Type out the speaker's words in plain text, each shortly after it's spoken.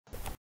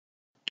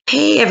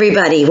Hey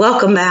everybody,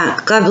 welcome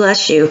back. God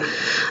bless you.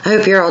 I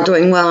hope you're all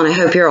doing well, and I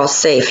hope you're all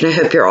safe, and I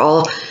hope you're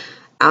all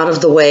out of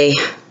the way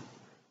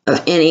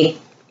of any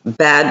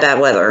bad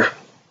weather.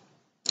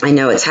 I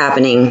know it's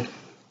happening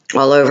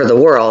all over the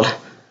world,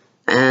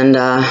 and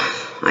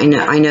I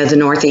know the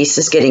Northeast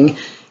is getting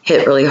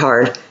hit really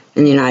hard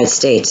in the United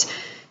States.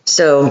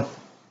 So,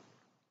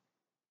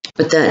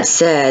 with that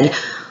said,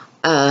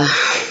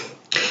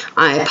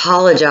 I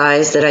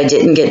apologize that I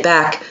didn't get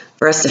back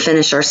for us to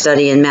finish our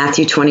study in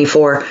Matthew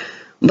 24,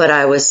 but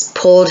I was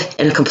pulled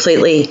in a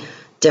completely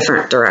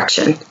different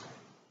direction.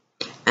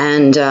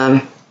 And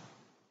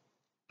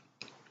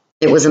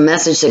it was a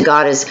message that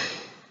God has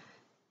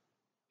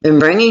been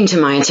bringing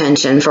to my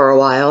attention for a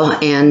while,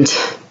 and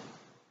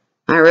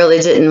I really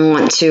didn't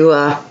want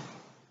to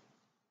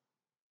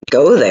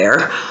go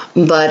there,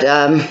 but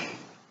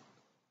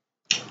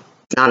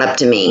it's not up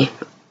to me,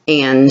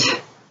 and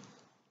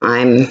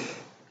I'm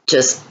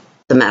just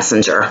the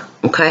messenger,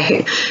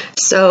 okay?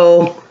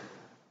 So,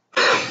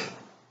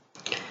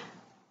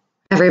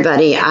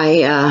 everybody,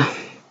 I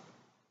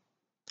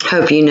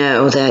hope you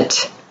know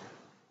that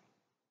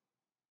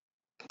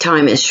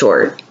time is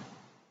short.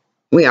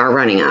 We are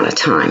running out of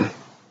time.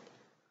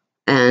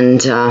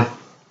 And for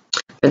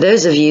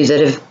those of you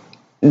that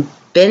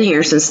have been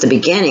here since the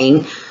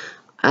beginning,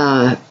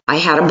 I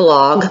had a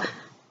blog,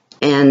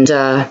 and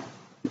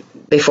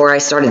before I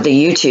started the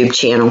YouTube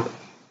channel,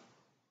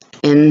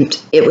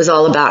 and it was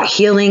all about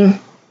healing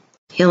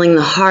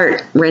the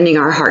heart, rending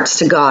our hearts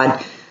to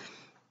God,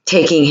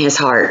 taking His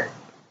heart,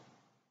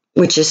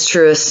 which is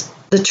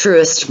the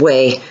truest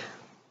way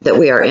that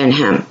we are in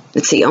Him.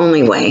 It's the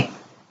only way.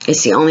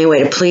 It's the only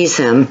way to please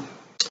Him,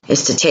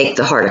 is to take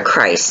the heart of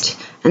Christ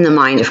and the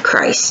mind of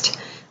Christ.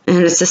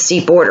 And it's a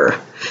steep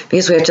order,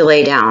 because we have to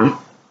lay down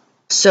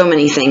so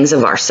many things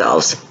of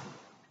ourselves.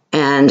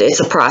 And it's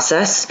a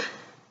process.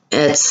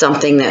 It's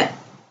something that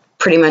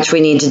pretty much we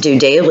need to do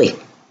daily.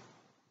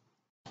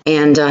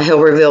 And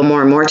He'll reveal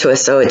more and more to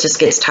us, so it just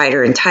gets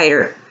tighter and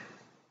tighter.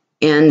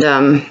 And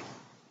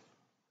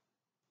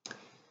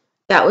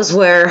that was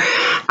where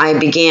I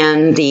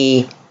began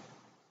the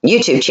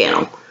YouTube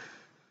channel,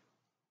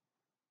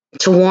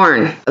 to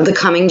warn of the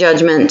coming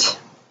judgment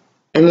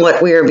and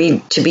what we are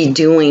to be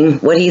doing,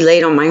 what He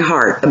laid on my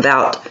heart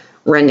about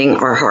rending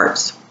our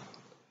hearts.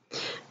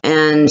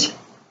 And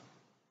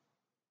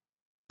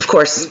of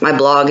course, my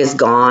blog is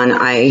gone.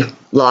 I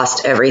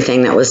lost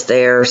everything that was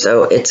there,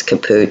 so it's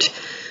kaput.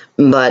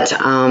 But,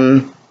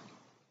 I've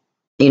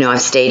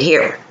stayed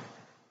here.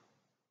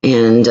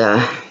 And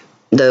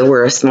though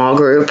we're a small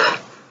group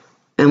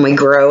and we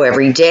grow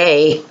every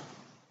day,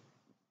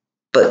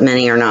 but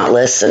many are not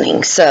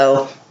listening.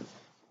 So,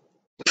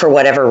 for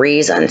whatever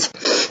reasons.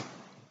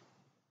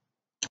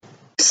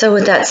 So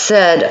with that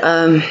said,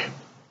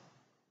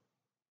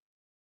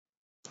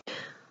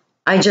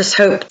 I just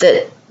hope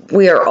that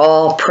we are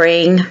all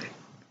praying,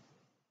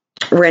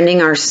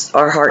 rending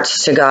our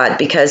hearts to God,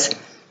 because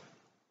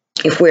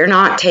if we're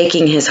not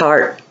taking His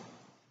heart,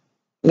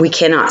 we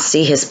cannot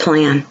see His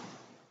plan.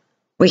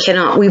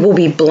 We will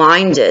be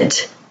blinded.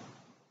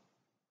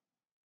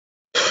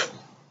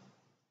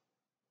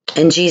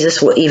 And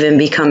Jesus will even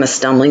become a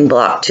stumbling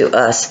block to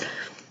us,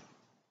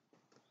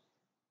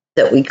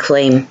 that we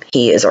claim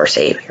He is our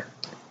Savior.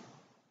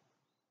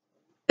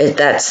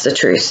 That's the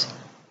truth.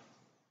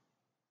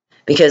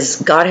 Because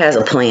God has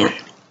a plan.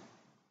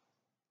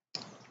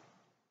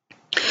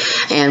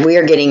 And we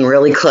are getting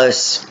really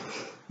close.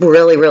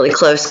 Really, really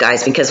close,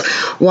 guys. Because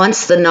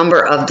once the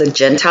number of the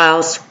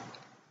Gentiles,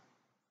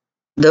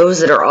 those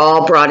that are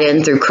all brought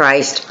in through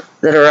Christ,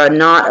 that are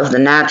not of the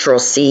natural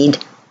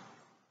seed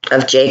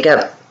of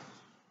Jacob,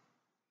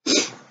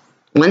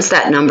 once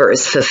that number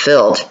is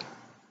fulfilled,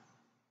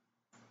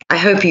 I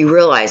hope you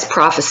realize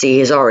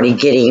prophecy is already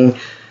getting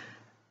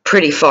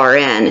pretty far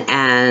in,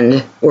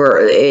 and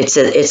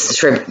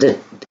the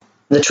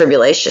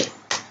tribulation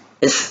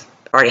is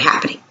already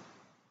happening.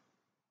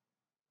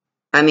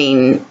 I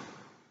mean,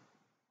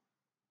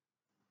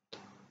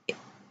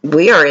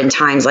 we are in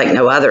times like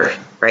no other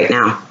right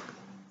now.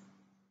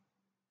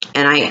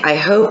 And I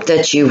hope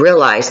that you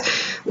realize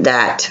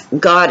that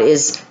God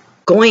is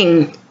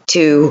going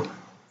to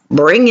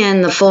bring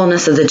in the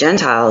fullness of the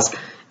Gentiles,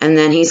 and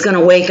then He's going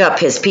to wake up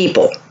His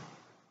people.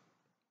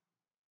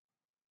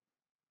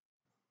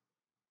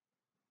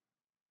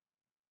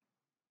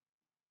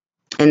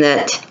 And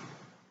that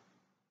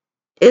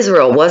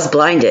Israel was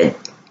blinded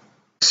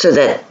so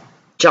that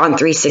John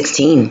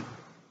 3:16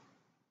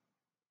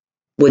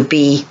 would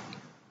be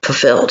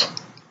fulfilled,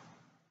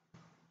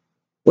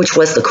 which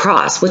was the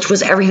cross, which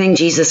was everything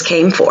Jesus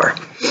came for.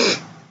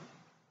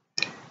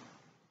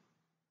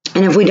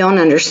 And if we don't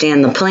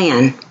understand the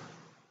plan,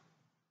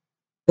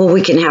 well,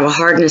 we can have a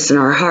hardness in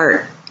our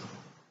heart.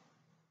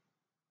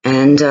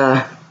 And,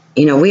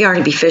 we are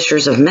to be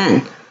fishers of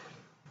men.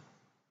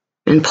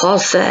 And Paul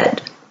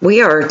said,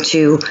 we are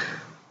to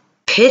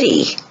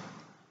pity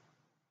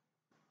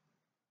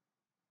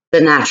the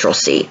natural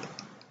seed.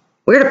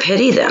 We're to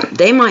pity them.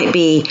 They might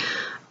be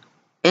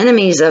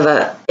enemies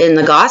in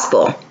the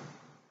gospel,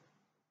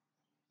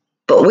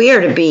 but we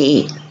are to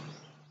be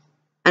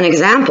an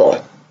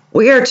example.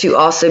 We are to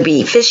also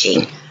be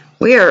fishing.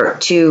 We are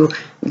to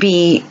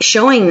be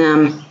showing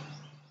them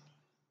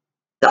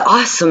the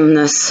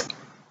awesomeness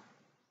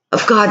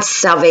of God's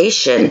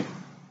salvation,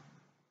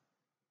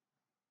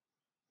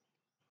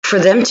 for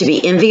them to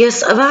be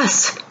envious of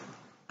us,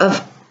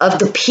 of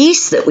the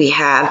peace that we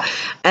have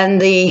and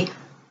the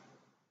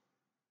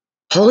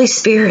Holy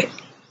Spirit.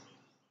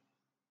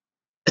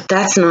 But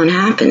that's not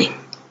happening.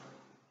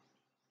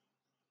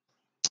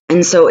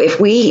 And so if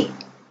we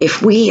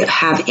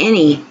have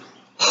any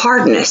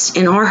hardness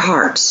in our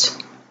hearts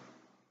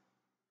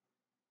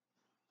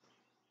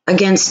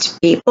against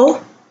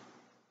people,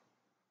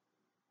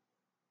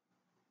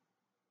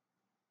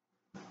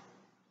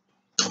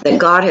 that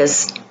God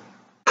has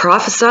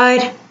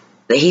prophesied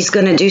that he's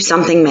going to do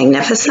something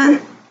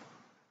magnificent.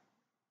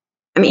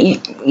 I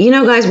mean, you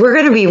know, guys, we're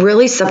going to be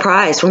really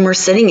surprised when we're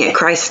sitting at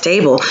Christ's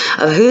table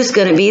of who's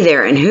going to be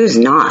there and who's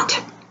not.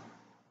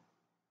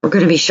 We're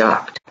going to be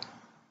shocked.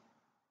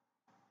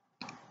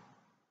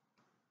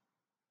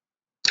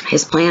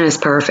 His plan is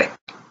perfect.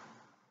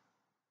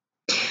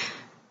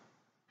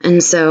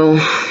 And so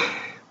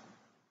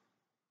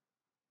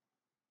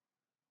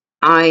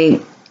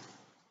I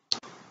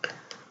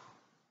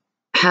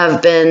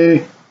have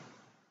been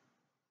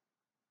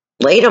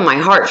laid on my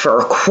heart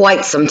for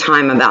quite some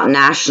time about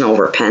national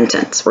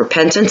repentance.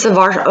 Repentance of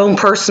our own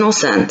personal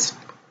sins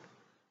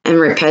and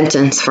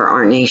repentance for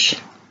our nation.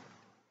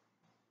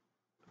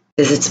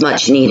 Because it's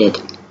much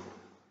needed.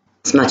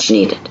 It's much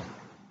needed.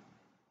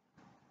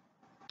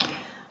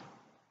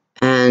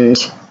 And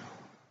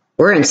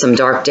we're in some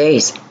dark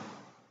days.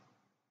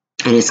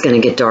 And it's going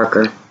to get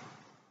darker.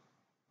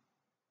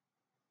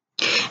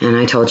 And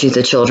I told you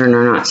the children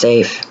are not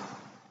safe.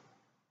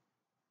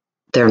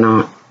 They're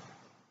not.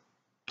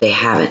 They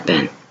haven't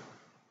been.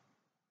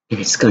 And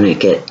it's going to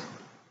get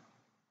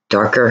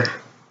darker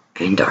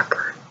and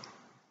darker.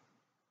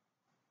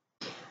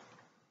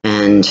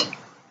 And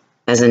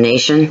as a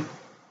nation,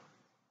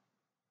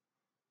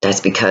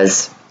 that's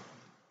because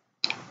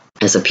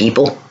as a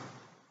people,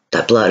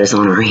 that blood is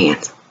on our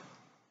hands.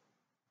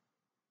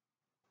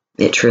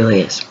 It truly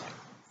is.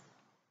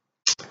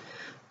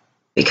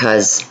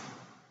 Because,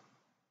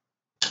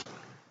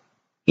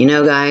 you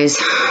know, guys,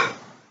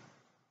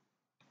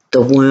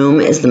 the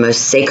womb is the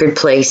most sacred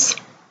place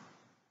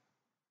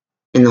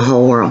in the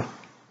whole world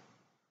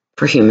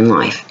for human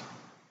life.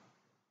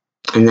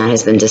 And that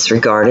has been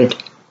disregarded.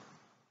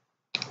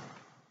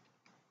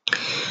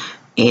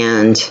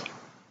 And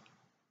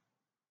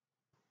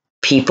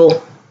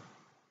people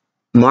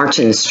march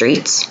in the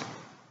streets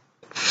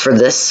for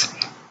this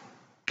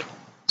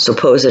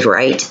supposed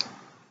right.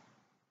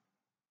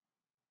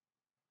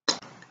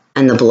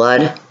 And the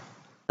blood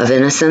of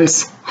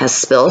innocence has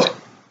spilled.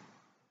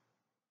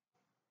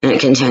 And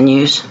it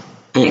continues,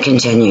 and it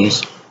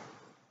continues.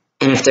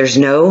 And if there's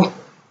no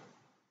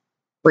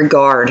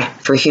regard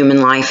for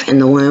human life in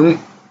the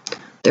womb,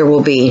 there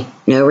will be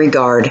no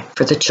regard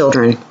for the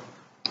children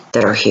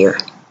that are here.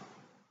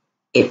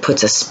 It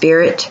puts a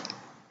spirit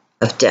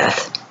of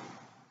death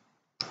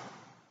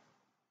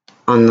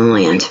on the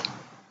land.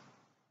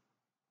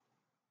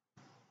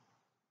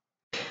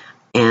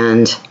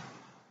 And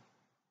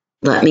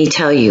let me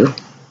tell you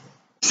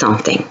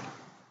something.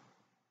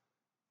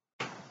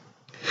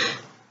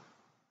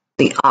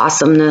 The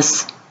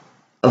awesomeness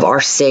of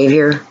our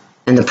Savior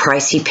and the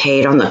price he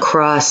paid on the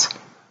cross.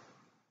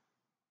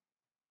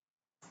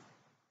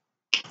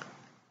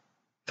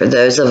 For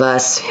those of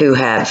us who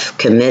have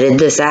committed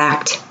this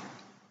act,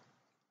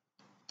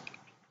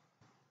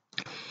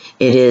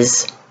 it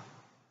is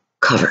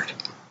covered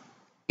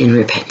in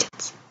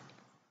repentance.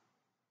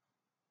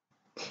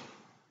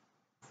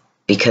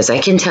 Because I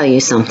can tell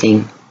you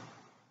something,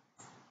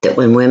 that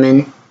when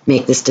women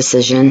make this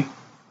decision,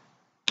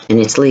 and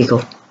it's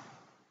legal,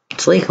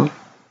 it's legal.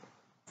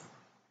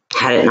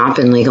 Had it not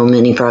been legal,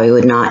 many probably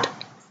would not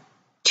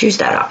choose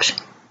that option.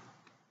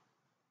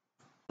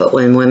 But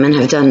when women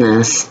have done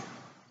this,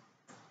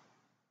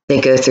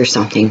 they go through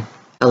something,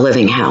 a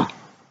living hell,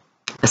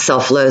 a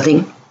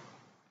self-loathing,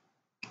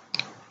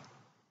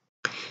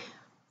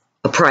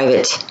 a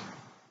private,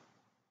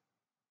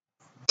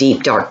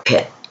 deep, dark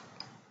pit.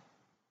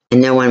 And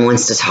no one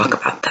wants to talk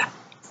about that.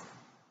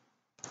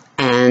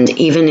 And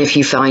even if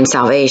you find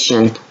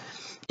salvation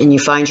and you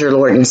find your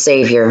Lord and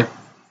Savior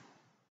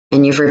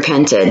and you've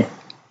repented,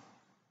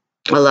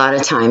 a lot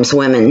of times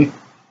women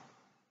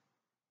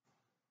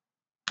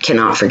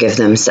cannot forgive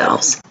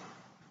themselves.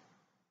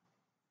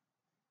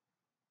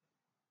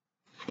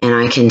 And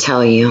I can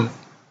tell you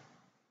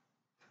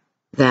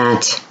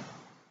that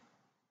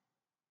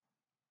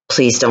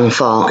please don't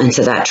fall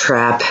into that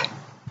trap.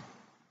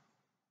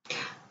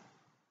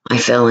 I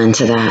fell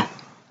into that.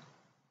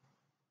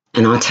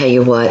 And I'll tell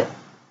you what,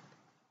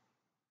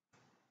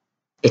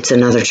 it's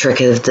another trick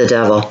of the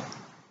devil.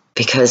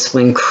 Because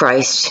when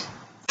Christ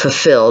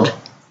fulfilled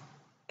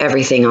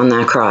everything on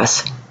that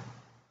cross,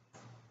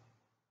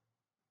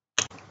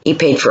 he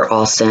paid for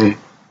all sin.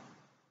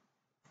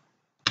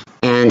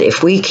 And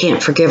if we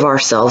can't forgive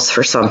ourselves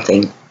for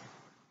something,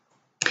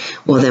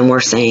 well, then we're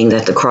saying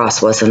that the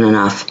cross wasn't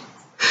enough.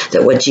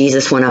 That what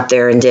Jesus went up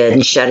there and did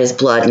and shed his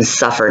blood and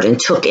suffered and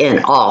took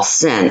in all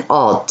sin,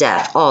 all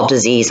death, all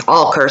disease,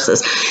 all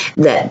curses,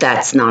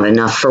 that's not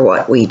enough for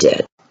what we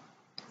did.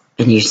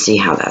 And you see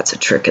how that's a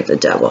trick of the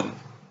devil.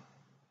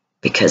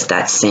 Because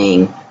that's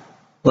saying,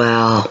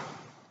 well,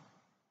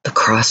 the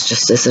cross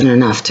just isn't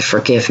enough to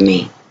forgive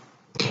me.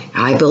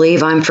 I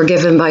believe I'm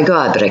forgiven by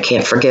God, but I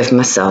can't forgive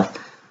myself.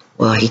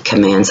 Well, he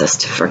commands us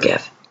to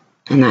forgive.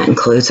 And that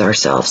includes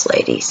ourselves,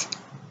 ladies.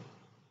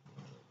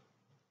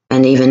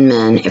 And even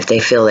men, if they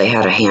feel they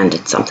had a hand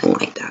in something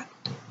like that.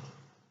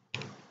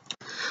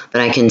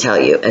 But I can tell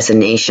you, as a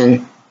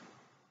nation,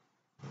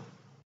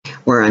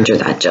 we're under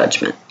that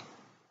judgment.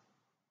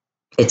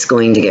 It's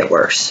going to get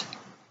worse.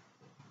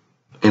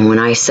 And when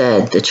I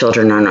said the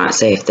children are not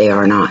safe, they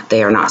are not.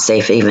 They are not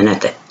safe even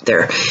at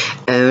their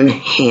own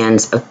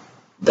hands,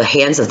 the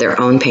hands of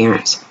their own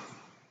parents.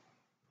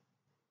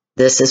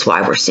 This is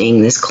why we're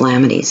seeing these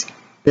calamities.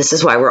 This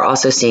is why we're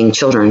also seeing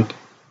children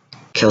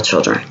kill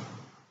children.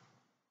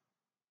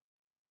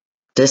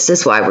 This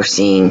is why we're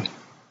seeing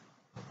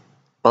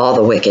all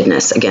the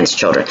wickedness against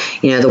children.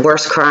 You know, the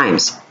worst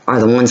crimes are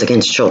the ones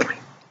against children.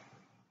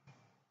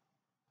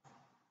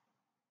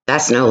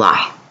 That's no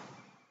lie.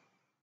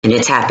 And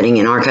it's happening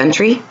in our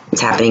country.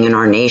 It's happening in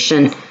our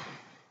nation.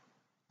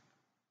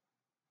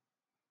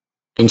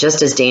 And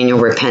just as Daniel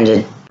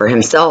repented for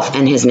himself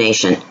and his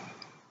nation,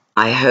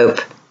 I hope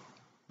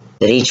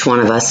that each one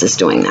of us is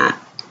doing that.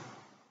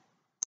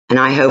 And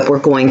I hope we're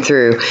going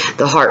through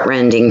the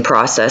heart-rending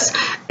process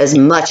as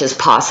much as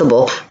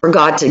possible for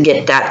God to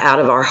get that out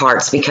of our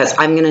hearts, because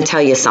I'm going to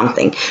tell you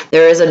something.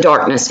 There is a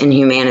darkness in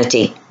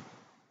humanity,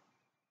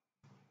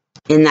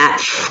 in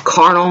that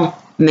carnal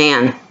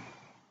man.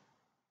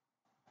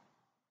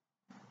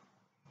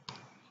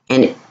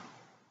 And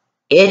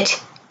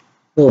it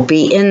will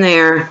be in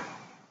there,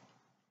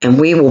 and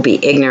we will be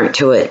ignorant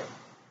to it.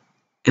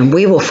 And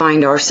we will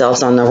find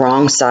ourselves on the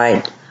wrong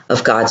side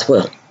of God's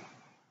will.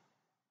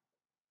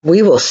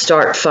 We will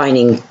start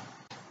finding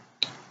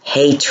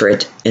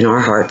hatred in our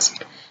hearts.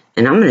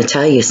 And I'm going to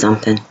tell you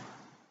something.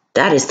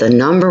 That is the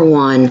number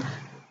one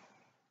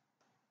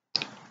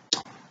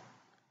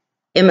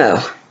MO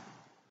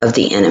of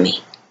the enemy,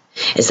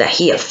 is that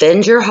he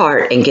offends your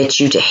heart and gets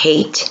you to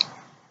hate,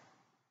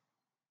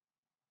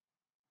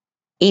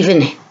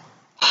 even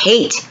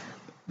hate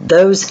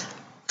those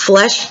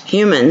flesh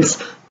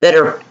humans that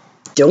are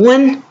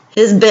doing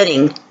his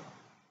bidding.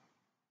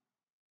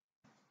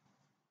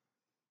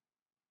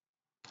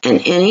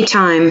 And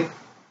anytime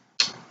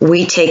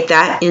we take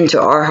that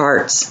into our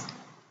hearts,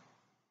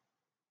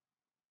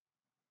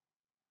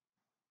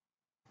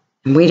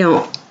 and we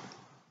don't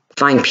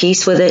find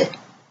peace with it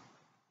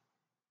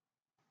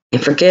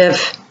and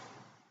forgive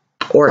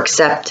or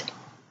accept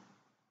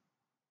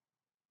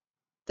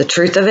the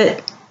truth of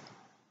it,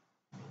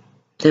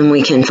 then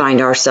we can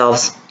find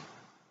ourselves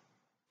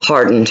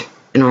hardened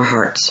in our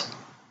hearts.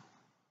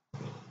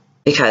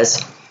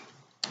 Because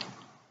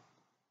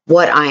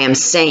what I am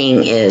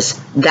saying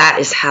is that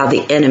is how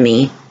the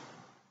enemy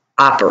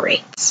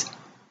operates.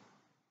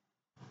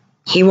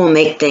 He will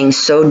make things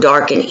so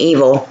dark and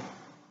evil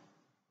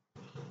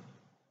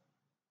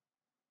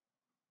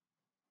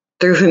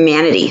through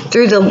humanity,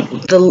 through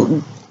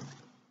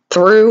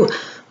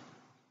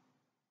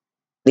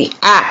the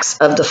acts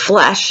of the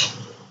flesh,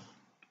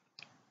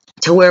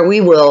 to where we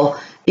will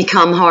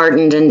become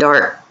hardened and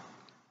dark.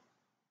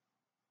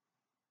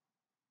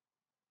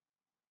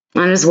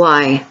 That is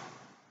why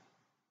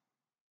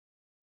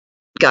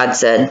God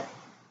said,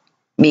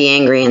 be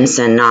angry and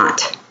sin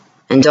not.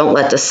 And don't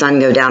let the sun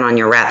go down on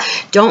your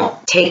wrath.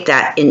 Don't take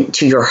that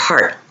into your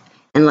heart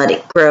and let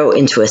it grow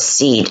into a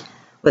seed,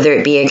 whether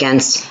it be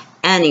against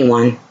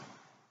anyone.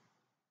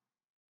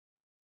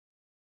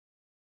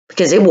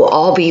 Because it will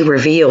all be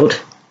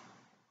revealed.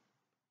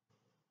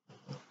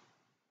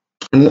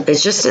 And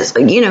it's just,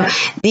 you know,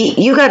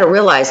 you got to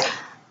realize,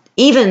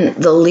 even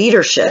the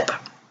leadership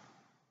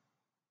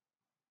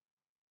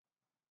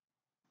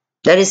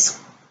that is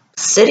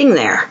sitting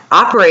there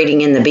operating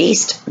in the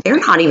beast, they're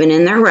not even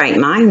in their right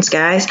minds,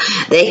 guys.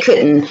 They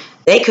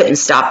couldn't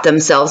stop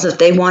themselves if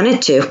they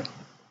wanted to,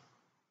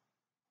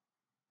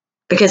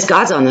 because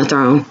God's on the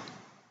throne.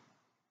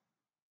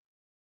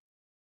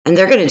 And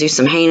they're going to do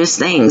some heinous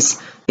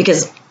things,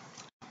 because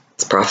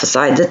it's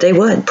prophesied that they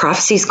would.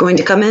 Prophecy is going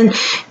to come in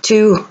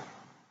to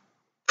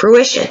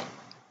fruition.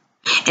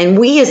 And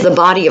we, as the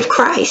body of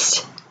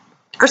Christ,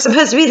 are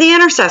supposed to be the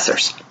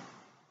intercessors.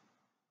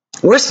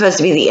 We're supposed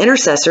to be the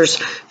intercessors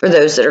for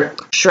those that are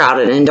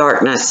shrouded in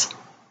darkness.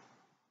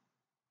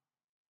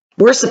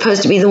 We're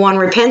supposed to be the one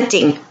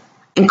repenting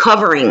and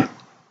covering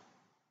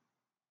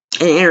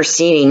and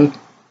interceding,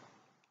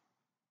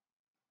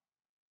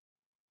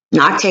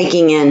 not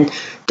taking in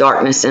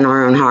darkness in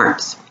our own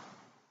hearts.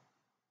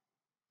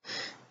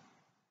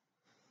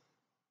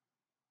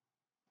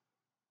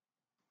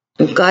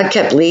 God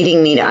kept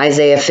leading me to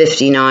Isaiah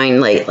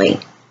 59 lately.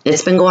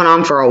 It's been going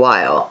on for a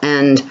while.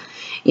 And,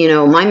 you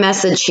know, my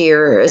message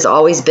here has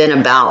always been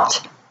about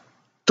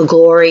the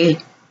glory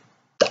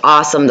the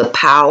awesome, the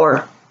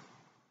power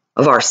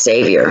of our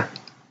Savior.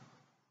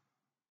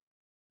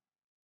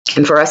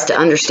 And for us to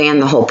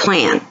understand the whole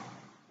plan.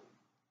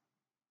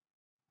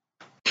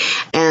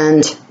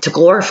 And to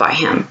glorify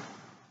Him.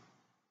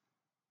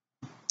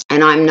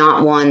 And I'm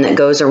not one that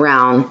goes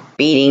around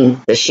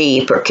beating the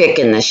sheep or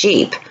kicking the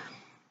sheep.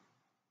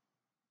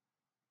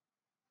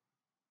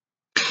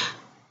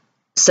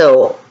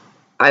 So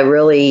I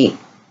really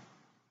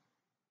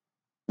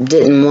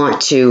didn't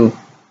want to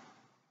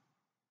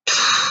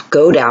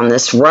go down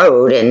this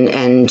road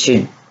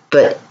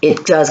but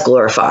it does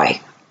glorify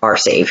our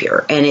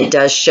Savior, and it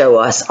does show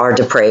us our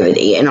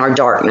depravity and our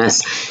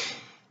darkness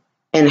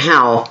and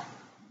how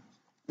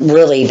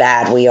really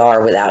bad we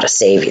are without a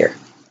Savior.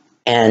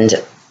 And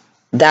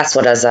that's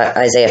what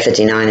Isaiah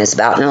 59 is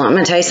about. Now, I'm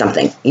going to tell you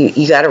something.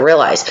 You got to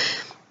realize,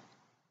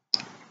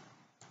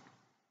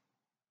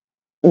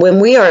 when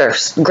we are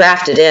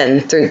grafted in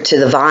through to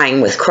the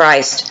vine with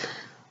Christ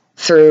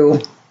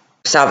through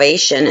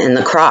salvation and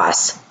the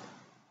cross,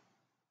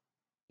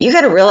 you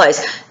got to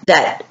realize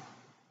that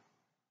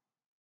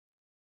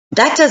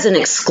that doesn't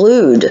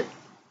exclude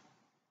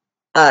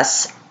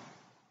us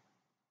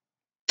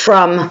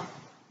from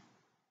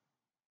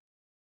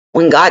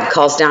when God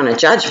calls down a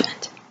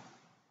judgment.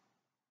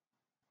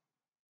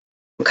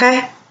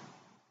 Okay?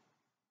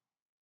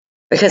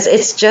 Because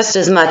it's just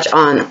as much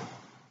on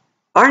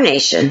our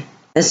nation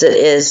as it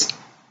is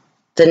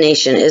the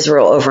nation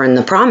Israel over in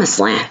the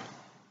Promised Land.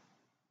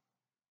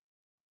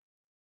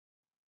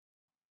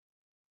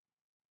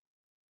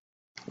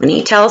 When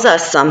He tells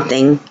us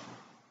something,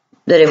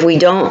 that if we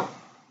don't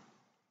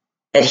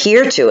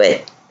adhere to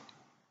it,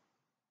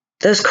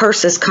 those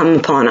curses come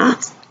upon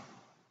us.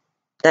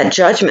 That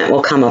judgment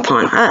will come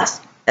upon us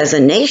as a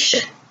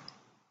nation.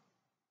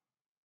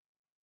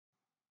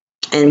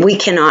 And we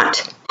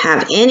cannot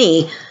have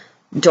any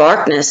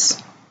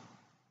darkness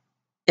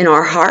in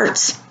our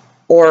hearts,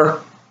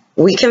 or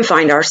we can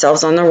find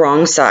ourselves on the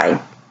wrong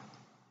side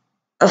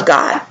of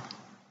God,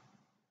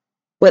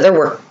 whether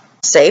we're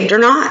saved or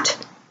not.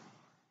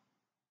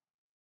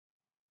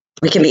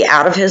 We can be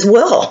out of His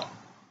will.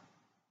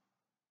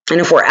 And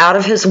if we're out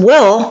of His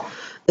will,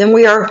 then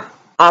we are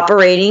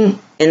operating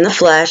in the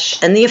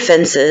flesh and the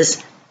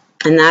offenses,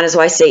 and that is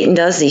why Satan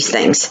does these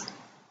things.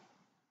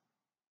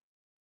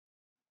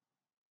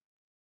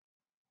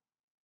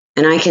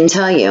 And I can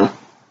tell you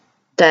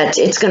that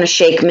it's going to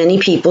shake many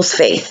people's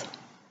faith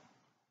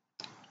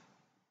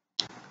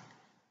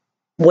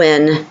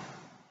when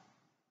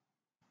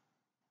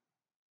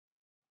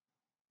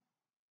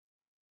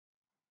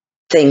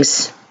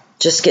things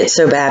just get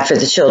so bad for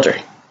the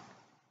children.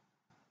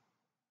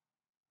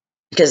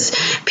 Because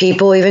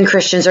people, even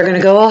Christians, are going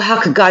to go, oh, how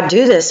could God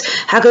do this?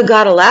 How could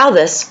God allow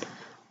this?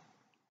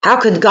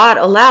 How could God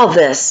allow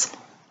this?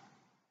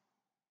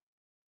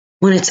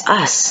 When it's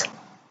us.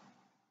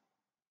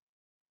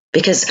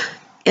 Because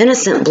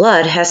innocent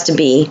blood has to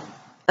be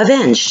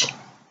avenged.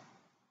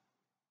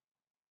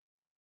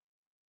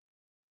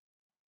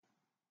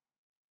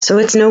 So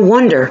it's no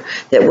wonder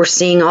that we're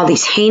seeing all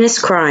these heinous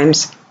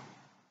crimes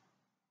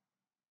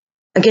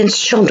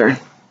against children.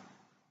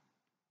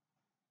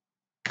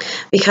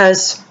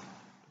 Because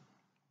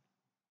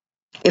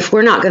if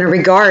we're not going to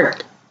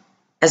regard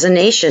as a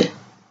nation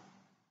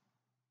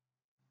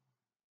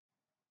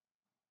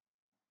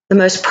the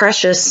most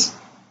precious,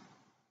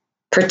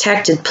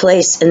 protected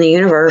place in the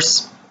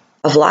universe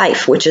of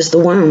life, which is the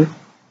womb,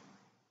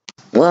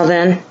 well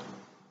then,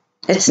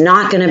 it's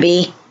not going to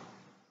be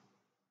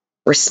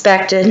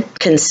respected,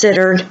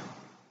 considered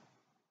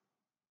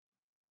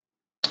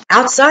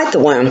outside the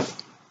womb.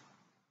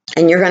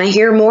 And you're going to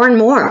hear more and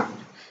more,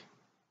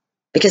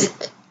 because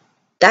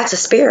that's a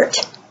spirit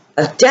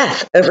of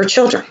death over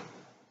children.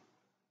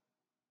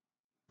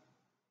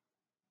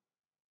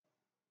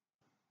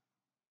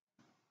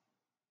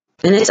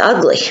 And it's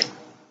ugly.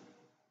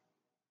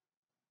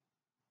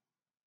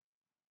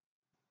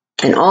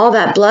 And all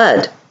that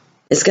blood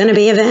is going to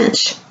be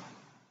avenged.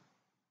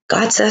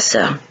 God says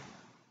so.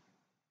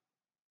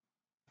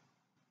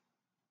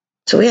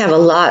 So we have a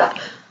lot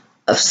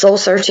of soul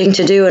searching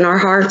to do in our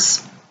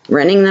hearts,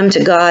 renting them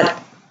to God,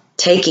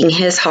 taking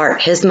His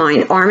heart, His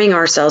mind, arming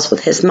ourselves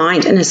with His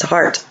mind and His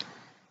heart,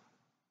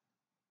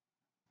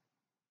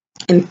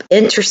 and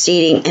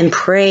interceding and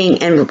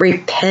praying and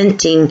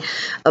repenting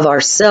of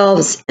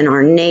ourselves and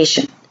our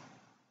nation.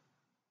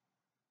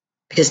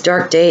 Because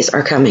dark days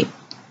are coming.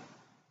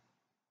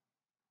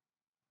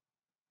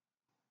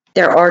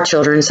 There are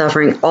children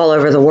suffering all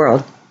over the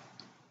world.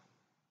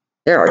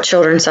 There are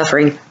children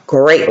suffering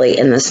greatly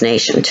in this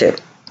nation too,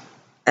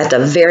 at the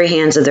very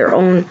hands of their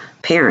own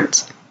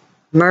parents,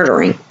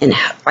 murdering. And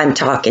I'm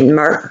talking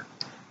murder,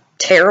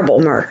 terrible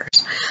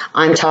murders.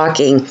 I'm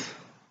talking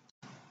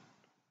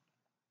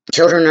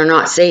children are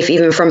not safe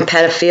even from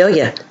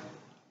pedophilia,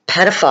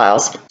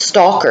 pedophiles,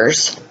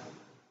 stalkers,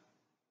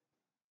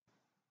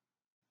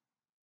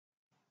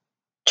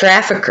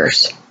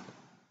 traffickers,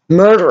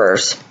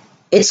 murderers.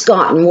 It's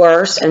gotten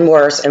worse and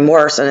worse and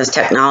worse, and as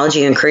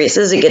technology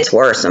increases, it gets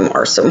worse and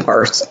worse and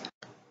worse.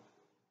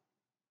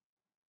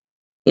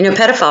 You know,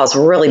 pedophiles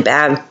were really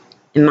bad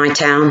in my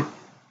town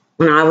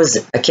when I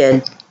was a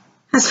kid.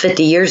 That's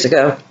 50 years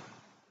ago.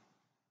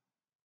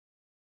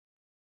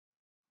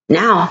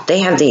 Now they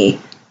have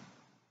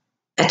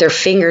at their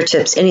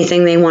fingertips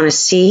anything they want to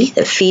see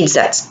that feeds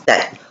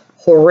that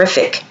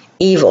horrific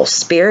evil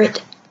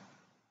spirit.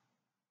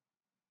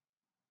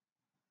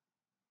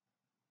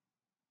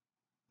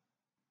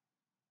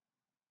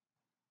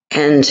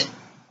 And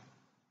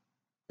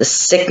the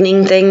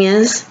sickening thing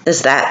is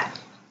that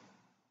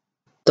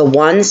the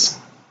ones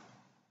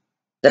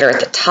that are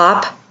at the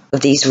top of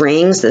these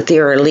rings, that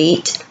they're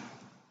elite,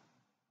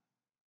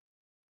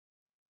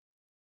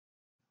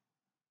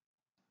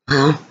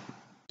 well,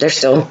 they're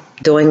still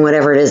doing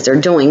whatever it is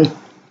they're doing.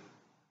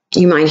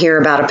 You might hear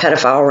about a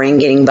pedophile ring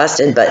getting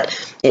busted,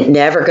 but it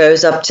never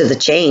goes up to the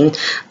chain,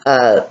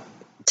 to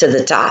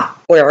the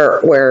top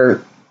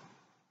where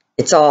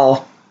it's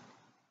all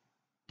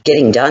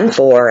getting done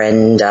for.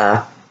 And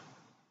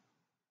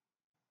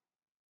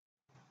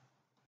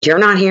you're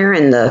not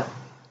hearing the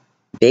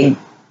big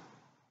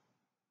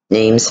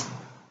names.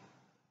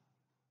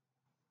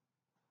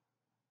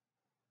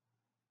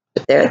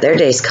 But their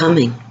day's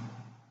coming.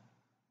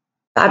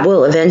 God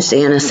will avenge the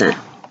innocent.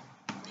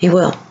 He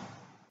will.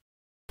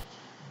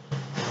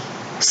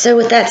 So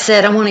with that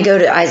said, I want to go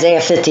to Isaiah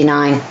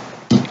 59.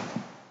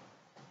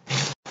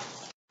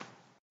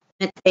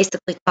 It's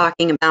basically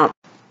talking about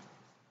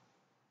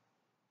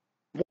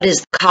what is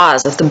the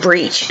cause of the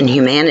breach in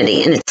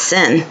humanity, and it's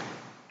sin.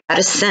 That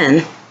is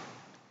sin.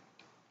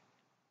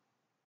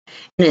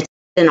 And it's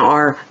in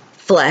our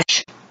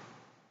flesh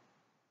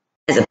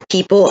as a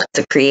people,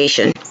 as a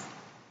creation.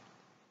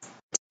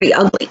 It's pretty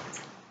ugly.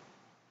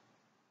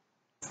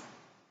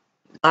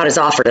 God has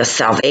offered us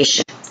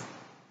salvation.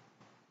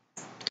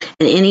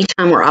 And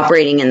anytime we're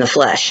operating in the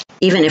flesh,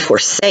 even if we're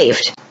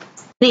saved,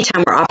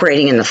 anytime we're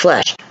operating in the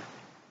flesh,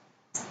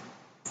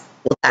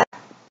 well, that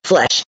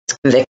flesh is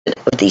convicted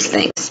of these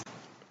things.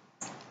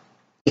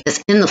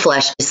 Because in the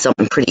flesh is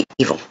something pretty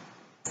evil.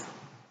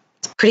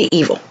 It's pretty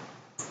evil.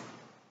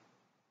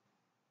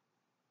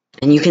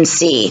 And you can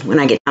see, when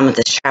I get done with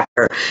this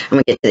chapter and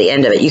we get to the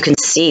end of it, you can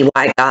see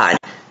why God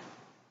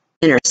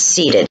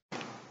interceded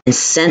and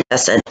sent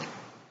us an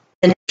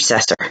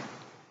intercessor.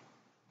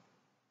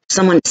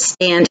 Someone to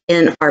stand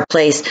in our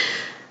place,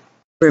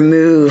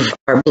 remove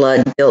our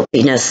blood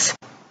guiltiness,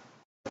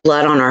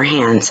 blood on our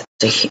hands.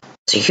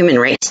 It's a human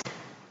race,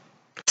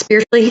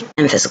 spiritually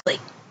and physically.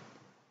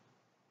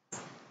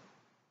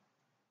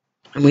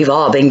 And we've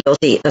all been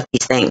guilty of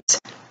these things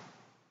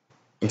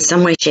in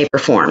some way, shape, or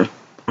form.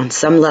 On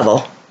some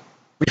level,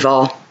 we've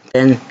all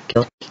been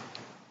guilty.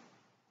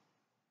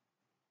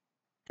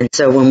 And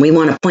so when we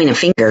want to point a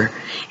finger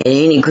at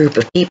any group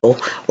of people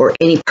or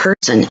any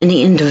person,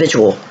 any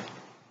individual,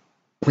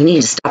 we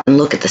need to stop and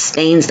look at the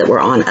stains that were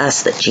on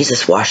us that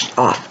Jesus washed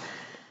off.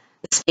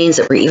 The stains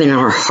that were even in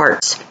our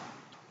hearts.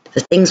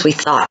 The things we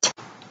thought.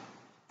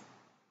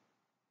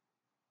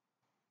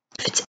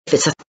 If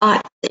it's a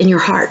thought in your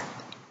heart,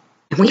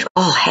 and we've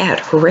all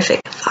had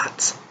horrific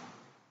thoughts.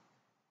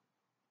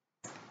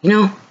 You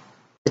know,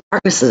 the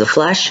darkness of the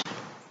flesh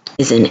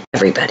is in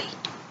everybody.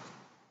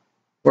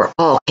 We're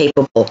all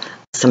capable of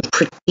some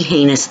pretty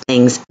heinous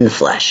things in the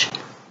flesh.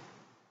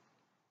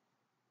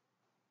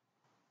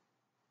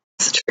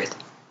 That's the truth.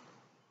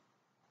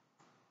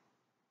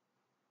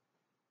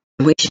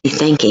 And we should be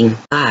thanking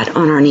God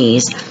on our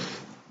knees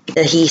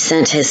that He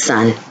sent His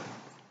Son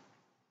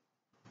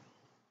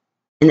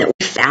and that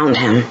we found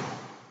Him and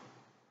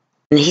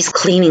that He's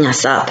cleaning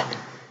us up.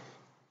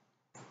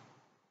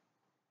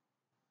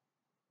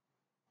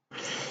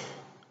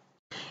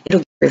 It'll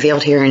be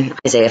revealed here in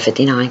Isaiah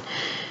 59.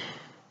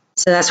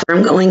 So that's where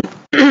I'm going.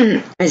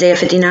 Isaiah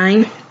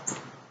 59.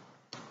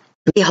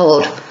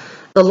 Behold,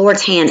 the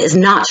Lord's hand is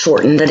not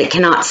shortened that it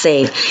cannot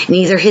save,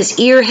 neither His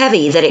ear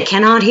heavy that it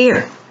cannot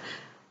hear.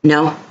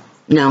 No.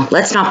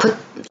 Let's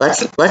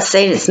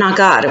say it's not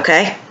God,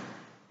 okay?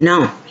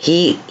 No,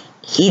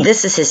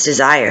 this is His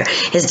desire.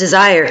 His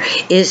desire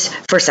is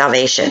for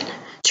salvation,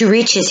 to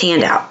reach His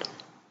hand out,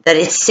 that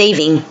it's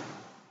saving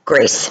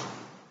grace.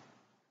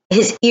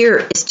 His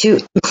ear is too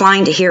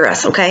inclined to hear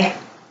us, okay?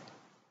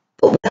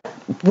 But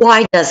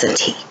why doesn't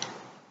He?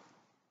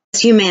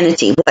 It's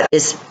humanity. What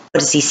is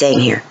He saying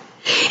here?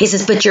 He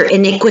says, but your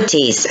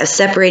iniquities have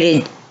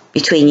separated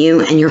between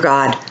you and your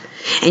God,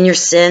 and your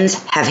sins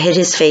have hid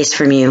His face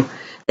from you,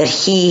 that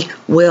He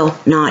will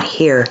not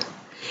hear.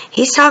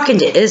 He's talking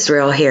to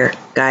Israel here,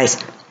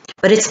 guys,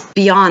 but it's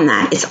beyond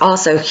that. It's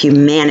also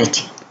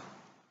humanity.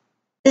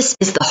 This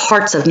is the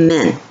hearts of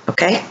men,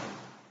 okay?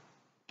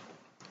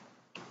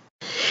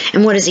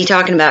 And what is He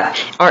talking about?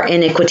 Our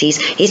iniquities.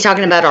 He's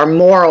talking about our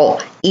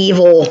moral,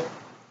 evil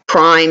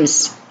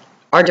crimes,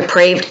 our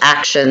depraved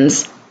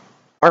actions,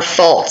 our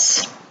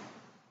faults,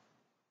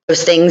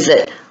 those things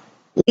that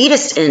lead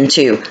us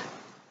into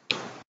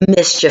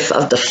mischief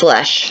of the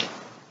flesh.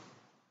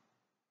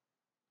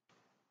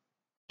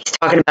 He's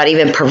talking about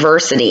even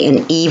perversity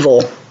and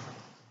evil.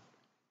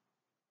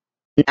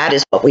 And that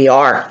is what we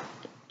are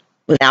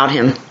without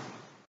Him,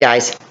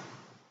 guys.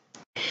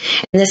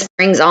 And this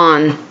brings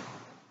on an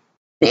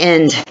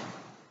end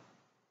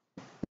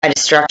by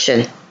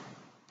destruction,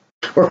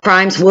 where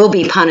crimes will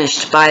be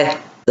punished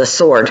by the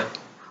sword,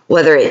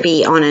 whether it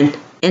be on an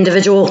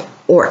individual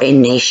or a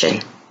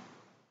nation.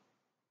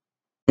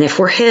 And if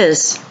we're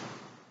his,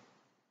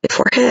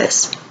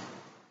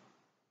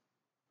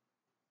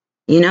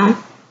 you know,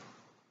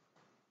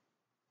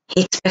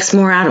 he expects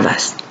more out of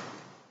us,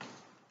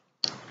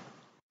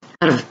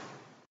 out of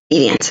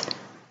obedience,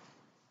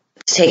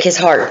 to take his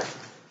heart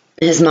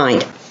and his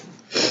mind.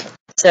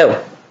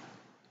 So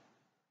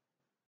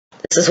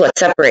this is what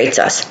separates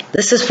us.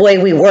 This is the way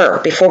we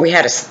were before we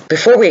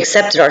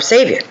accepted our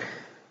Savior.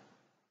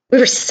 We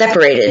were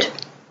separated,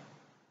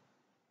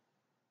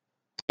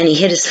 and he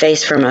hid his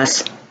face from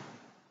us.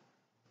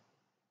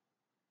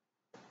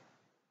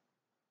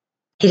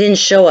 He didn't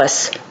show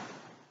us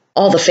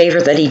all the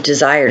favor that he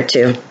desired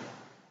to.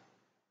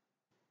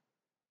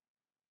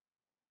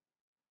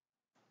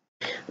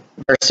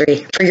 Verse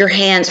 3, for your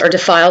hands are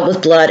defiled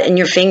with blood, and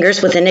your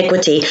fingers with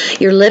iniquity.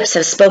 Your lips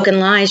have spoken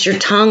lies, your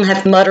tongue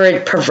hath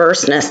muttered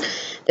perverseness.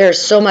 There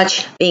is so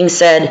much being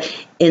said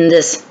in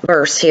this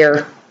verse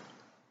here.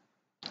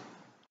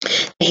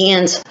 The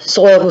hands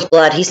soiled with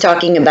blood. He's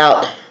talking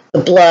about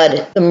the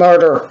blood, the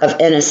murder of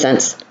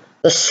innocents,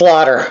 the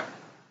slaughter.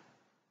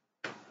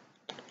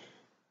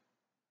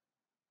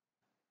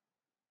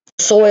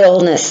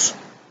 Soilness.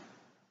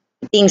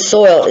 Being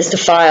soiled is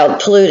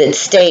defiled, polluted,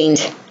 stained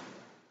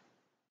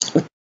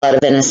with the blood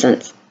of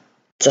innocents.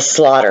 It's a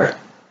slaughter.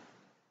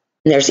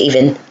 And there's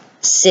even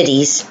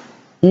cities,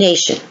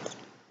 nations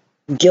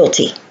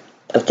guilty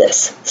of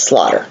this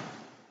slaughter.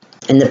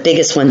 And the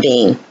biggest one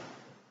being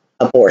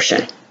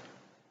abortion.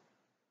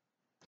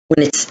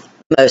 When it's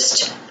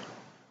most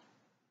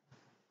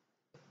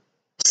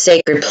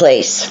sacred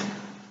place,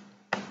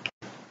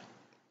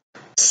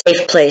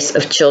 safe place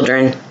of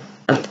children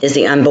is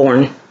the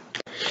unborn.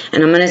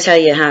 And I'm going to tell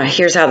you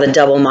here's how the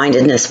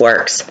double-mindedness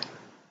works.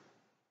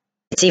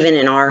 It's even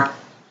in our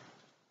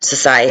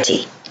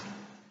society.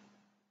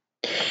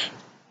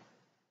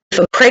 If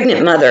a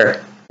pregnant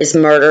mother is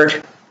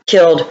murdered,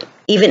 killed,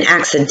 even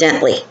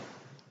accidentally,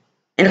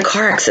 in a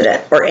car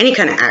accident or any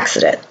kind of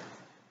accident,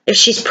 if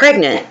she's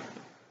pregnant,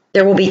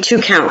 there will be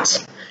 2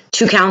 counts.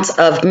 2 counts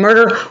of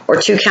murder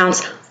or 2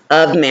 counts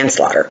of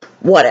manslaughter,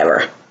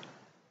 whatever.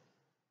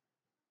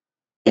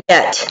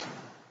 Yet,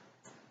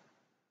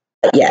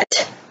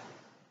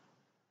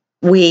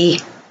 we,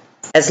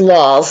 as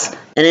laws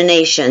in a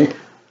nation,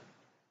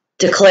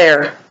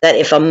 declare that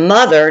if a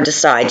mother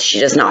decides she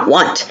does not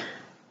want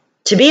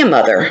to be a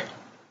mother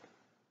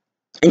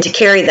and to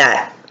carry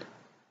that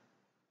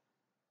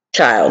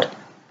child,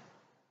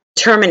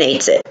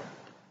 terminates it,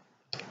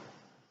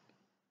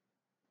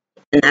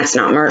 and that's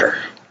not murder.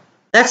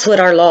 That's what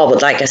our law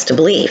would like us to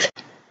believe.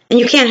 And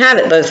you can't have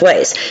it both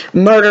ways.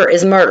 Murder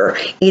is murder.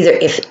 Either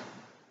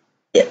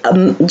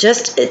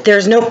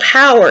there's no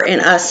power in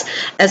us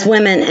as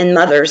women and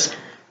mothers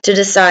to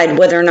decide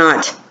whether or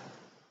not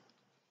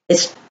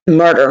it's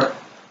murder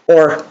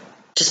or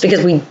just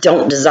because we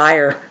don't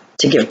desire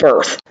to give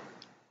birth.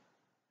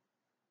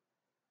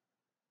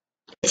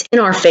 It's in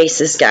our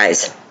faces,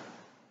 guys.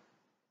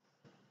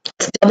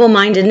 It's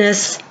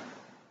double-mindedness.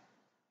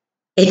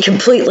 It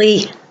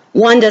completely,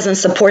 one doesn't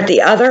support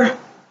the other.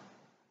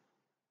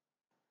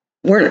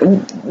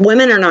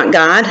 Women are not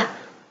God.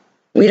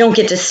 We don't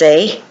get to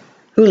say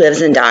who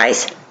lives and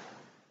dies.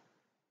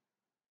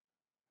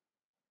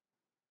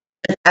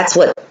 But that's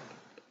what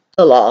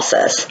the law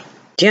says.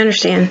 Do you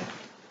understand?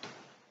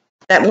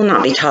 That will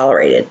not be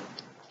tolerated.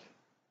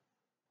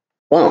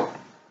 Won't.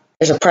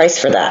 There's a price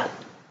for that.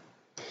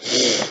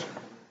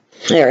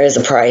 There is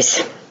a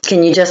price.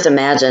 Can you just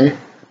imagine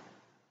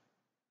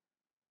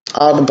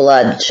all the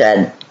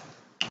bloodshed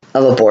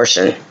of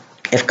abortion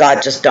if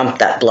God just dumped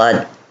that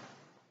blood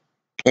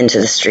into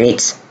the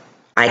streets?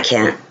 I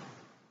can't.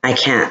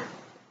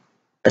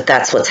 But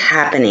that's what's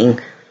happening.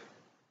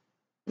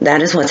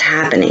 That is what's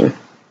happening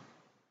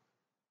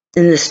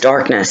in this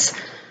darkness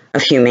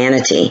of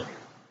humanity.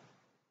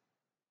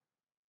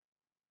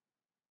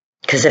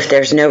 Because if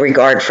there's no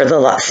regard for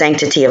the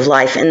sanctity of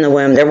life in the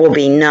womb, there will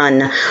be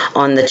none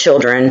on the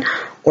children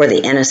or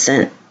the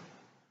innocent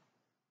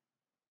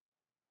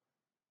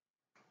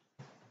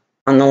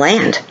on the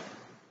land.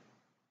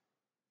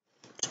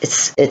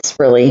 It's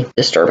really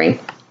disturbing.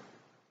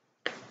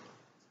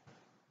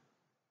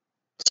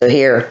 So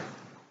here,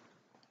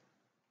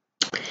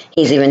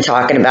 he's even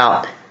talking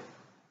about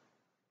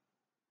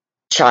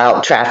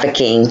child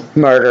trafficking,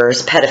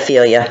 murders,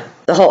 pedophilia,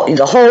 the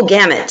whole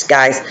gamut,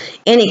 guys.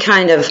 Any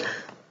kind of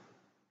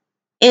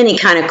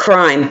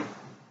crime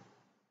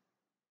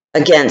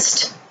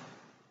against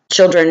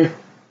children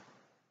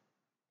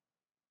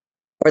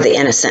or the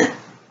innocent,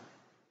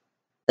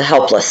 the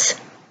helpless.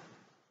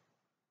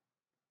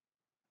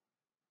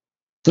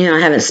 You know,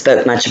 I haven't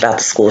spoke much about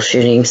the school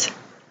shootings.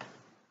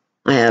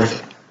 I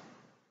have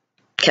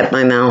kept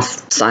my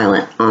mouth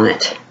silent on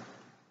it.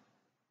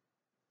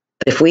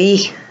 But if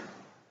we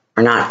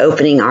are not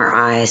opening our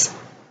eyes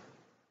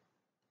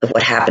of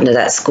what happened to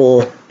that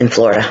school in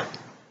Florida,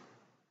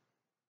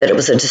 that it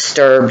was a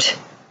disturbed,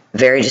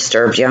 very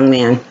disturbed young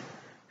man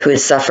who had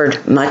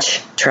suffered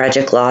much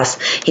tragic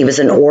loss. He was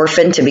an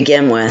orphan to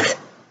begin with,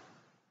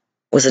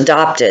 was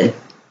adopted,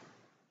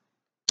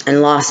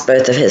 and lost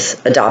both of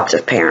his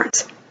adoptive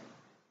parents.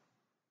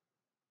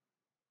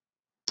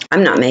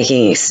 I'm not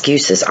making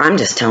excuses. I'm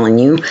just telling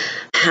you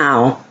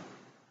how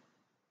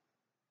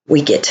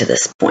we get to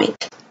this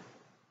point.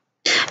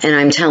 And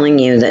I'm telling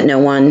you that no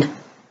one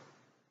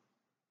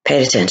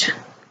paid attention.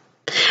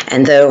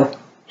 And though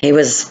he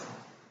was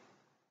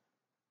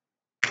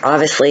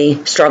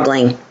obviously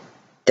struggling,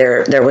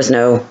 there was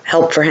no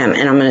help for him.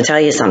 And I'm going to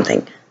tell you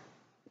something.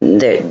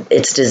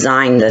 It's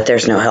designed that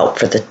there's no help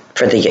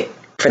for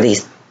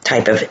these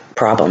type of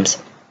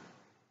problems.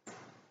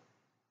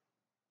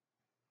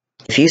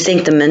 If you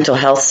think the mental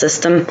health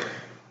system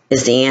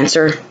is the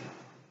answer,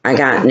 I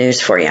got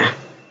news for you.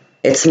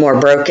 It's more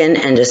broken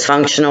and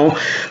dysfunctional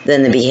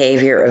than the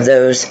behavior of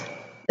those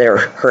that are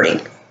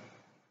hurting.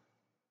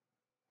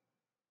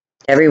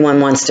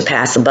 Everyone wants to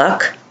pass a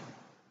buck.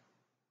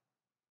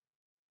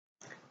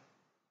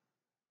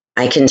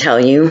 I can tell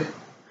you,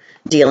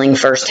 dealing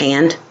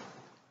firsthand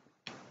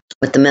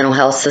with the mental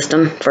health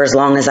system for as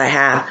long as I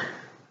have,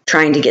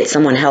 trying to get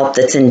someone help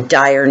that's in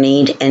dire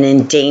need and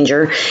in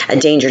danger, a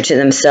danger to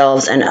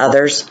themselves and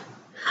others,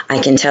 I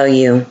can tell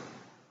you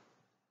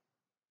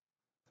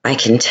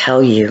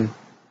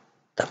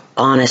the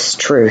honest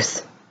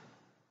truth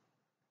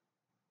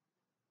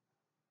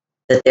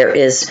that there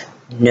is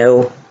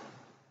no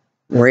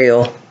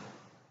real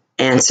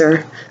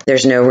answer.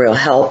 There's no real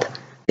help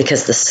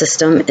because the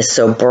system is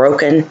so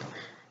broken,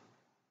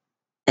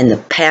 and the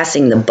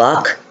passing the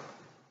buck,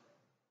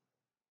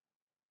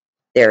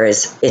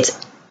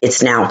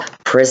 it's now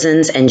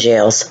prisons and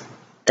jails.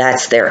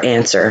 That's their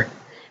answer.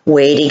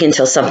 Waiting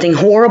until something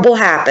horrible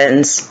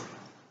happens,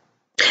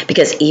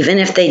 because even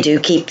if they do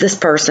keep this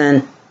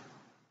person,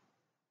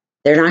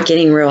 they're not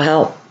getting real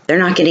help. They're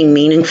not getting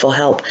meaningful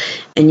help.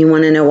 And you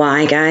want to know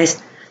why,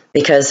 guys?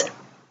 Because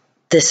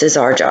this is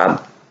our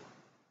job.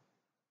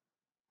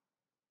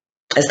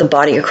 As the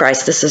body of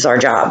Christ, this is our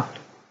job.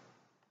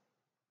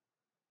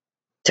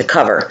 To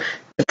cover,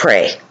 to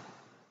pray.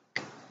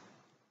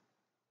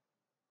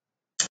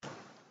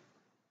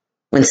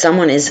 When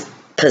someone is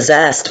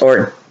possessed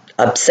or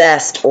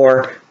obsessed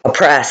or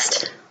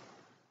oppressed,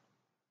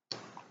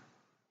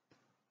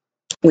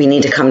 we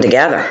need to come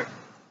together.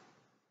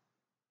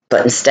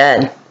 But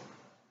instead,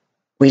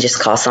 we just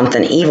call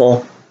something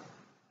evil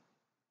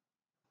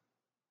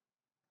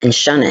and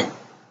shun it.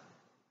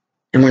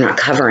 And we're not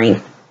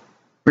covering.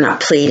 We're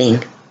not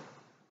pleading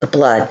the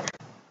blood.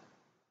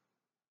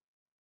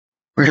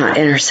 We're not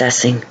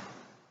intercessing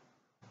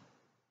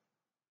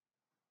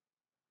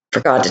for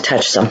God to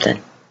touch something.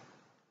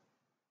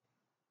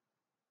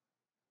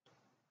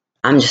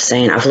 I'm just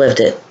saying, I've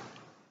lived it.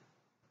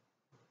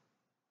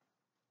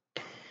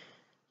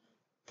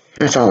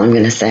 That's all I'm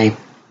going to say.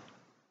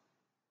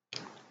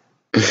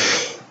 The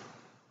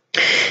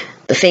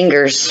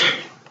fingers,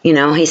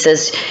 he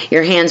says,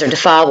 your hands are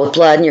defiled with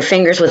blood and your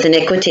fingers with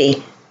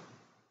iniquity.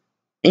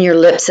 And your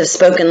lips have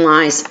spoken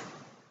lies.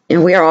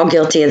 And we are all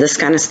guilty of this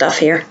kind of stuff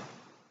here.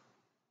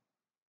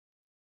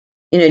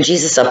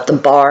 Jesus upped the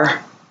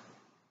bar.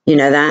 You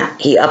know that?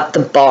 He upped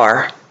the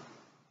bar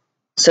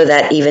so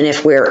that even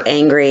if we're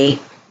angry,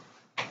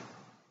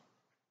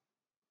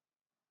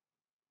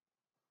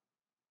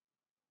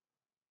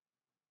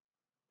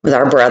 with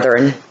our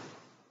brethren,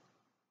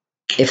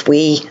 if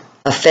we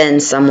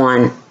offend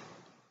someone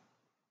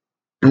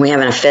and we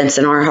have an offense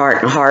in our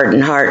heart,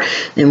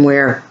 then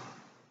we're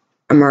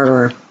a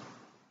murderer.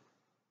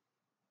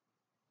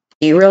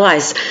 Do you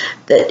realize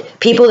that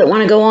people that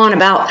want to go on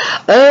about,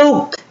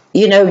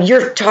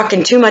 you're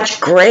talking too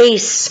much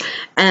grace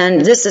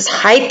and this is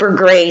hyper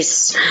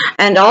grace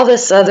and all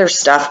this other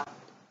stuff,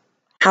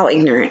 how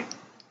ignorant.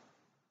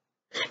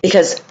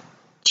 Because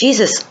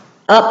Jesus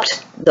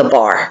upped the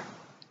bar.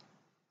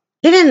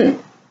 He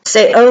didn't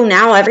say, oh,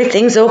 now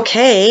everything's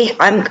okay.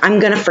 I'm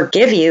going to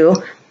forgive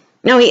you.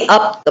 No, he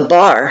upped the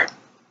bar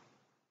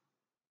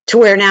to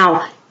where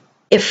now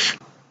if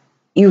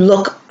you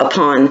look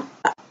upon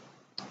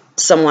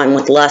someone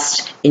with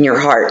lust in your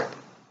heart,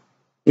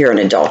 you're an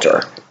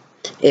adulterer.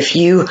 If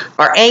you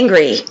are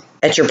angry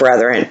at your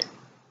brethren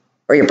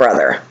or your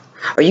brother,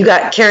 or you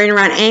got carrying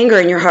around anger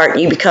in your heart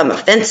and you become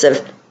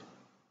offensive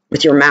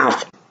with your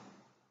mouth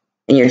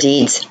and your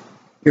deeds,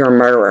 you're a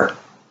murderer.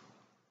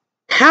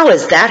 How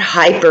is that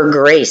hyper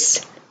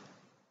grace?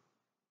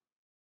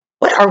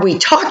 What are we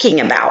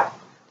talking about?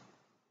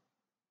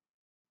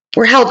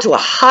 We're held to a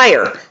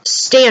higher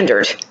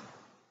standard.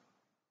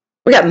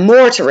 We got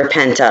more to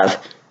repent of.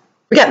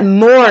 We got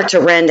more to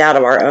rend out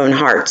of our own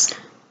hearts.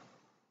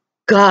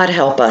 God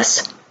help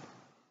us.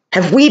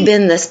 Have we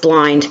been this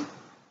blind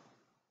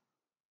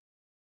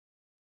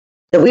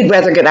that we'd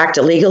rather go back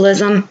to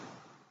legalism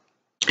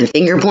and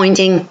finger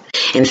pointing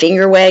and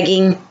finger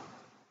wagging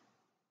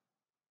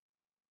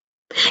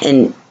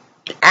and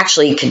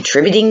actually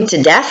contributing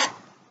to death,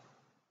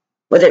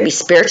 whether it be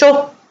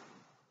spiritual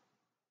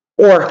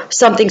or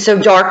something so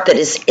dark that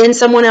is in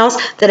someone else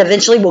that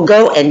eventually will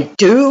go and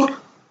do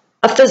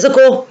a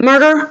physical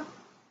murder,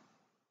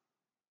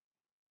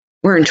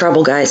 we're in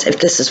trouble, guys, if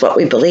this is what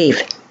we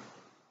believe.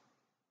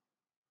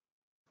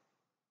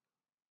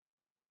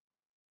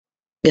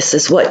 This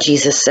is what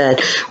Jesus said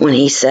when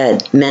he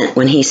said,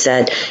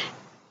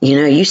 you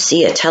know, you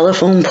see a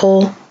telephone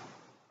pole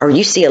or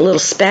you see a little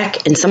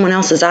speck in someone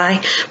else's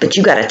eye, but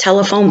you got a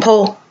telephone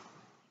pole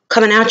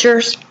coming out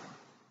yours.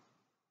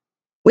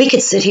 We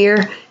could sit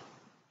here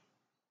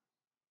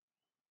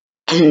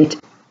and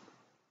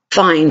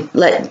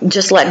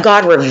let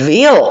God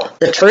reveal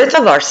the truth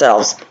of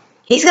ourselves.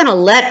 He's going to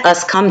let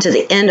us come to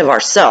the end of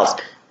ourselves.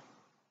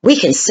 We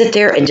can sit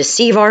there and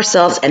deceive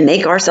ourselves and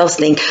make ourselves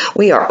think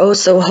we are oh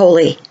so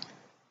holy.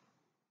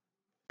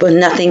 But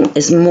nothing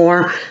is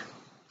more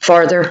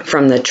farther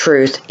from the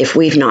truth if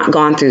we've not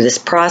gone through this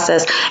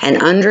process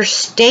and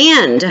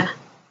understand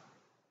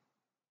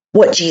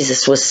what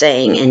Jesus was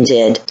saying and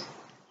did.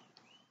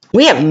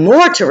 We have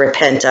more to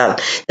repent of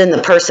than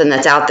the person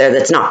that's out there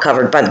that's not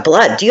covered by the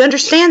blood. Do you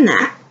understand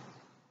that?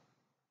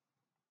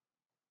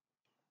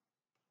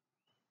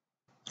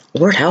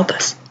 Lord, help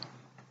us.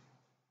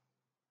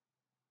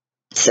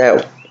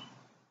 So,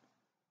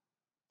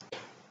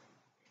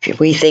 if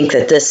we think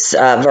that this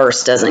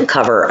verse doesn't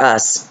cover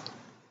us,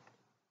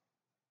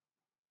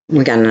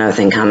 we got another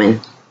thing coming.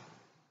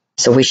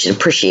 So we should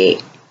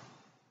appreciate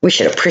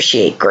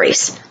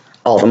grace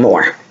all the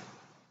more.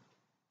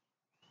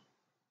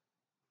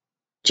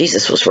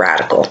 Jesus was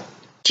radical.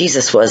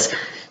 Jesus was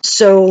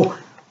so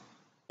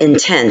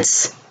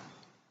intense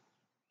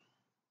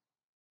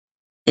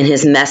in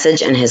his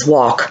message and his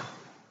walk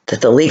that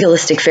the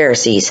legalistic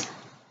Pharisees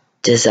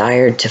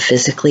desired to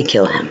physically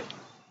kill him.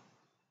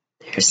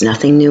 There's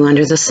nothing new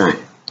under the sun.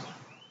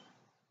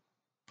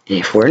 And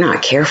if we're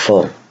not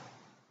careful,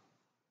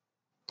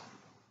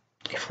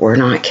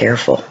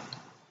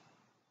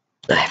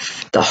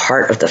 the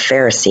heart of the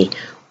Pharisee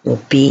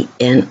will be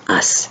in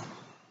us.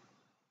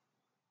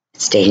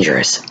 It's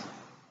dangerous.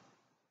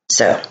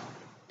 So,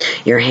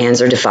 your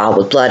hands are defiled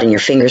with blood and your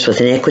fingers with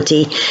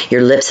iniquity.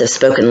 Your lips have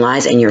spoken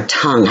lies and your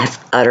tongue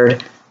hath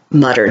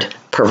muttered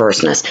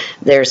perverseness.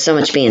 There's so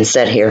much being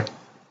said here.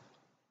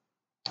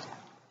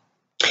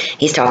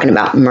 He's talking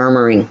about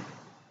murmuring,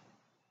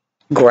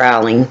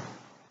 growling,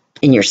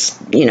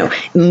 and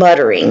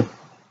muttering.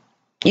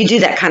 You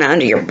do that kind of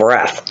under your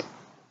breath.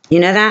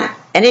 You know that?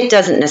 And it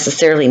doesn't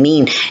necessarily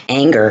mean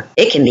anger.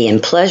 It can be in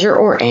pleasure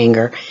or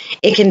anger.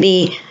 It can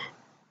be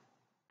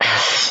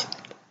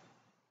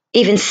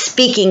even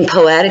speaking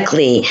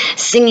poetically,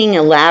 singing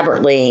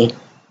elaborately.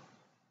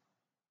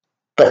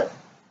 But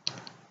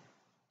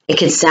it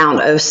can sound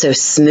oh so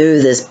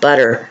smooth as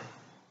butter.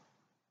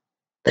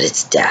 But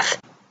it's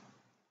death.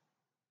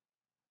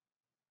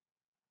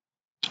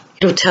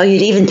 It'll tell you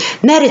to even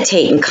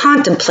meditate and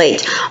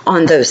contemplate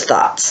on those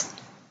thoughts.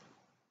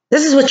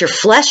 This is what your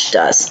flesh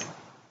does.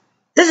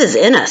 This is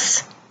in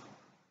us.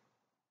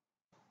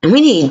 And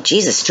we need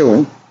Jesus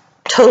to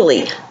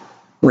totally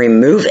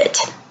remove it.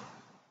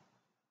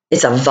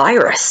 It's a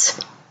virus.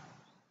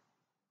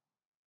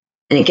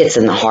 And it gets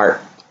in the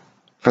heart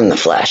from the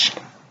flesh.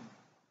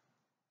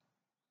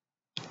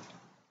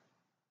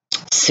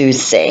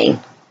 Soothsaying.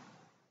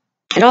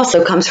 It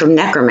also comes from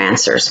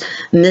necromancers,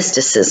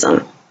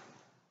 mysticism.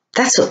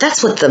 That's what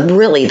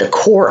the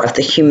core of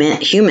the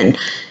human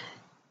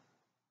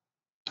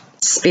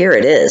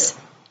spirit is.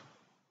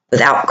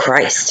 Without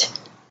Christ,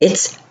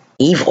 it's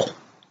evil.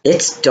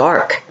 It's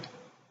dark.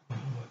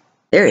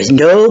 There is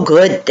no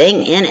good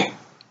thing in it.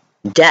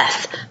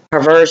 Death,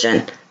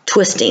 perversion,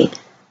 twisting.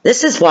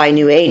 This is why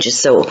New Age is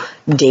so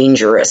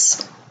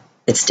dangerous.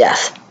 It's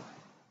death.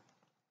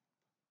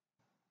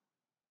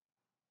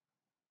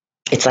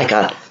 It's like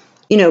God,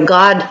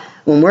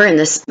 when we're in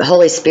this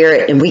Holy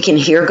Spirit and we can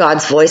hear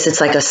God's voice,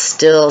 it's like a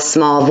still,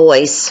 small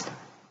voice.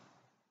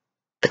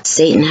 But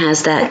Satan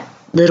has that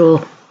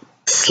little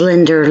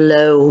slender,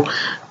 low,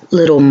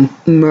 little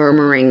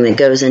murmuring that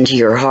goes into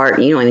your heart.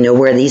 And you don't even know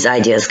where these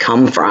ideas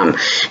come from.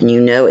 And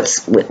you know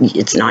it's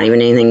not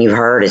even anything you've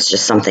heard. It's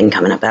just something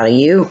coming up out of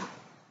you.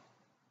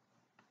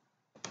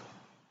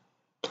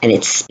 And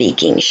it's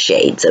speaking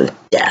shades of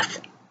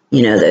death.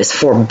 You know, those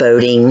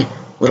foreboding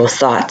little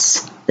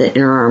thoughts that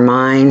enter our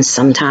minds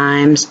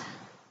sometimes.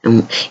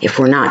 And if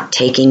we're not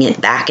taking it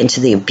back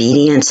into the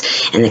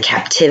obedience and the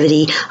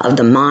captivity of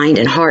the mind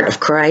and heart of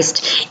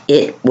Christ,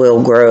 it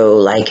will grow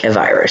like a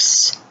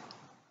virus.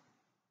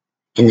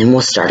 And then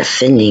we'll start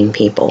offending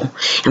people.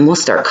 And we'll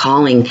start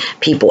calling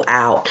people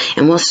out.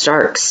 And we'll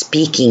start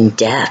speaking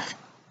death.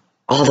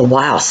 All the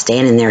while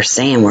standing there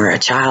saying we're a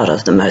child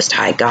of the Most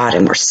High God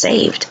and we're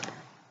saved.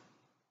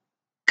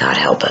 God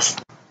help us.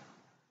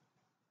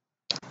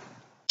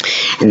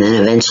 And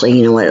then eventually,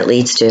 you know what it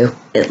leads to?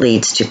 It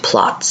leads to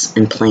plots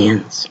and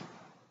plans.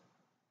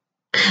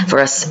 For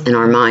us in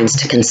our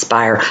minds to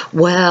conspire.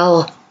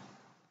 Well,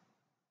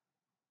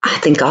 I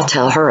think I'll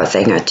tell her a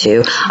thing or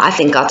two. I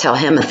think I'll tell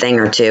him a thing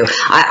or two.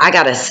 I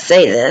got to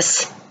say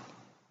this.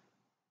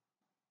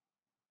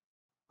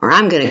 or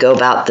I'm going to go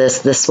about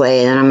this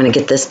way, and I'm going to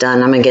get this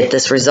done, I'm going to get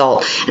this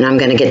result, and I'm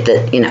going to get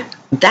the,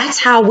 that's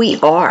how we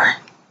are.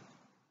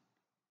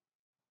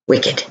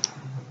 Wicked.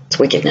 It's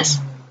wickedness.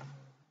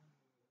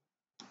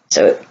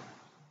 So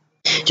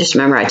just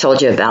remember I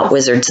told you about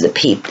wizards that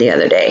peep the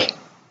other day.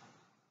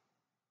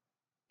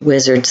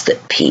 Wizards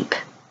that peep.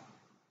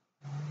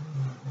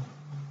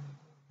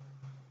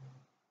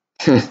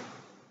 And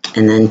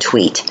then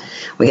tweet.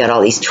 We got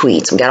all these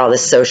tweets. We got all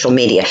this social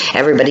media.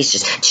 Everybody's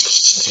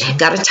just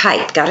gotta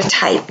type.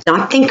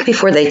 Not think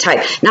before they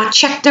type. Not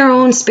check their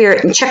own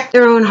spirit and check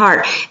their own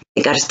heart.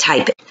 They gotta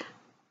type it.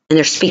 And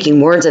they're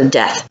speaking words of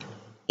death.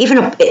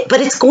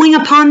 But it's going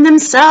upon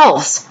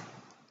themselves.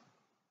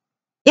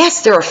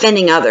 Yes, they're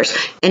offending others.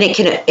 And it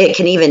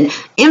can even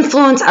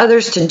influence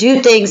others to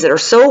do things that are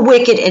so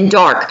wicked and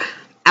dark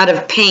out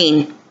of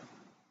pain.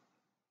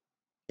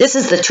 This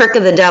is the trick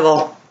of the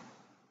devil.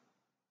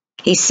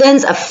 He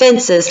sends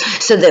offenses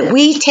so that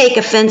we take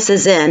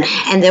offenses in,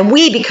 and then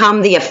we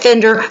become the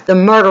offender, the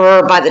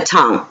murderer by the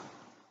tongue.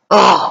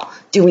 Oh,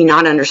 do we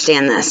not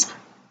understand this?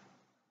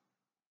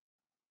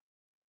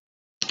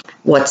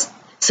 What's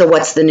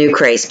the new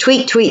craze?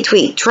 Tweet, tweet,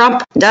 tweet.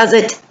 Trump does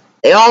it.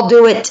 They all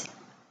do it.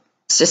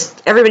 It's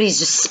just, everybody's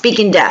just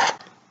speaking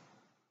death.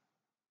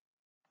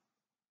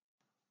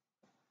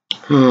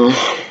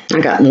 I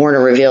got more to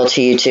reveal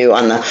to you too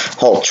on the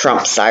whole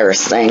Trump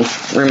Cyrus thing.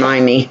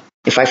 Remind me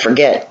if I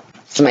forget.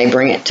 Somebody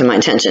bring it to my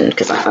attention,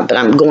 but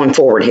I'm going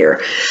forward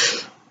here.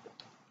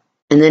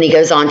 And then he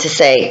goes on to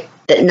say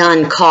that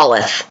none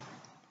calleth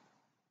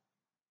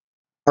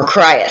or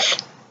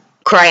crieth,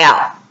 cry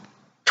out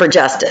for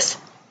justice,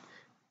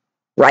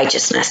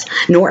 righteousness,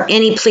 nor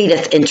any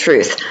pleadeth in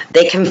truth.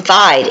 They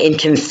confide in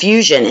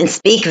confusion and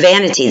speak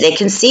vanity. They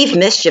conceive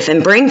mischief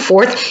and bring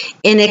forth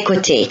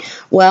iniquity.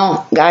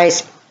 Well,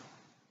 guys,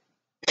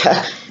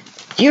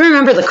 do you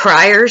remember the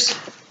criers?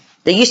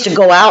 They used to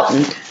go out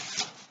and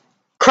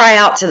cry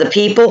out to the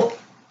people,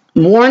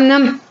 warn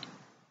them,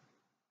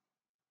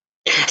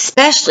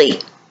 especially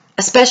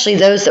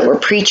those that were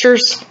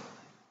preachers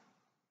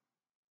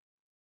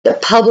that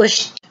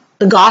published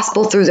the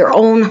gospel through their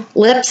own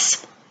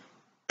lips,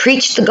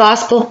 preached the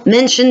gospel,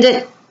 mentioned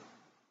it,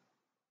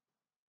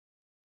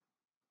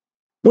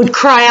 would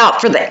cry out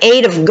for the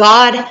aid of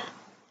God.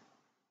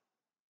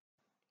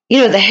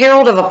 The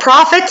herald of a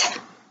prophet,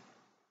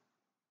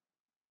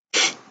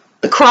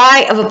 the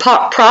cry of a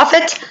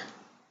prophet,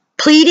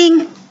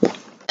 pleading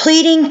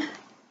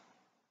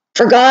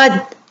for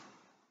God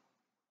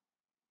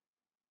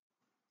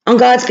on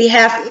God's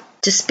behalf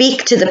to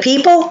speak to the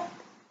people.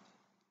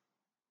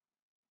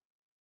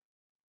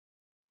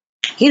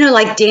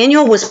 Like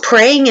Daniel was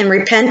praying in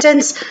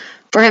repentance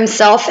for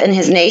himself and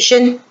his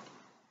nation.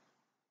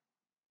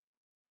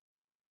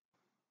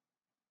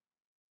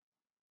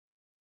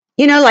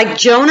 Like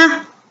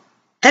Jonah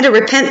had to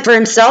repent for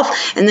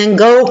himself and then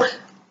go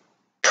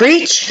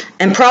preach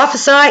and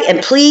prophesy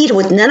and plead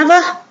with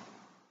Nineveh.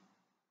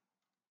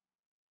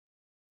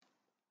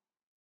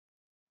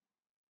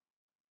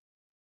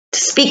 To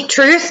speak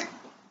truth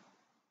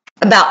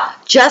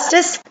about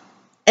justice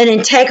and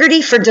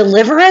integrity for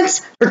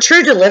deliverance, for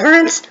true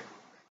deliverance,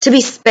 to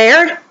be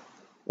spared.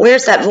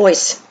 Where's that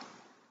voice?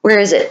 Where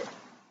is it?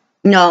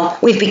 No,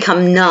 we've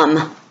become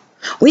numb.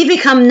 We've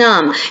become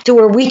numb to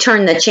where we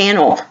turn the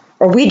channel,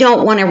 or we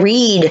don't want to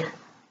read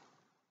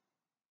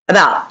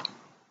about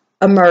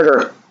a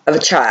murder of a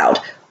child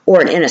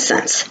or an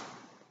innocence.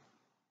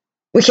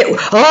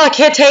 I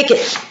can't take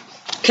it.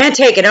 Can't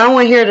take it. I don't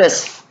want to hear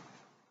this.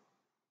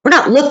 We're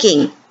not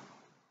looking.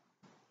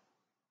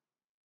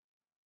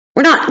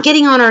 We're not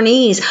getting on our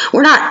knees.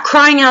 We're not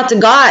crying out to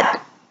God.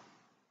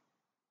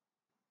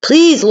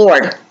 Please,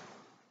 Lord.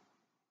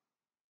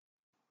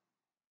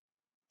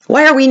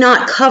 Why are we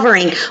not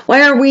covering?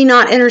 Why are we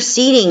not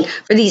interceding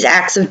for these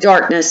acts of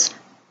darkness?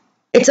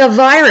 It's a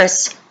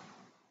virus.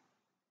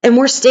 And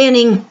we're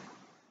standing,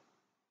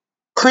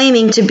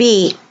 claiming to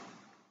be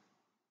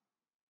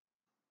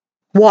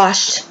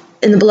washed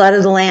in the blood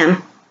of the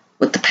Lamb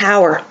with the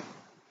power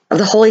of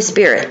the Holy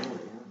Spirit.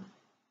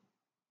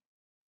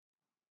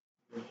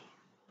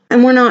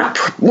 And we're not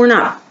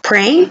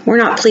praying, we're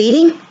not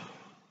pleading.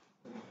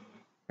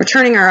 We're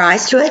turning our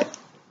eyes to it,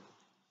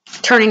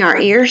 turning our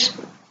ears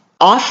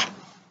off.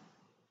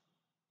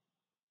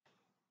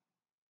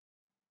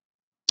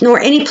 Nor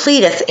any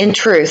pleadeth in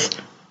truth.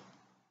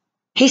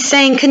 He's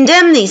saying,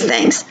 condemn these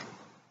things.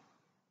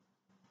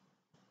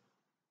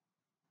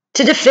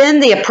 To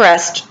defend the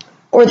oppressed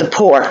or the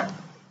poor.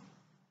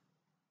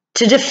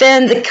 To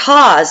defend the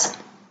cause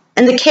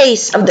and the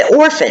case of the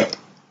orphan.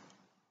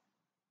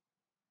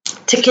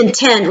 To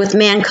contend with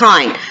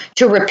mankind,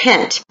 to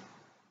repent,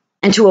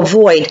 and to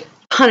avoid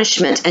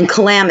punishment and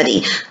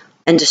calamity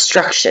and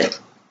destruction.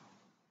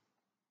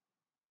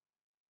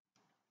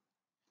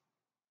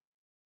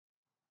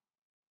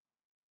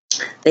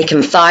 They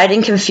confide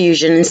in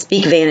confusion and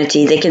speak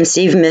vanity. They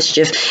conceive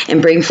mischief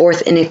and bring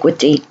forth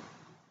iniquity.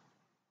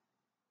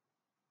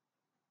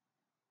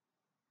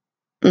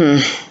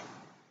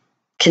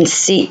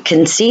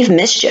 Conceive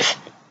mischief.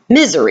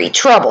 misery,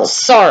 trouble,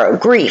 sorrow,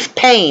 grief,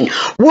 pain,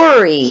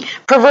 worry,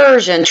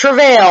 perversion,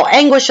 travail,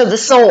 anguish of the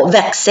soul,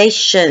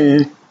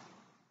 vexation.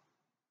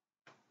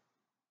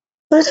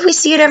 We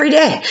see it every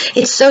day.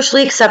 It's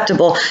socially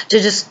acceptable to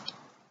just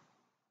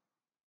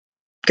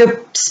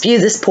go spew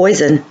this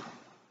poison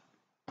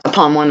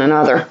upon one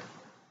another.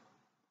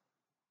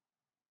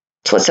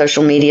 It's what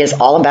social media is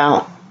all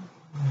about.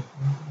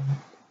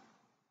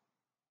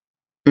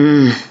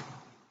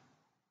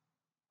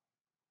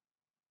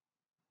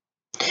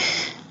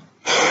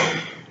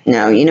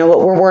 No, you know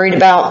what we're worried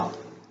about?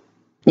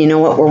 You know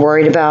what we're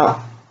worried about?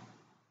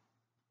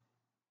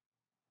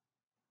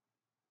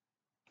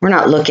 We're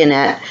not looking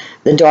at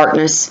the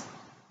darkness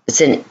that's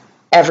in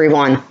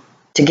everyone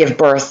to give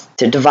birth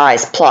to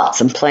devise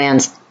plots and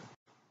plans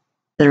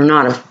that are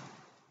not of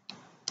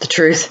the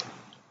truth.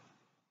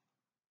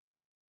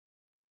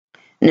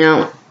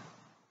 No.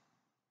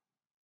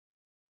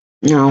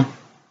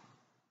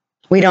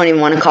 We don't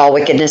even want to call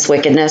wickedness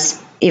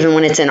wickedness, even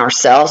when it's in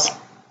ourselves.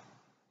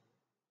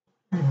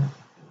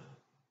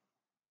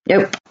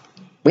 Nope,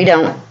 we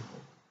don't.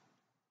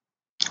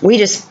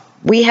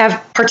 We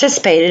have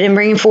participated in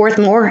bringing forth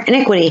more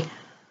iniquity.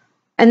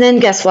 And then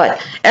guess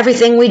what?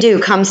 Everything we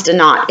do comes to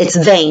naught. It's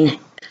vain.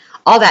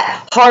 All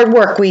that hard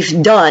work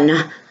we've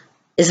done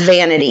is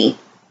vanity.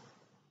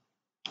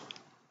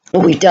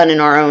 What we've done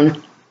in our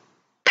own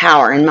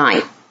power and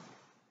might.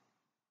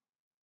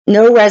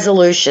 No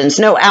resolutions,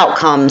 no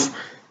outcomes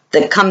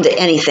that come to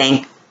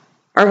anything.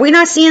 Are we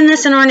not seeing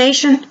this in our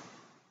nation?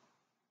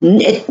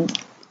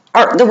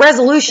 The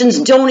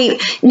resolutions don't even,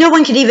 no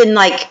one can even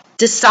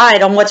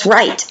decide on what's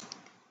right.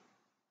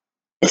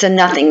 It's a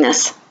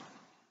nothingness.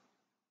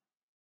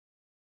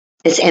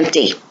 It's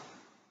empty.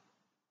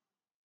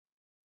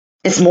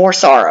 It's more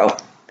sorrow.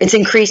 It's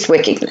increased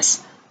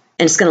wickedness.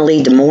 And it's going to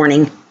lead to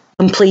mourning,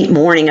 complete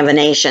mourning of a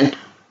nation.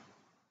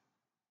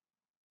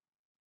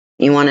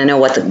 You want to know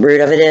what the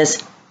root of it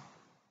is?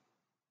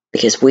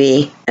 Because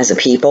we, as a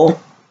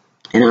people,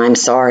 and I'm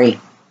sorry,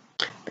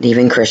 but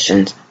even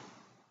Christians,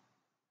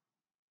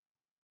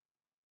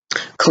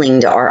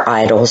 cling to our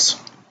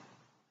idols.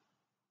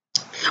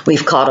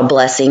 We've called a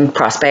blessing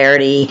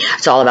prosperity.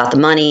 It's all about the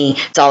money.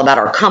 It's all about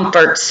our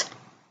comforts.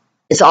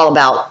 It's all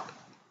about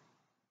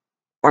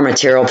our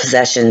material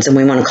possessions, and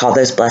we want to call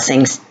those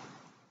blessings.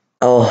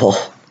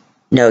 Oh,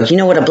 no. You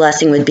know what a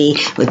blessing would be?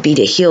 It would be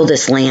to heal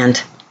this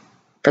land,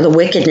 for the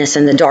wickedness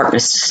and the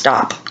darkness to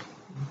stop.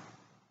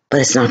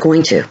 But it's not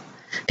going to,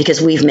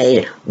 because we've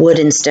made wood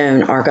and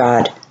stone our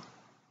God.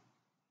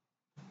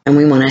 And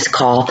we want to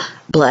call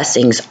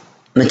blessings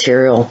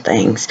material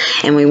things.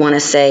 And we want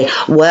to say,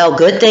 well,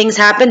 good things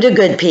happen to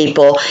good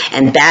people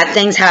and bad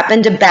things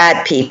happen to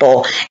bad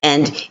people.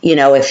 And,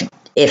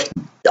 if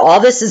all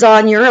this is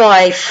on your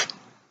life,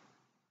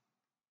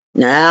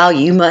 now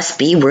you must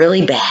be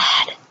really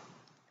bad.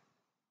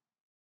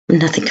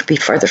 Nothing could be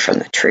further from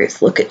the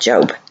truth. Look at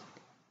Job.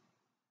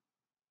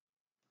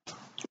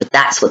 But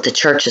that's what the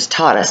church has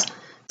taught us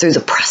through the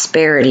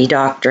prosperity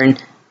doctrine,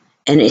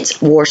 and it's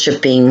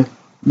worshiping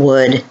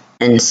wood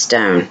and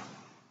stone.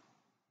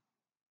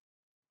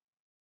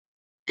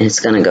 And it's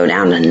going to go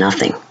down to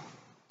nothing.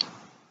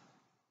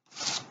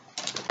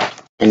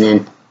 And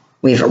then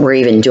we're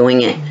even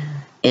doing it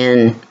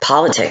in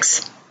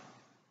politics.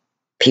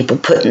 People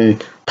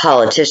putting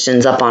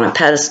politicians up on a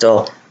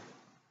pedestal,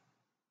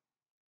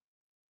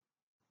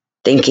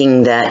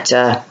 thinking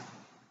that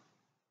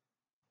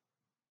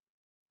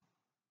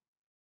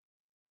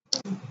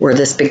we're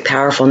this big,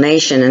 powerful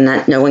nation and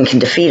that no one can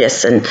defeat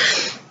us. And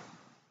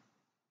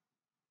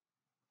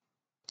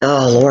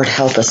oh, Lord,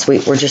 help us.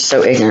 We're just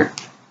so ignorant.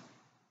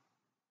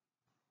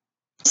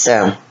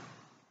 So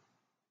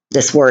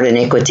this word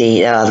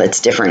iniquity,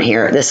 that's different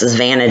here. This is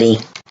vanity.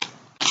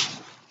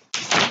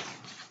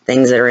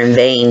 Things that are in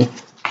vain,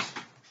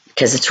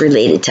 because it's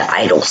related to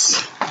idols.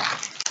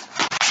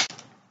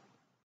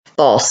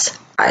 False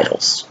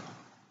idols.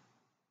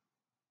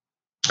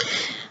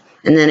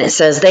 And then it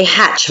says, they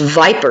hatch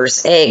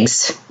vipers'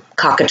 eggs,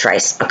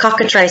 cockatrice. A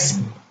cockatrice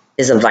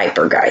is a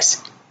viper,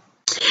 guys.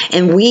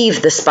 And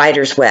weave the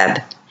spider's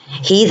web.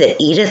 He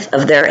that eateth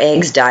of their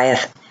eggs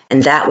dieth,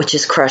 and that which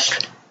is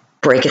crushed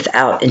breaketh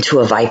out into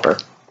a viper.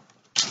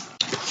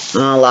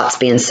 Oh, lots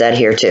being said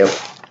here too.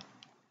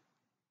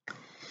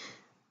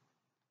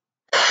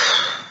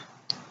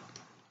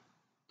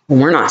 When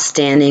we're not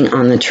standing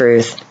on the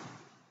truth,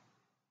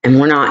 and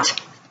we're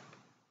not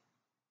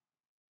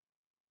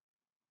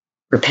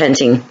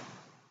repenting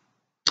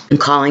and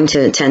calling to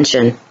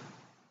attention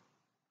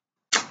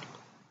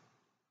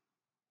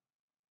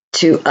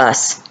to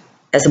us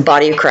as a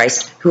body of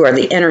Christ who are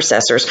the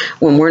intercessors,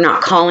 when we're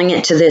not calling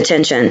it to the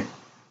attention,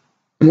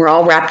 and we're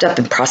all wrapped up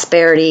in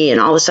prosperity and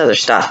all this other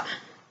stuff,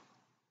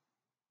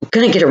 we're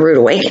going to get a rude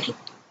awakening.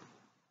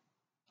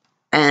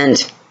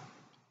 And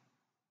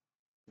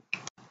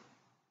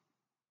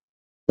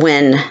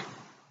when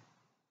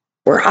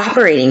we're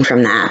operating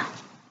from that,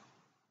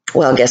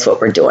 well, guess what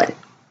we're doing?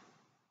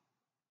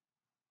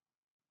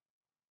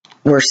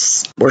 We're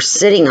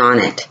sitting on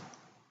it.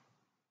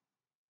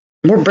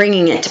 We're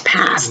bringing it to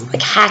pass,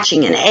 like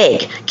hatching an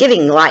egg,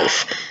 giving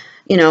life,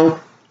 you know.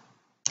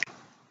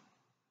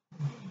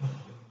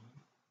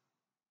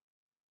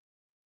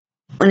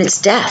 When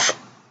it's death.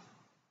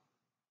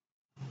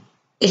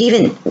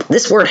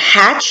 This word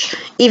hatch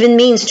even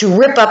means to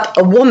rip up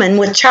a woman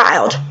with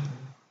child,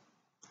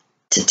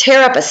 to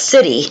tear up a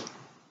city,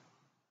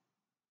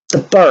 the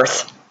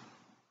birth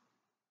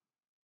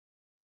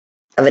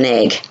of an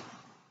egg.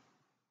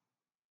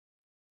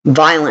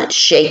 Violent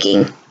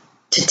shaking,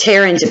 to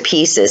tear into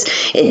pieces.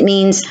 It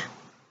means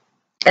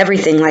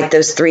everything like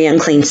those 3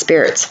 unclean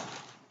spirits.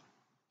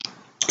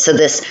 So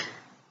this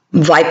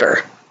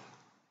viper,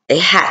 they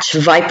hatch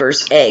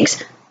viper's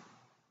eggs.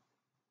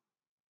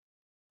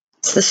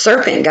 It's the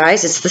serpent,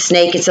 guys. It's the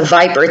snake. It's a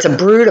viper. It's a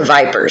brood of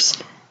vipers.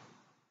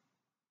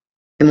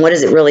 And what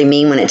does it really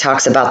mean when it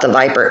talks about the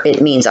viper?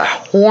 It means a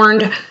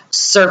horned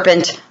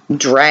serpent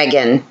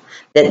dragon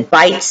that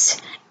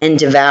bites and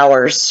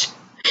devours.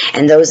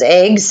 And those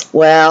eggs,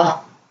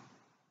 well,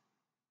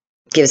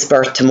 gives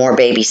birth to more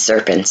baby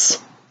serpents.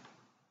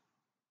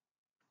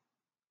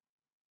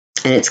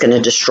 And it's going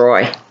to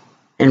destroy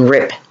and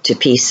rip to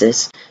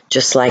pieces,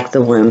 just like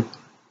the womb.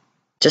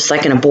 Just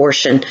like an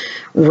abortion,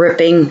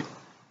 ripping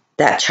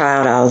that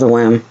child out of the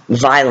womb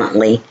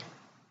violently.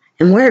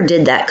 And where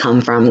did that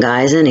come from,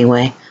 guys,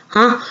 anyway?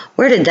 Huh?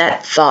 Where did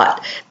that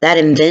thought, that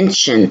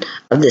invention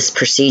of this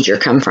procedure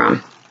come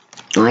from?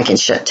 Well, I can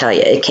tell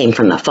you, it came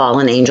from the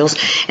fallen angels,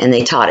 and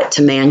they taught it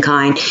to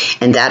mankind,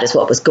 and that is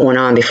what was going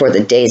on before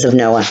the days of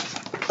Noah.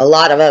 A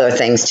lot of other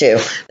things, too,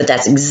 but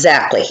that's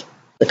exactly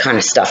the kind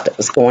of stuff that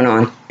was going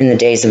on in the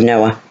days of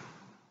Noah.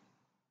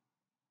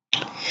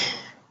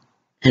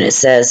 And it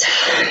says,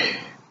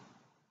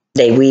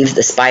 they weave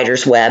the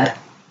spider's web.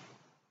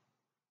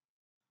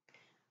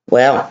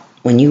 Well,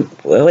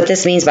 what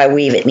this means by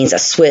weave, it means a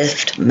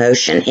swift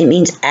motion. It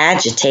means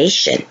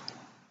agitation.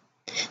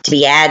 To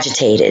be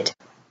agitated.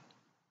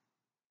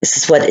 This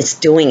is what it's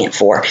doing it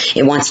for.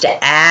 It wants to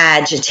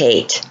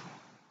agitate.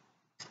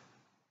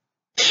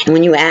 And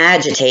when you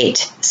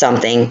agitate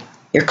something,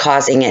 you're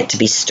causing it to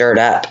be stirred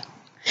up.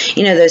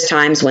 You know those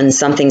times when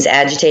something's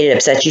agitated,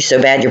 upsets you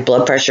so bad your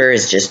blood pressure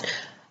is just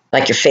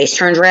like your face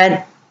turns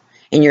red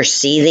and you're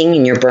seething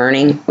and you're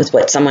burning with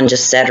what someone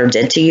just said or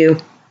did to you?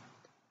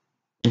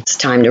 It's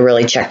time to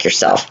really check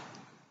yourself.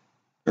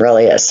 It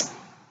really is.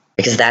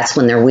 Because that's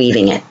when they're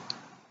weaving it.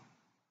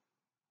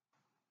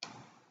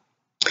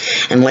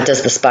 And what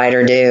does the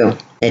spider do?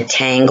 It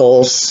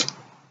tangles.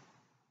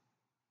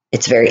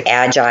 It's very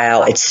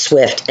agile. It's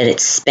swift. And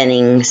it's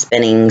spinning,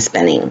 spinning,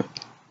 spinning.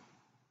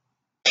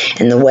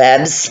 And the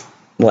webs,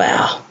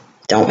 well,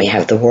 don't we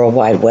have the World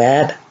Wide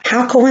Web?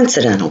 How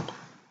coincidental.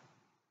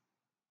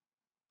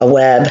 A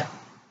web,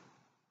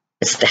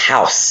 it's the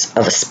house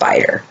of a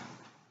spider.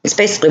 It's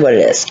basically what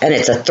it is. And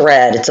it's a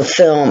thread, it's a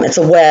film, it's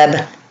a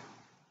web,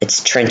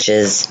 it's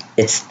trenches,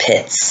 it's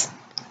pits.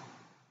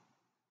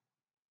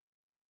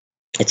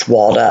 It's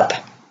walled up.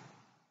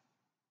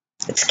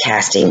 It's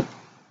casting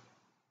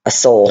a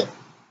soul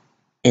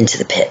into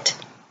the pit.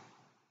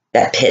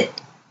 That pit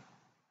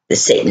that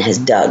Satan has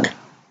dug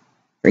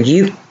for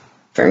you,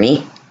 for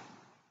me,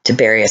 to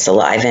bury us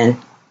alive in.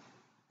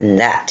 And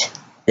that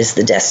is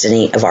the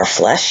destiny of our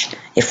flesh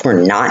if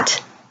we're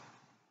not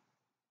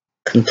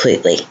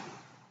completely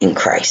in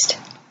Christ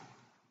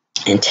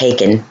and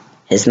taken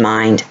his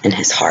mind and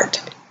his heart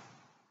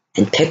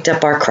and picked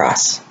up our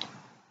cross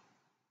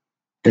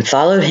and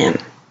followed him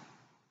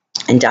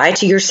and die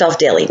to yourself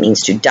daily. It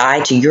means to die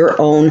to your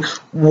own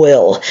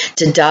will,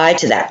 to die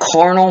to that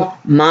carnal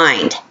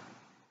mind.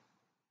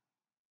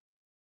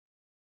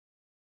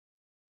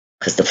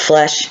 Because the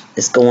flesh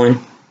is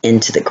going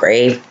into the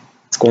grave.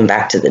 It's going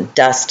back to the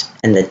dust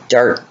and the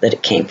dirt that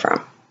it came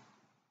from.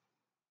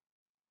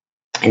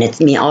 And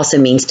it also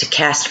means to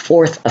cast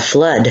forth a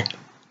flood,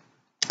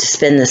 to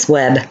spin this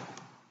web,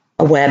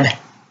 a web.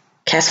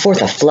 Cast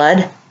forth a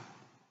flood?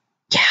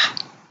 Yeah,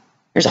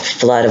 there's a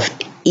flood of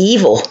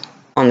evil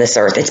on this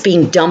earth. It's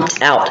being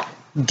dumped out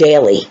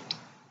daily.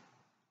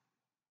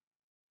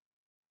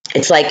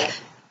 It's like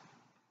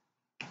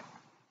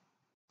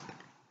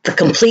the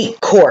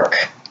complete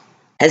cork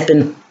has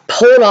been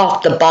pulled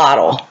off the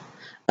bottle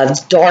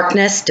of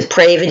darkness,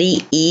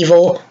 depravity,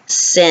 evil,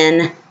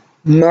 sin,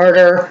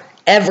 murder,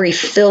 every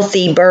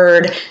filthy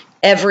bird,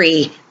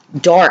 every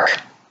dark,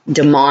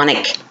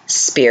 demonic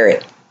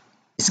spirit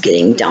is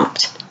getting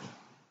dumped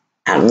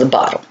out of the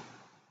bottle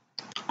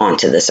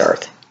onto this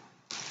earth.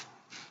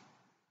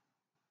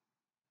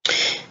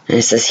 And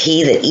it says,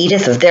 he that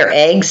eateth of their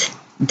eggs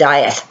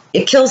dieth.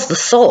 It kills the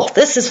soul.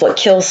 This is what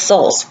kills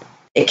souls.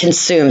 It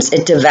consumes,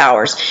 it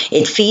devours,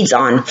 it feeds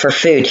on for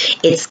food.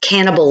 It's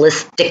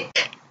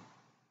cannibalistic.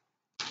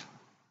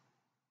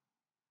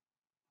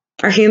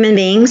 Are human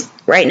beings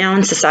right now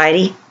in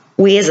society,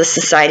 we as a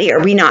society,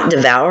 are we not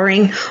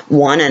devouring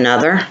one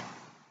another?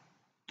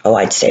 Oh,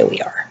 I'd say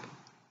we are.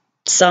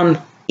 Some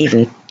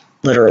even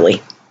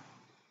literally.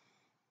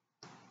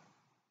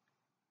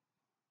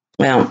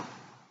 Well,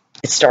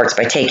 it starts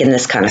by taking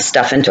this kind of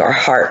stuff into our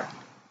heart.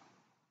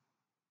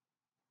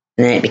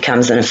 And then it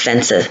becomes an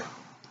offensive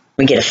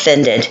We get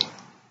offended.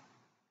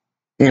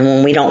 And then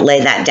when we don't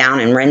lay that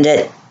down and rend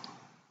it,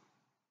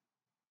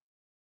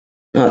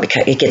 well,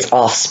 it gets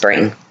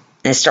offspring.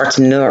 And it starts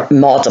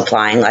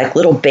multiplying like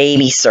little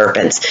baby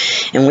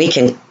serpents. And we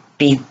can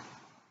be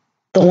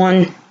the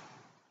one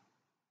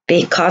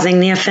causing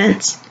the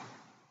offense.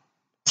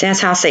 See, that's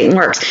how Satan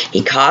works.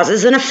 He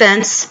causes an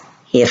offense,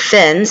 he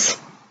offends,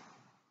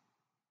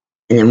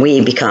 and then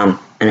we become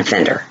an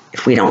offender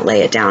if we don't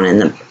lay it down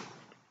in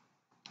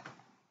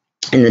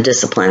the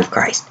discipline of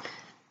Christ.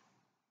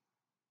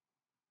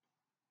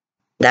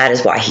 That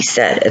is why he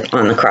said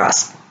on the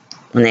cross,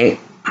 when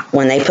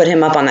they put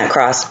him up on that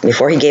cross,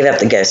 before he gave up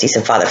the ghost, he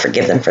said, Father,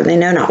 forgive them, for they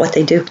know not what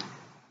they do.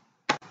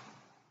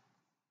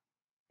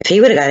 If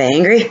he would have got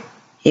angry,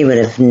 he would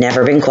have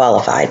never been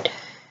qualified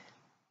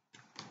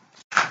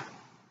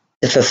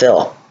to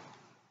fulfill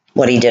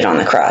what he did on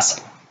the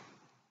cross.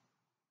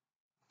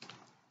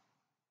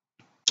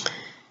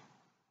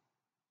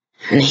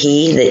 And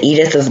he that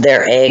eateth of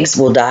their eggs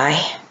will die,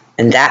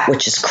 and that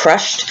which is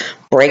crushed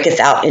breaketh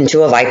out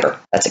into a viper.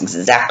 That's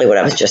exactly what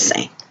I was just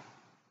saying.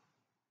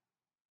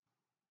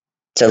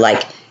 So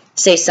like,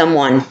 say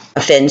someone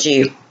offends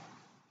you,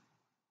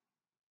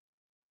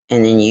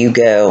 and then you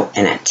go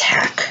and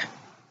attack.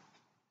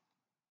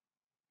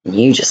 And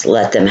you just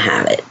let them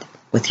have it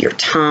with your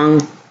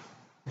tongue,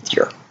 with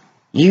your...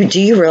 Do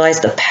you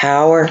realize the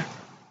power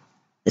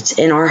that's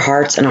in our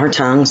hearts and our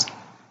tongues?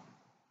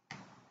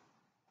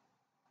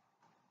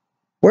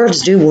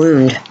 Words do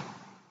wound.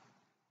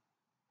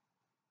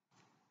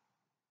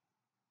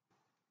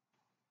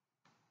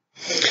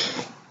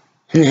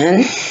 And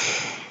then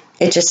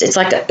it's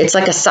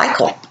like a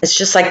cycle. It's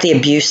just like the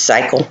abuse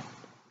cycle. And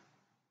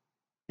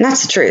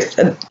that's the truth.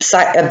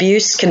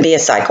 Abuse can be a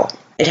cycle.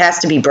 It has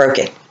to be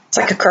broken. It's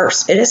like a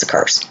curse. It is a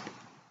curse.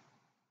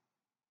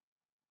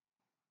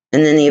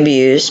 And then the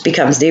abused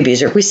becomes the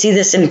abuser. We see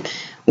this in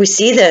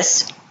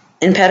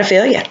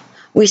pedophilia.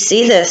 We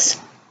see this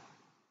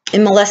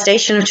in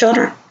molestation of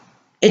children.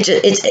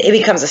 It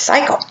becomes a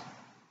cycle.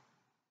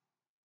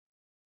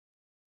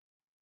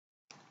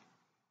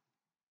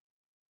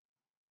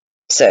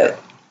 So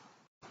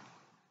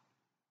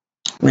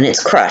when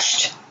it's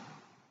crushed,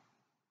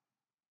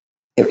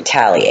 it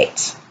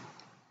retaliates,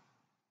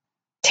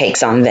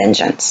 takes on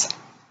vengeance.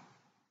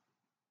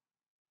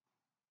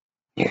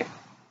 Here.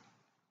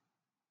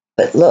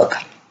 But look,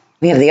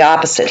 we have the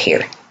opposite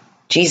here.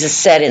 Jesus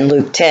said in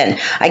Luke 10,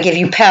 I give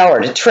you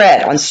power to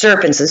tread on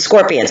serpents and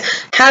scorpions.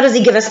 How does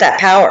he give us that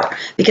power?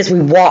 Because we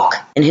walk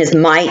in his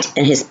might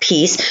and his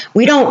peace.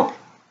 We're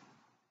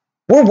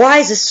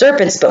wise as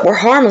serpents, but we're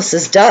harmless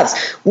as doves.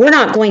 We're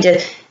not going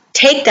to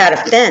take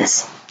that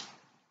offense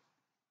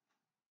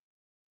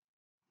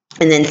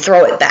and then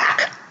throw it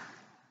back.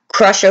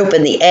 Crush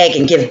open the egg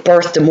and give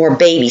birth to more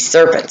baby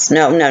serpents.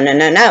 No, no, no,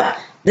 no, no.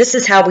 This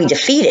is how we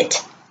defeat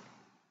it.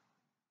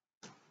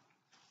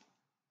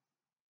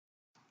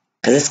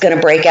 Because it's going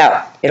to break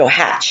out. It'll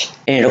hatch,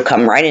 and it'll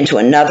come right into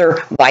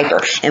another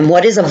viper. And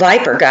what is a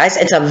viper, guys?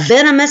 It's a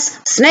venomous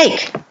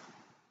snake.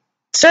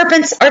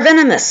 Serpents are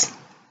venomous.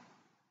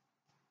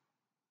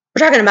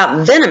 We're talking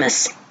about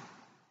venomous.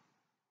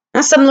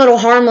 Not some little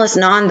harmless,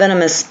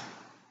 non-venomous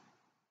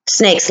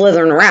snake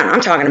slithering around.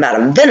 I'm talking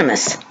about a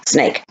venomous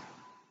snake.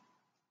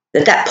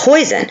 That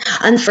poison,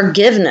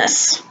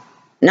 unforgiveness,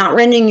 not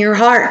rending your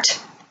heart,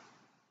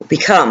 will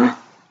become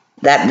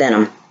that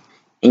venom.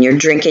 And you're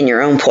drinking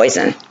your own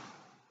poison.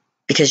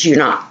 Because you're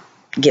not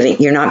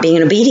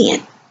being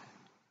obedient.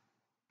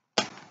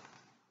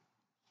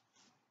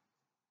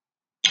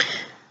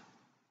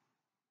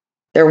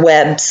 Their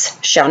webs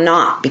shall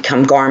not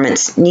become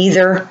garments,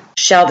 neither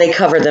shall they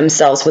cover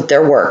themselves with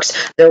their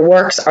works. Their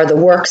works are the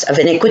works of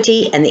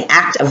iniquity, and the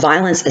act of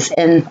violence is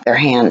in their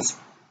hands.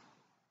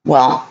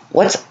 Well,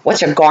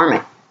 what's a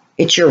garment?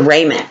 It's your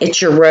raiment,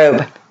 it's your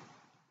robe,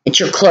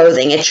 it's your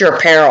clothing, it's your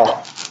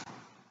apparel.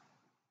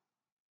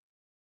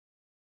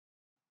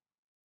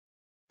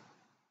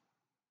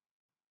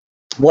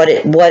 What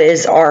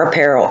is our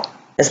apparel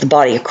as the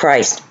body of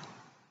Christ?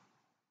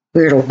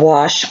 We are to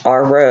wash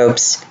our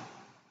robes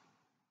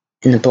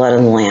in the blood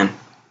of the Lamb.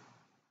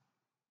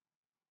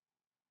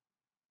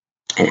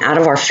 And out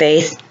of our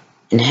faith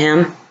in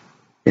him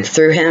and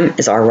through him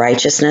is our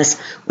righteousness,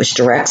 which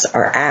directs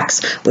our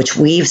acts, which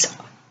weaves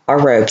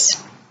our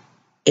robes.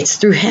 It's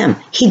through him.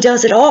 He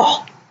does it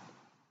all.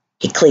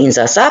 He cleans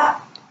us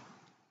up.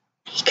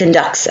 He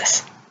conducts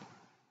us.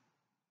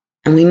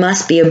 And we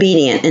must be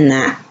obedient in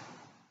that.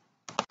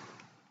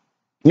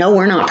 No,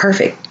 we're not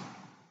perfect.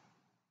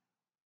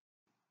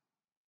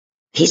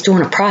 He's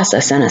doing a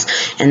process in us.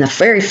 And the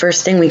very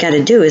first thing we got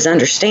to do is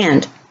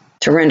understand,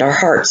 to rend our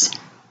hearts,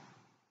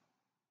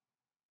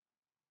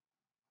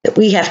 that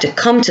we have to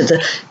come to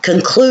the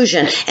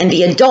conclusion and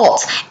be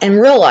adults and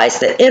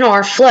realize that in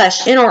our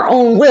flesh, in our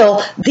own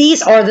will,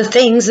 these are the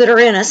things that are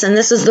in us, and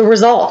this is the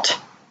result.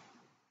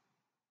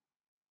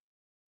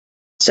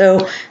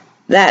 So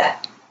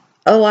that,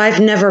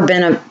 I've never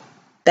been a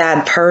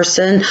bad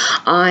person.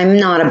 I'm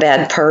not a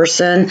bad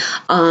person.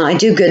 I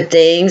do good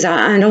things.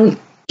 I don't,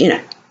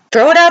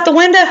 throw it out the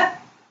window.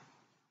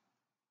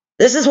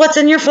 This is what's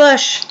in your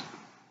flesh.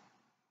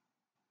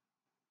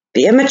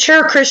 Be a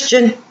mature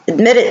Christian.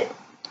 Admit it.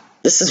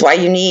 This is why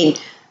you need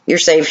your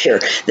Savior.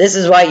 This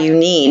is why you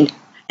need,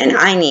 and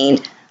I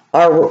need,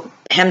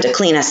 Him to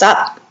clean us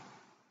up.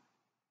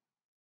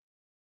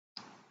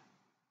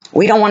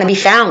 We don't want to be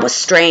found with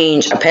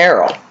strange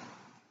apparel,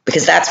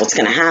 because that's what's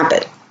going to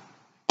happen.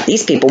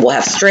 These people will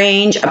have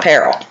strange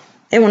apparel.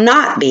 They will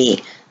not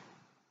be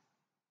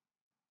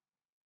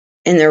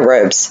in their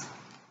robes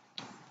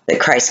that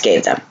Christ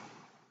gave them.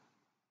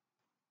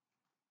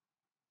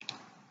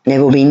 They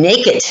will be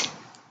naked,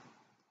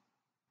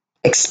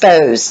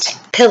 exposed,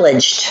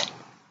 pillaged,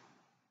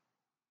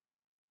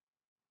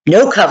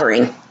 no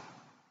covering,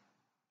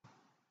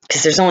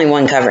 because there's only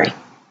one covering,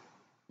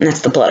 and that's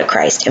the blood of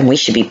Christ, and we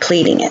should be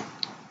pleading it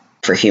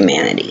for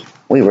humanity.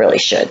 We really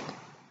should.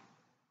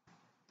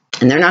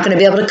 And they're not going to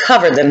be able to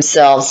cover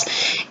themselves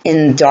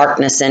in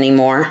darkness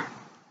anymore.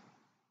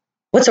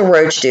 What's a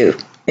roach do?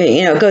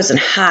 You know, it goes and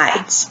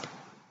hides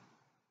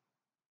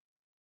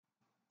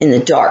in the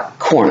dark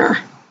corner.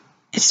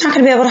 It's not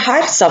going to be able to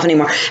hide itself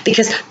anymore,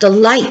 because the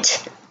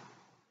light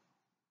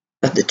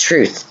of the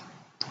truth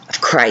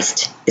of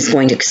Christ is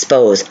going to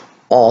expose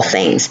all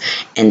things.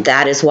 And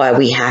that is why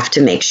we have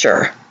to make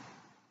sure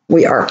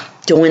we are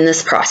doing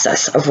this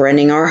process of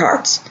rending our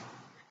hearts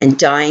and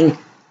dying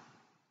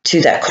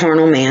to that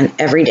carnal man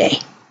every day.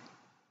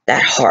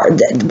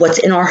 What's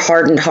in our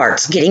hardened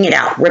hearts, getting it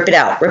out, rip it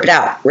out, rip it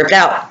out, rip it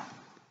out.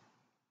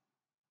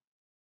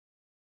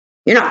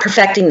 You're not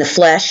perfecting the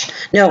flesh.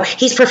 No,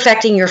 he's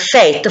perfecting your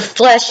faith. The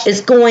flesh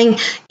is going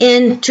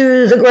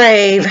into the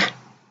grave.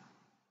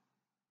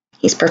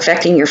 He's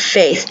perfecting your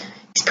faith.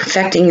 He's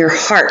perfecting your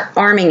heart,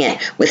 arming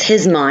it with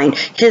his mind,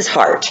 his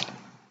heart.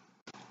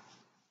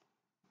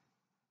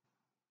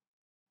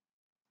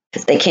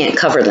 Because they can't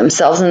cover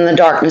themselves in the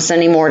darkness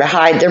anymore to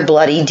hide their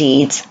bloody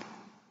deeds.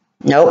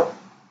 Nope.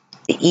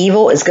 The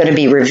evil is going to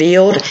be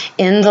revealed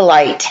in the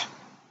light.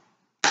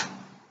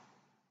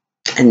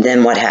 And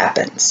then what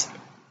happens?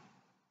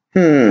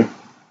 He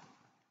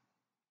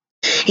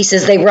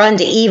says they run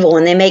to evil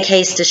and they make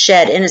haste to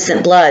shed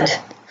innocent blood.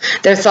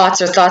 Their thoughts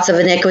are thoughts of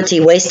iniquity,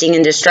 wasting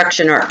and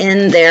destruction are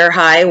in their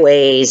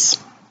highways.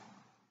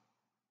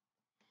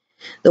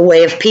 The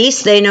way of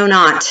peace they know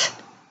not,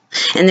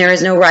 and there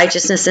is no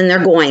righteousness in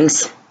their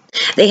goings.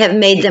 They have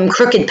made them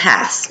crooked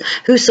paths.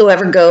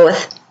 Whosoever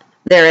goeth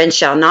therein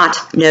shall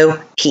not know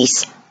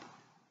peace.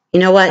 You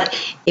know what?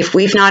 If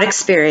we've not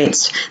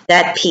experienced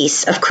that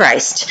peace of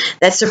Christ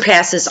that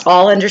surpasses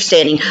all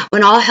understanding,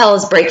 when all hell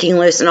is breaking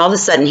loose and all of a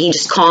sudden he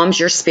just calms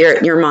your spirit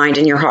and your mind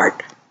and your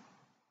heart,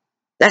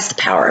 that's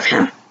the power of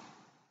him.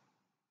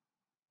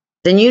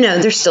 Then you know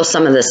there's still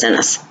some of this in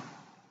us.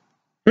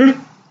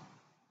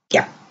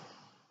 Yeah.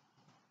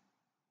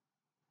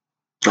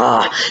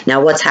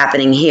 Now what's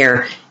happening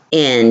here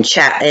in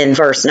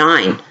verse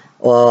 9?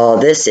 Well,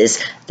 this is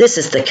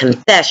the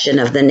confession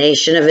of the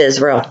nation of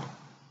Israel.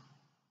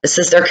 This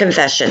is their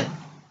confession.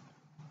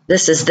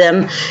 This is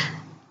them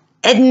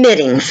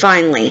admitting,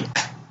 finally,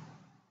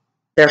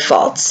 their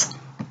faults.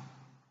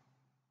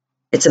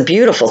 It's a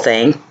beautiful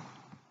thing.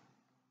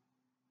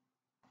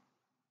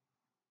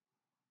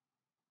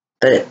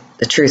 But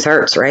the truth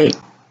hurts, right?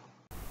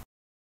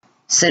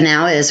 So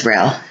now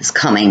Israel is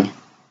coming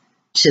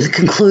to the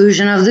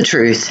conclusion of the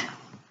truth.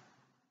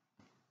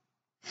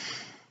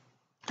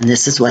 And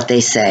this is what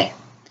they say.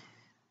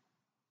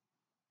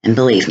 And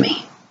believe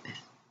me,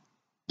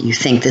 you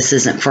think this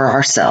isn't for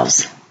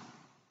ourselves,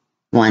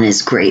 one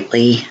is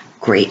greatly,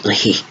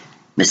 greatly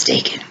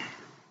mistaken.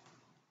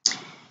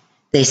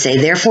 They say,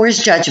 therefore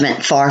is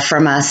judgment far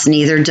from us,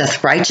 neither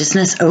doth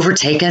righteousness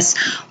overtake us.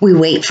 We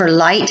wait for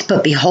light,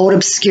 but behold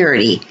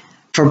obscurity,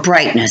 for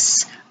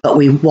brightness, but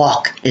we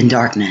walk in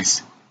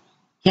darkness.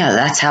 Yeah,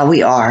 that's how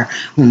we are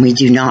when we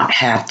do not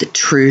have the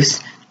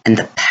truth and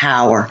the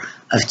power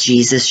of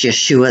Jesus,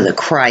 Yeshua, the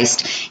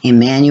Christ,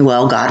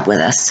 Emmanuel, God with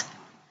us.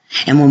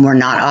 And when we're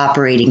not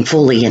operating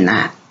fully in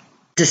that.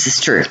 This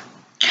is true.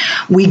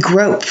 We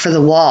grope for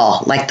the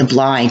wall like the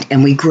blind,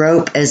 and we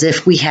grope as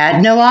if we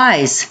had no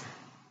eyes.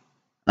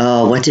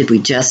 Oh, what did we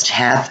just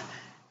have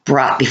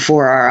brought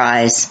before our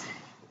eyes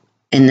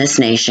in this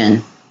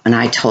nation when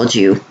I told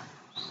you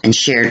and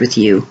shared with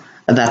you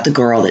about the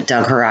girl that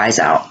dug her eyes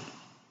out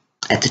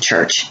at the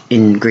church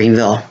in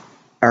Greenville,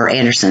 or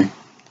Anderson,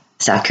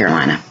 South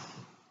Carolina.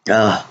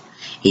 Oh,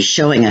 he's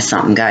showing us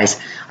something, guys.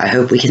 I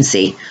hope we can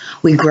see.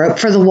 We grope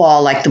for the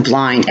wall like the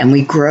blind, and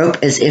we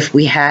grope as if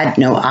we had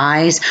no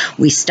eyes.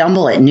 We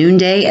stumble at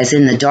noonday as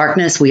in the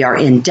darkness. We are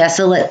in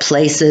desolate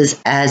places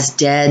as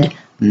dead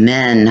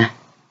men.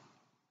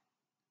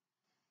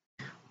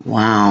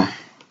 Wow.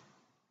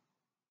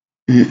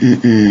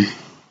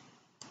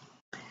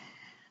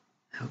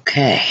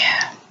 Okay.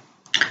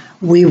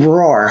 We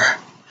roar,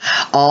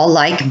 all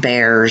like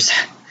bears,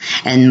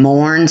 and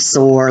mourn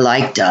sore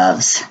like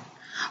doves.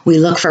 We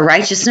look for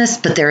righteousness,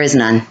 but there is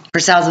none. For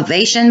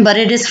salvation, but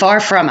it is far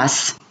from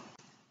us.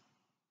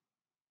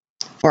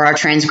 For our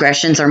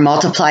transgressions are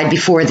multiplied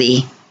before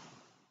thee.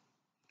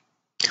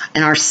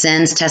 And our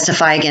sins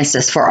testify against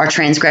us, for our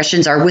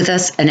transgressions are with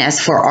us, and as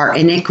for our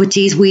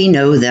iniquities, we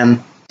know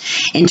them.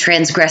 In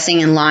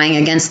transgressing and lying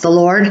against the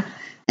Lord,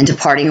 and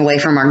departing away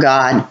from our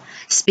God,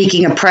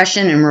 speaking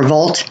oppression and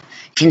revolt,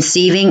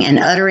 conceiving and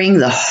uttering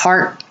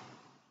from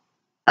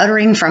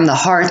the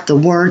heart the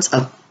words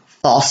of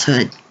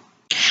falsehood.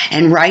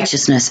 And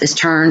righteousness is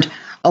turned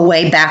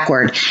away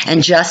backward,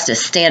 and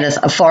justice standeth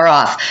afar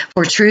off.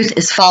 For truth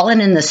is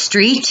fallen in the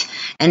street,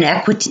 and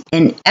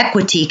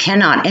equity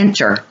cannot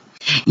enter.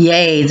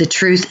 Yea, the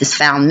truth is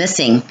found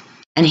missing,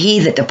 and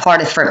he that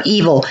departeth from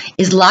evil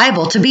is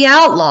liable to be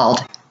outlawed.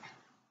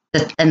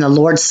 And the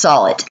Lord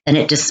saw it, and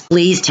it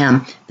displeased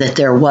him that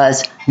there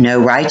was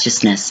no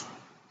righteousness.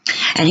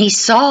 And he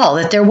saw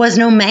that there was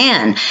no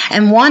man,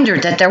 and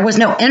wondered that there was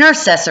no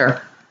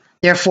intercessor.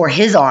 Therefore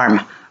his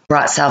arm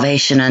brought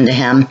salvation unto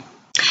him,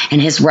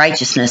 and his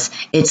righteousness,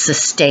 it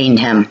sustained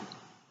him.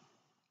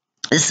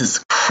 This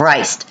is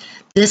Christ.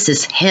 This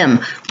is him.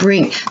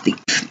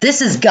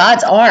 This is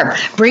God's arm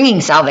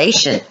bringing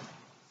salvation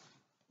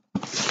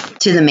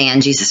to the man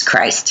Jesus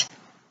Christ.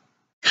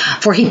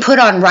 For he put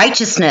on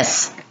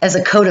righteousness as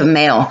a coat of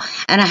mail,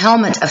 and a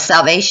helmet of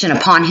salvation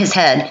upon his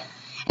head.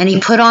 And he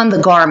put on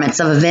the garments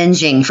of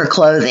avenging for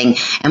clothing,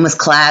 and was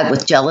clad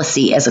with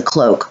jealousy as a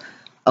cloak.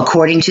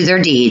 According to their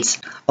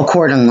deeds,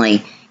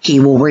 accordingly he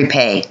will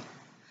repay.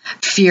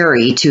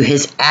 Fury to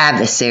his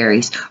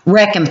adversaries,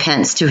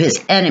 recompense to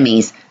his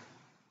enemies,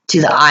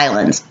 to the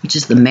islands, which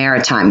is the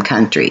maritime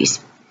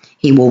countries.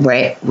 He will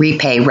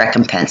repay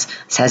recompense.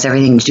 This has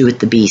everything to do with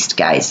the beast,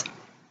 guys.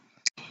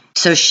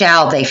 So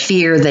shall they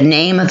fear the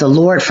name of the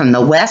Lord from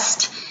the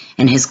west,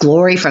 and his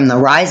glory from the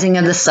rising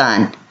of the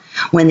sun,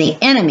 when the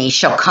enemy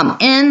shall come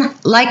in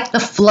like the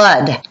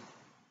flood.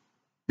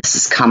 This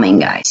is coming,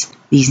 guys.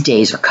 These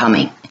days are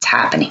coming. It's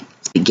happening.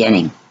 It's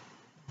beginning.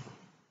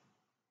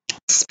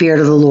 The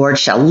Spirit of the Lord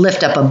shall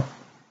lift up a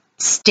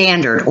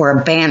standard or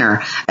a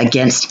banner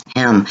against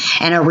him,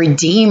 and a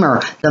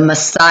Redeemer, the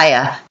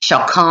Messiah,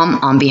 shall come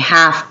on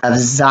behalf of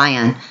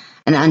Zion,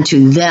 and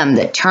unto them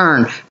that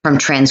turn from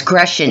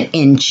transgression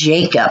in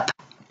Jacob,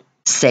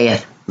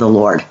 saith the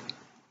Lord.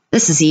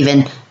 This is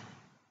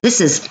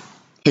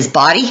his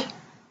body,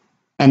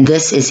 and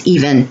this is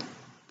even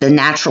the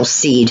natural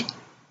seed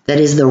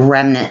that is the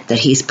remnant that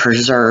he's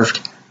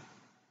preserved,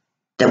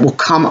 that will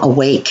come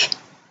awake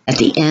at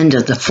the end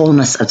of the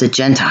fullness of the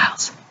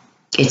Gentiles.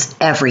 It's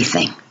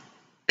everything,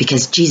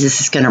 because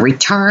Jesus is going to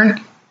return,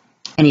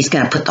 and he's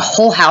going to put the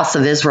whole house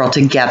of Israel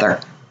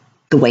together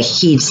the way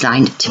he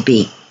designed it to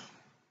be.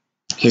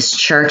 His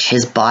church,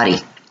 his body.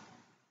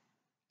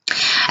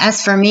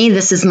 As for me,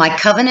 this is my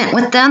covenant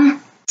with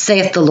them,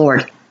 saith the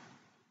Lord.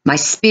 My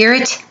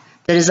spirit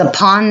that is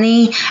upon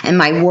thee, and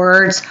my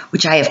words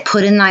which I have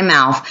put in thy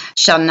mouth,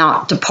 shall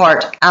not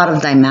depart out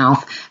of thy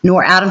mouth,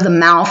 nor out of the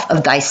mouth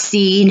of thy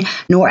seed,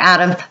 nor out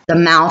of the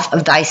mouth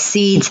of thy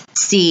seed's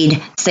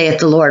seed, saith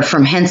the Lord,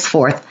 from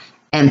henceforth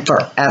and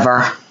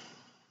forever.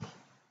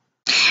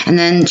 And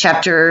then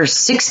chapter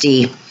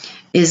 60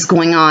 is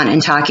going on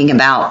and talking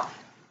about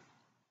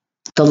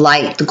the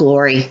light, the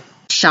glory,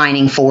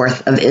 shining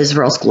forth of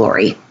Israel's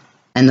glory,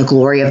 and the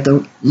glory of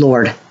the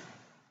Lord.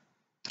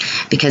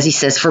 Because he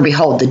says, for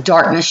behold, the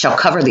darkness shall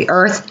cover the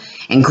earth,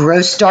 and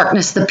gross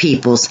darkness the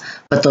peoples.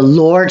 But the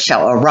Lord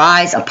shall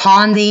arise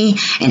upon thee,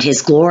 and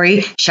his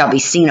glory shall be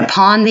seen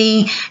upon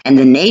thee. And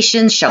the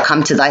nations shall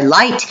come to thy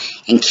light,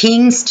 and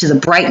kings to the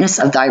brightness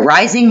of thy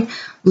rising.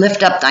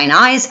 Lift up thine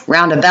eyes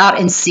round about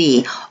and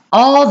see.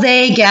 All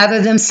they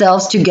gather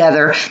themselves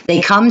together, they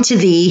come to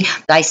thee.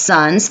 Thy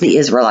sons, the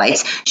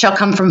Israelites, shall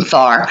come from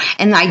far,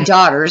 and thy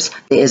daughters,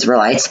 the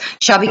Israelites,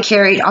 shall be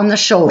carried on the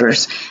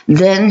shoulders.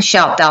 Then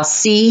shalt thou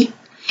see,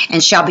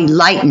 and shall be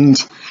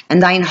lightened,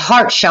 and thine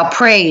heart shall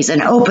praise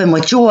and open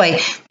with joy,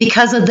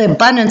 because of the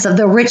abundance of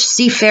the rich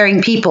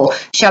seafaring people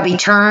shall be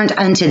turned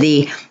unto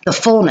thee. The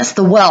fullness,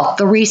 the wealth,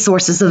 the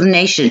resources of the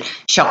nation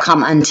shall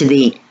come unto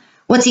thee.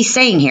 What's he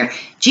saying here?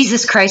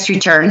 Jesus Christ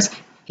returns.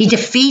 He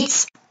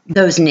defeats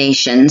those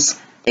nations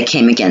that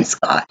came against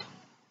God.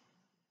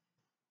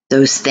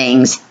 Those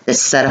things that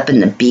set up in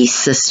the beast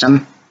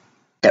system,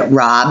 that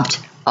robbed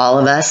all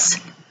of us,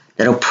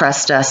 that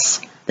oppressed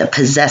us, that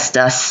possessed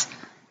us,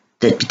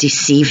 that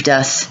deceived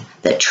us,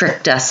 that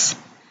tricked us,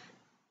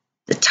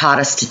 that taught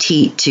us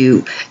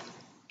to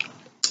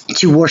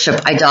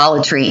worship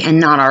idolatry and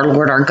not our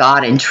Lord our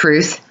God in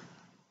truth.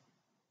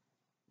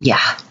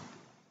 Yeah.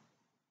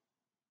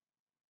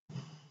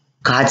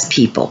 God's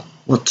people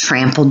will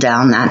trample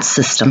down that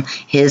system.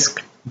 His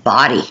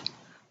body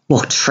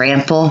will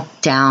trample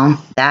down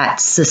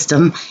that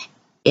system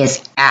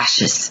as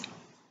ashes.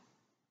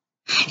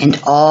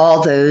 And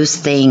all those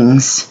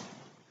things,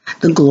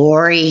 the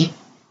glory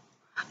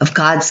of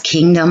God's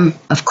kingdom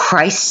of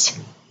Christ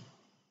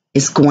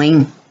is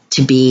going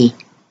to be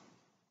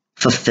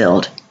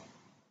fulfilled.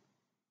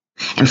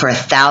 And for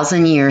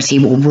 1,000 years, he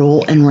will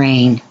rule and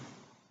reign.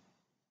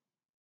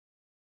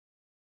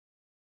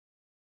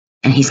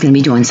 And he's going to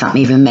be doing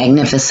something even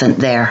magnificent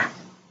there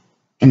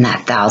in that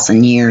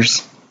 1,000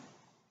 years.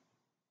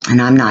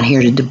 And I'm not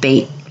here to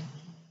debate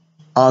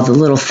all the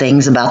little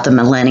things about the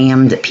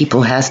millennium that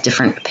people has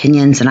different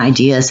opinions and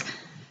ideas,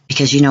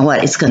 because you know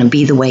what? It's going to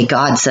be the way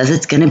God says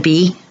it's going to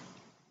be.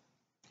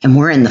 And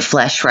we're in the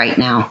flesh right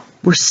now.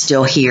 We're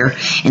still here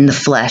in the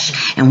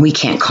flesh, and we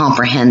can't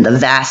comprehend the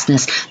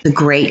vastness, the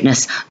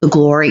greatness, the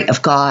glory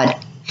of God.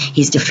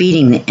 He's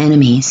defeating the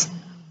enemies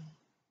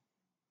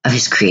of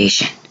his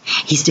creation.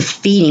 He's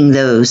defeating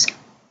those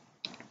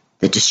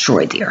that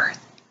destroyed the earth.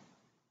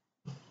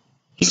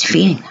 He's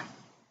defeating them.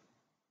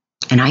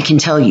 And I can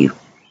tell you,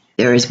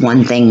 there is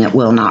one thing that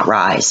will not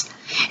rise,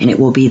 and it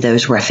will be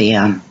those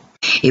Rephaim.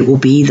 It will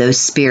be those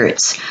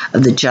spirits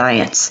of the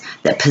giants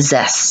that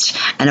possessed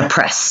and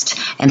oppressed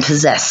and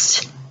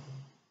possessed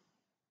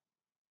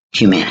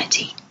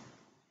humanity.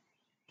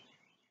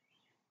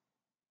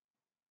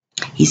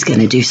 He's going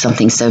to do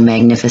something so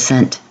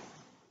magnificent.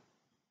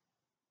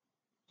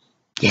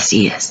 Yes,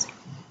 he is.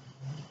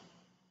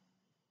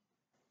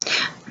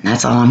 And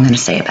that's all I'm going to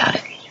say about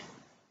it.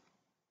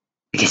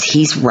 Because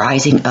he's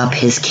rising up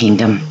his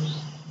kingdom.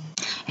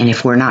 And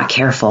if we're not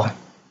careful,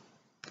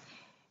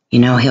 you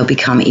know, he'll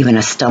become even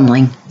a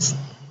stumbling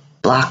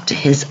block to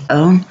his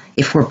own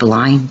if we're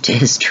blind to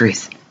his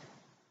truth.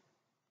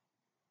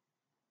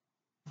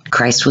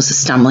 Christ was a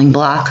stumbling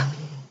block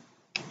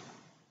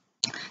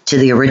to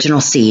the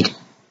original seed.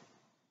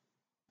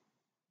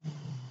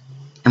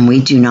 And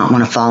we do not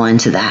want to fall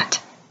into that.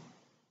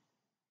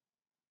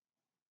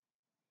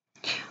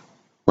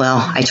 Well,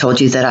 I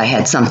told you that I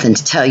had something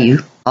to tell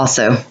you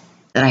also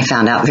that I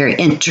found out very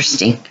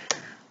interesting.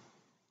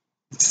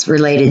 It's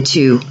related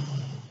to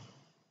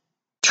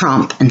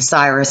Trump and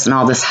Cyrus and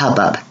all this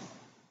hubbub.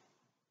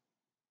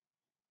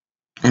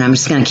 And I'm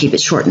just going to keep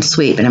it short and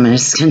sweet, but I'm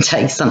just going to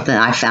tell you something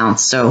I found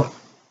so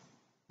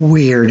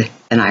weird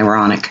and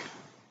ironic.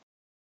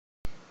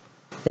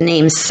 The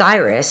name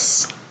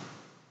Cyrus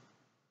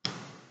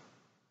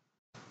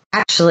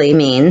actually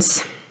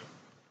means,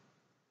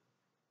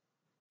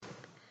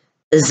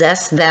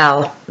 possess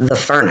thou the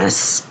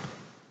furnace,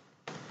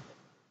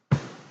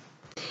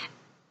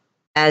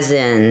 as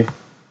in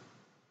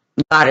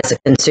God is a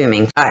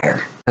consuming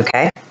fire,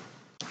 okay?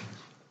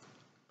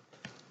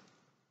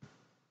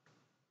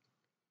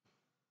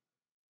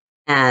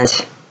 And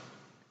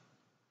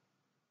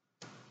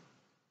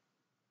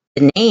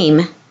the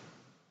name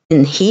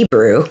in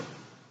Hebrew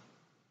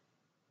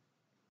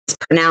is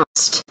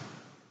pronounced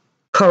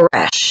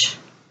Koresh.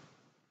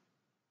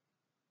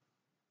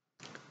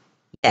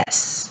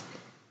 Yes,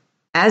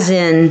 as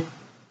in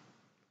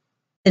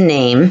the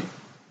name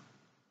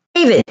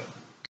David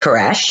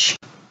Koresh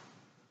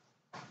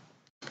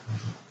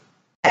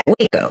at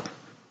Waco.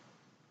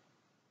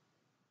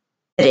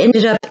 It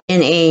ended up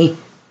in a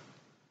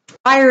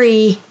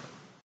fiery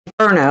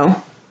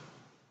inferno,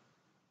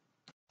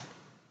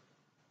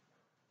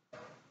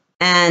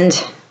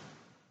 and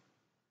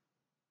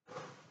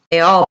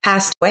they all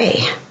passed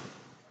away.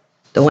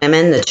 The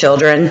women, the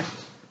children,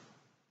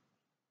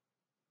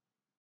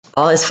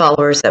 all his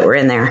followers that were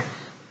in there.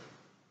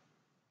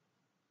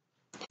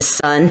 His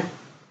son,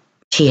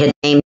 he had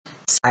named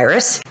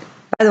Cyrus,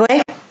 by the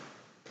way.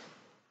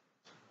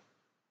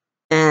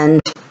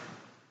 And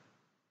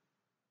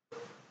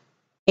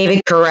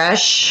David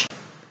Koresh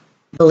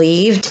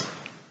believed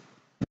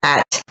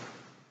that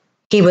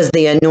he was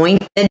the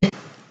anointed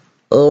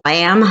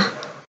Lamb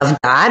of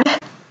God,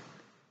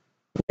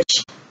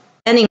 which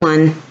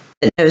anyone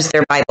that knows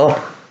their Bible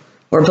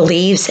or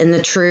believes in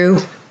the true,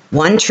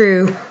 one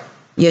true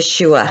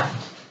Yeshua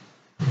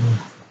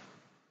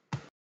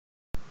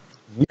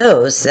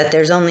knows that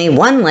there's only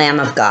one Lamb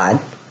of God,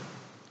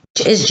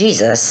 which is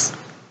Jesus,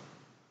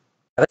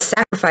 that was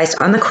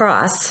sacrificed on the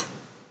cross.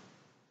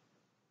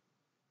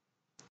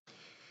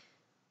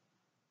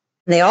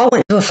 They all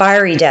went to a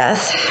fiery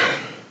death,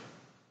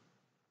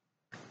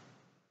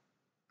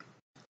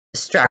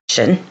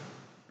 destruction.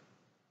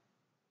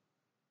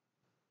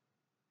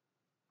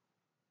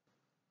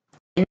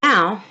 And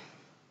now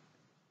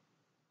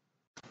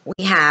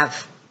we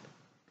have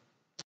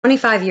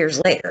 25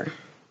 years later,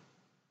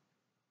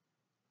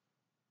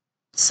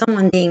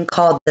 someone being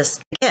called this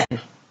again.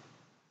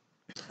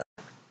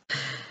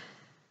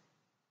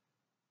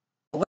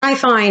 What I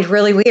find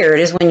really weird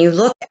is when you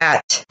look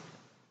at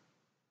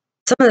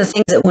some of the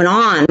things that went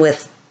on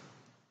with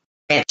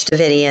Branch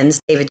Davidians,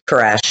 David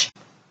Koresh.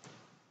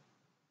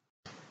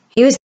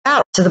 He was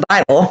out to the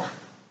Bible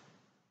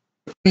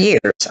for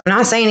years. I'm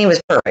not saying he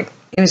was perfect.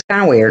 He was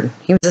kind of weird.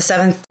 He was a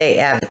Seventh-day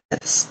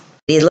Adventist.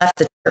 He left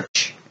the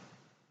church.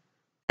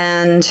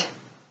 And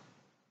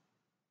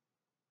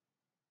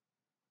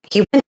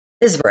he went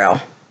to Israel,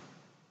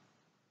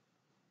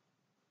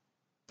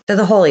 to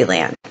the Holy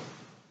Land,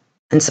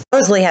 and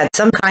supposedly had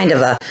some kind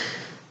of a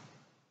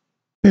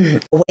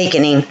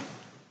awakening,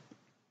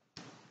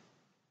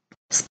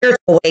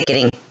 spiritual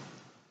awakening.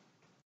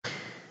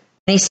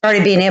 And he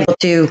started being able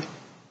to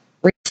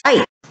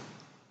recite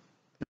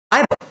the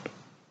Bible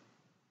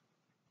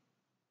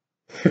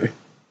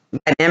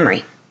by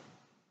memory.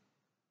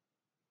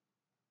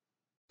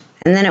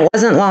 And then it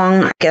wasn't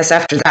long, I guess,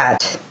 after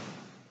that,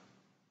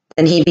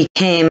 then he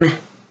became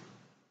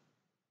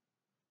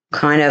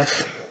kind of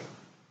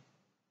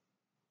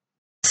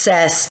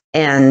obsessed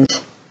and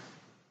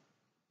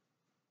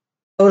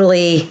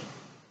totally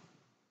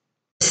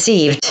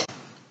deceived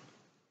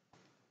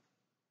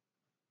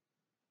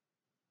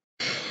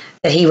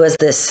that he was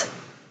this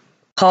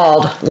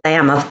called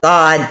Lamb of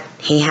God.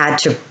 He had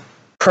to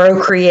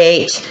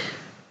procreate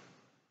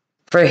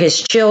for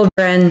his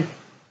children,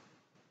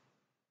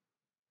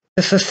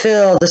 to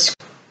fulfill this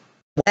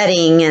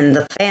wedding and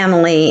the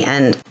family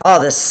and all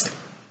this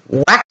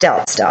whacked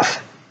out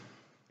stuff.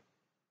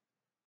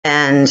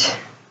 And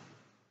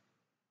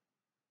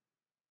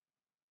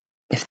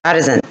if that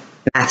isn't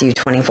Matthew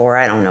 24,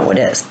 I don't know what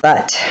is,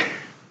 but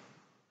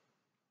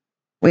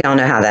we all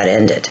know how that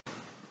ended.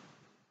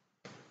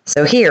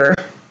 So here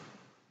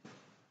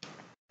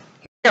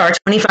we are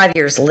 25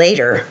 years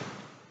later,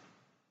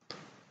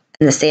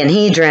 and the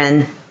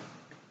Sanhedrin,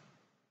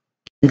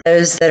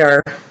 those that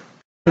are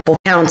temple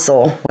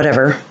council,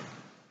 whatever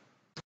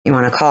you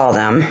want to call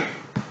them,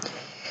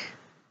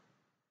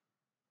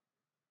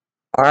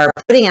 are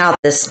putting out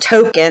this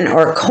token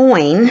or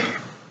coin.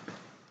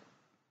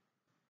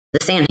 The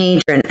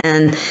Sanhedrin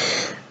and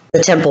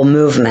the temple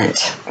movement,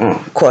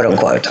 quote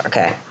unquote,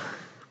 okay,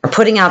 are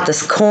putting out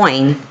this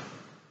coin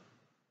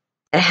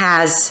that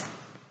has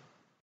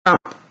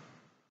Trump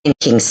and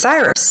King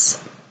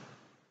Cyrus.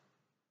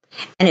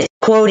 And it's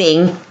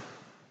quoting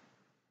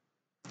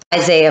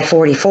Isaiah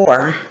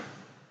 44.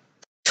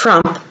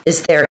 Trump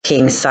is their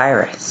King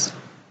Cyrus.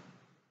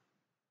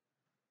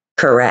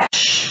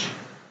 Koresh.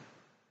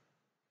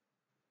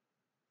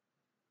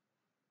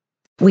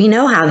 We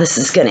know how this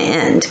is going to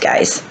end,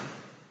 guys.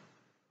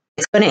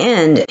 It's going to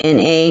end in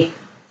a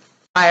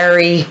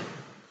fiery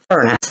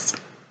furnace.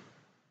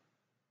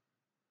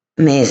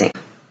 Amazing.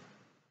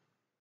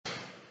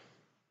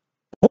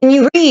 When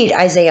you read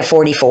Isaiah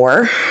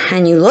 44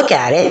 and you look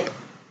at it,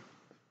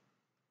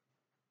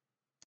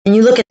 and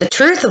you look at the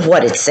truth of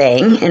what it's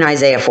saying in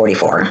Isaiah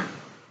 44,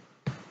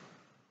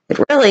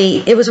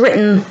 it was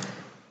written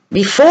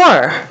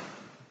before,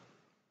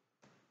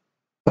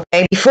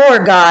 okay,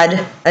 before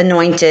God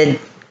anointed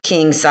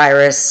King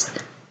Cyrus,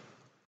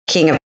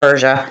 king of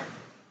Persia,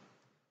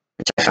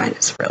 which I find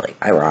is really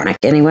ironic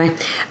anyway.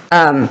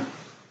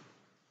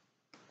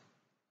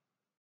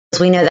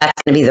 We know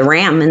that's going to be the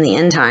ram in the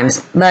end times,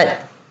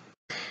 but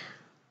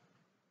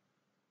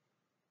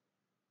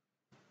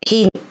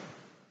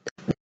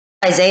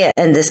Isaiah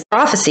and this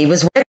prophecy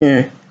was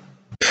written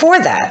before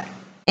that,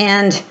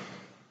 and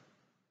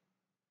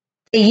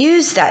they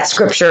use that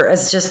scripture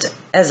as just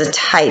as a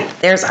type.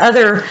 There's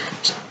other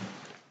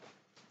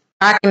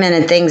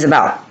documented things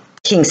about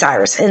King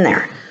Cyrus in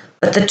there,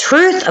 but the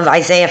truth of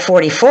Isaiah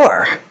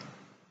 44,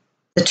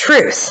 the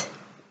truth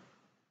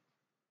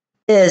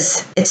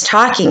is it's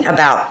talking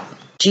about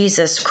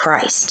Jesus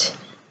Christ,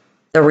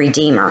 the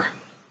Redeemer.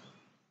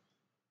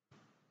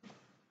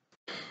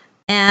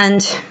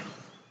 And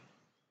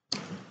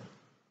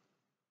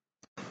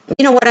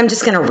you know what? I'm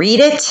just going to read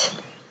it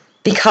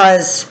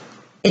because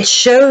it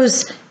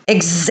shows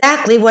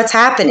exactly what's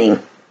happening.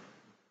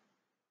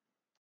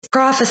 It's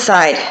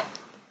prophesied.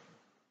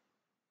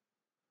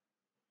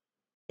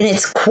 And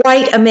it's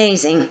quite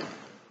amazing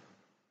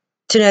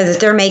to know that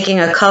they're making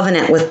a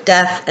covenant with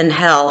death and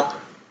hell.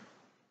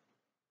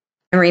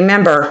 And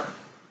remember,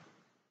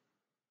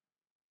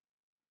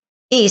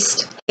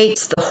 East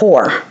hates the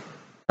whore,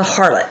 the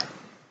harlot,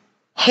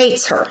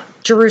 hates her.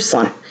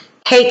 Jerusalem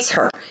hates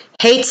her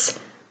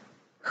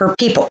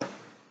people.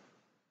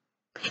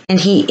 And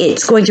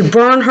it's going to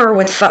burn her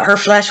with her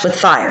flesh with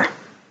fire.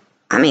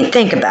 I mean,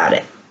 think about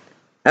it.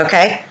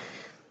 Okay?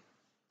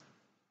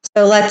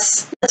 So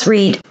let's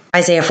read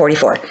Isaiah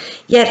 44.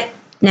 Yet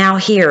now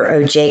hear,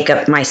 O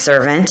Jacob, my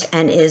servant,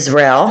 and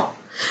Israel,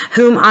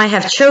 whom I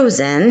have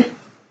chosen.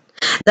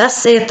 Thus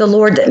saith the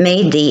Lord that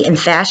made thee and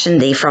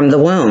fashioned thee from the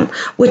womb,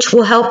 which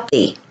will help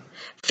thee.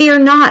 Fear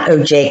not,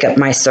 O Jacob,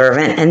 my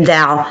servant, and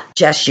thou,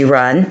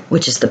 Jeshurun,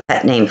 which is the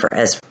pet name for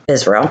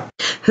Israel,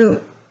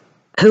 who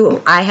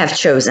I have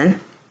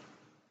chosen.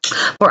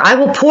 For I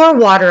will pour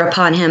water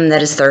upon him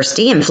that is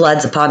thirsty, and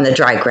floods upon the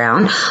dry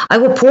ground. I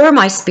will pour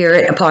my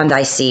spirit upon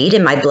thy seed,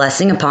 and my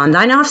blessing upon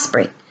thine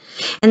offspring.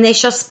 And they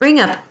shall spring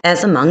up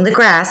as among the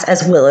grass,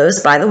 as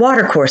willows by the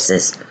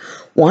watercourses.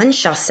 One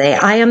shall say,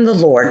 I am the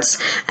Lord's,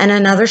 and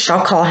another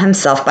shall call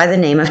himself by the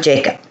name of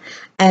Jacob.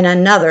 And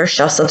another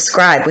shall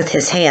subscribe with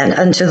his hand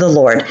unto the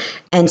Lord,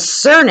 and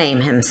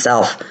surname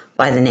himself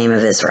by the name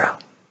of Israel.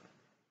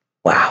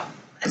 Wow,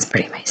 that's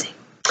pretty amazing.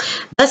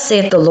 Thus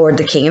saith the Lord,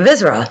 the King of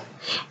Israel,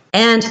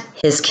 and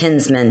his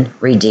kinsman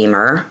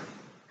redeemer,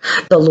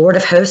 the Lord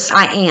of hosts,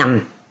 I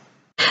am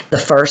the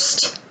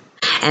first,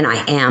 and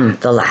I am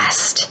the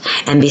last,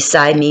 and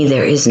beside me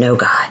there is no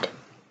God.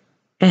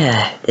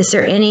 Is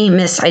there any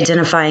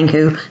misidentifying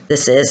who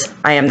this is?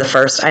 I am the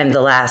first, I am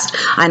the last,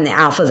 I'm the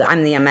Alpha,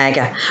 I'm the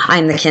Omega,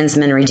 I'm the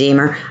kinsman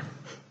redeemer,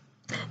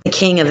 the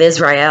King of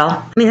Israel.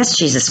 I mean, that's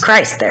Jesus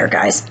Christ there,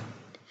 guys.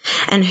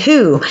 And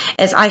who,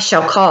 as I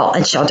shall call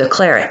and shall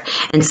declare it,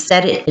 and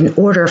set it in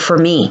order for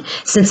me,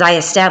 since I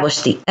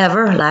established the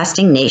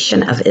everlasting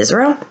nation of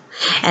Israel?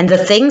 And the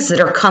things that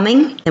are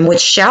coming and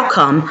which shall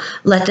come,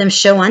 let them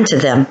show unto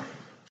them.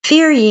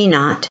 Fear ye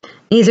not,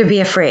 neither be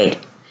afraid.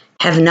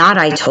 Have not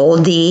I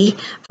told thee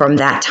from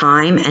that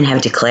time and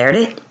have declared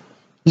it?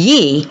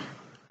 Ye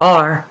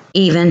are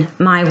even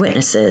my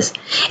witnesses.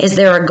 Is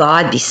there a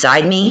God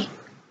beside me?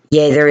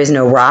 Yea, there is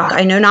no rock,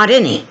 I know not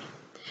any.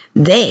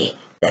 They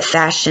that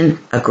fashion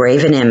a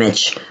graven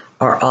image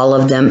are all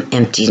of them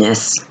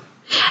emptiness.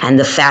 And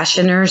the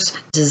fashioners'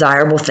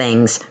 desirable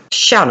things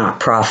shall not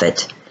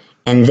profit,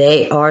 and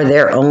they are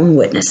their own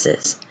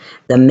witnesses.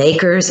 The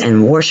makers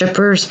and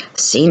worshippers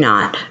see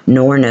not,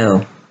 nor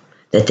know,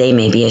 that they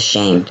may be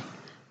ashamed.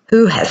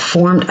 Who hath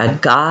formed a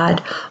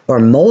god or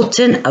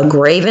molten a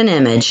graven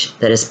image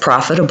that is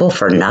profitable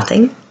for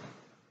nothing?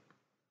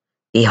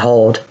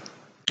 Behold,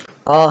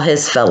 all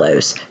his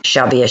fellows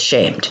shall be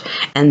ashamed,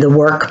 and the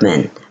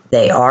workmen,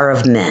 they are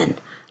of men.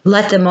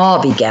 Let them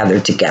all be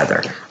gathered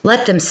together.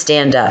 Let them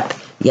stand up,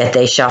 yet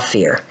they shall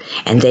fear,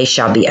 and they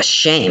shall be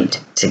ashamed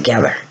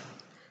together.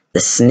 The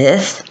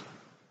smith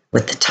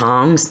with the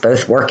tongs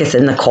both worketh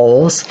in the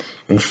coals,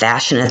 and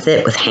fashioneth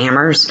it with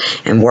hammers,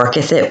 and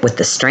worketh it with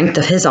the strength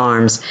of his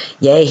arms.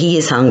 Yea, he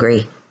is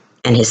hungry,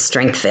 and his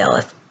strength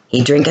faileth.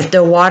 He drinketh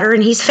no water,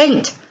 and he's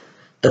faint.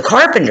 The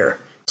carpenter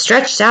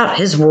stretched out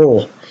his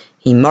rule.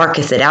 He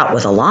marketh it out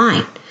with a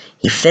line.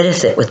 He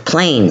fitteth it with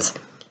planes.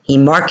 He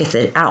marketh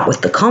it out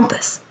with the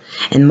compass,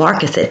 and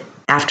marketh it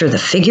after the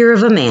figure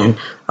of a man,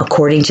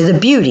 according to the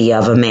beauty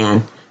of a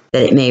man,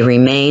 that it may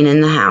remain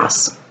in the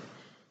house.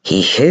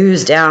 He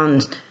hews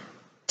down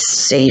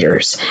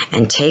cedars,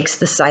 and takes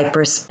the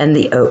cypress and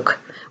the oak,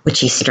 which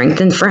he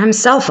strengthened for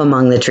himself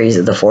among the trees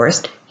of the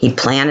forest. He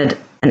planted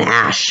an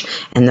ash,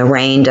 and the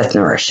rain doth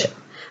nourish it.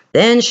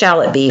 Then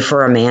shall it be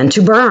for a man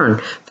to burn,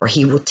 for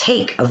he will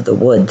take of the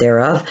wood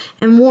thereof,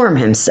 and warm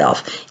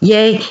himself.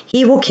 Yea,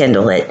 he will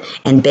kindle it,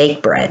 and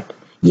bake bread.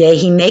 Yea,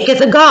 he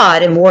maketh a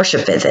god, and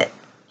worshippeth it.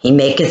 He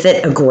maketh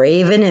it a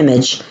graven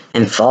image,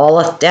 and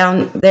falleth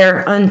down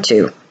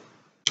thereunto.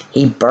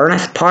 He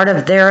burneth part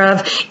of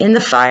thereof in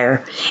the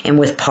fire, and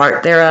with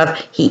part thereof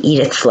he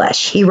eateth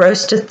flesh. He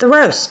roasteth the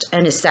roast,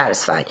 and is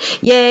satisfied.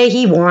 Yea,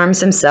 he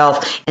warms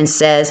himself, and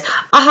says,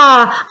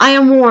 Aha, I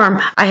am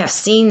warm, I have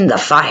seen the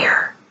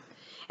fire.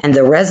 And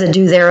the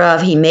residue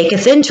thereof he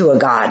maketh into a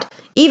god,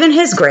 even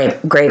his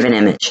graven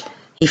image.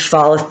 He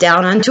falleth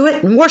down unto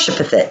it, and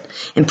worshippeth it,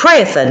 and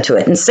prayeth unto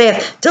it, and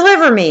saith,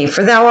 Deliver me,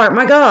 for thou art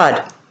my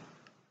God.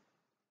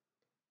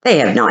 They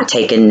have not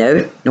taken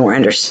note, nor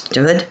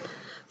understood,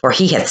 for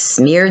he hath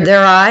smeared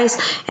their eyes,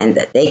 and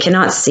that they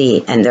cannot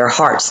see, and their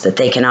hearts that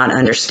they cannot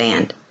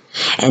understand.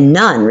 And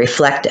none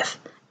reflecteth,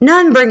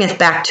 none bringeth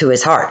back to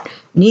his heart,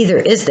 neither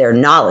is there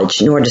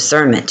knowledge nor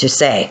discernment to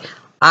say,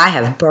 I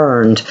have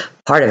burned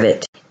part of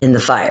it in the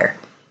fire.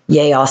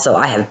 Yea, also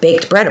I have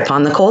baked bread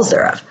upon the coals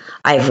thereof.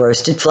 I have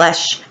roasted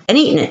flesh and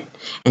eaten it.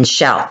 And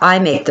shall I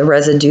make the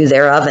residue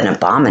thereof an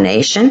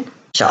abomination?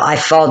 Shall I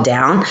fall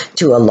down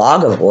to a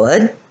log of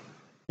wood?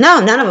 No,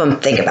 none of them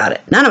think about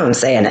it. None of them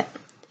saying it.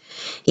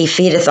 He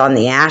feedeth on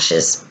the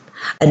ashes.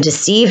 A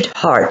deceived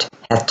heart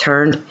hath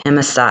turned him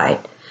aside,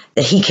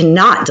 that he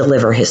cannot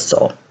deliver his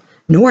soul,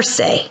 nor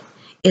say,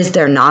 Is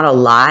there not a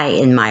lie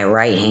in my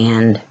right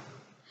hand?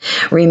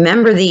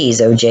 Remember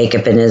these, O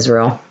Jacob and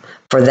Israel,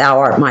 for thou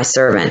art my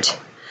servant.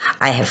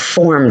 I have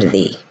formed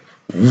thee.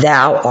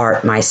 Thou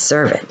art my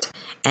servant.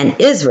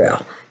 And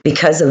Israel,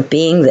 because of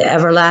being the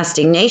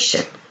everlasting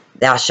nation,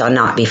 thou shalt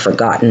not be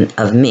forgotten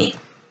of me.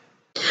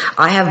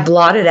 I have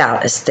blotted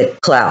out as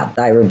thick cloud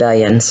thy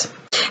rebellions,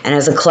 and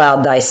as a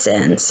cloud thy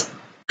sins.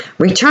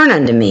 Return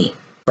unto me,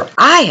 for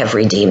I have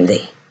redeemed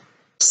thee.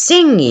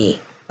 Sing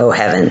ye, O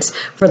heavens,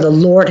 for the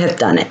Lord hath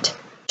done it.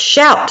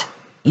 Shout,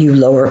 you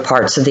lower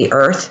parts of the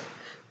earth.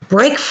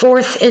 Break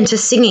forth into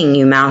singing,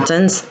 you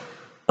mountains,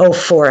 O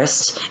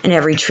forests, and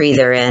every tree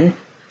therein.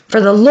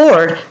 For the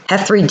Lord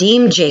hath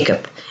redeemed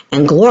Jacob,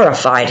 and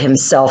glorified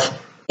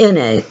himself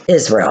in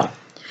Israel.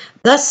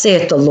 Thus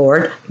saith the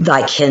Lord,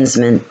 thy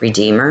kinsman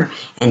redeemer,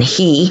 and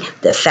he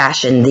that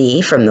fashioned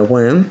thee from the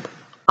womb.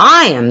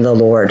 I am the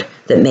Lord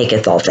that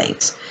maketh all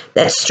things,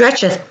 that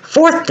stretcheth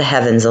forth the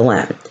heavens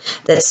alone,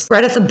 that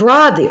spreadeth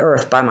abroad the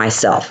earth by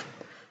myself,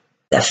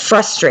 that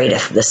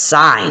frustrateth the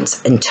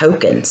signs and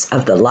tokens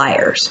of the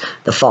liars,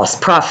 the false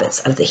prophets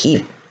of the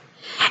heathen,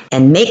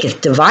 and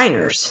maketh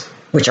diviners,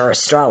 which are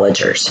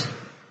astrologers,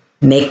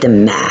 make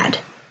them mad.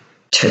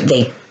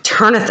 They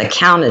turneth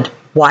accounted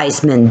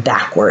wise men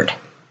backward,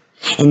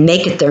 and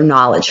maketh their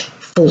knowledge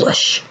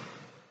foolish,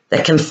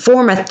 that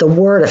confirmeth the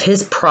word of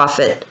his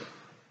prophet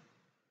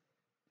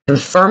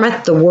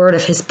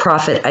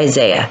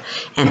Isaiah,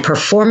 and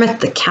performeth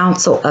the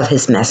counsel of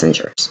his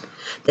messengers,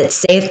 that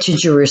saith to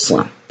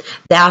Jerusalem,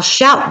 Thou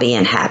shalt be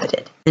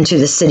inhabited, and to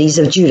the cities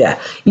of Judah,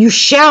 You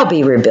shall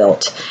be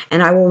rebuilt,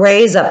 and I will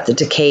raise up the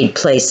decayed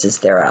places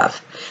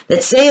thereof,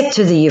 that saith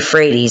to the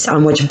Euphrates,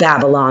 on which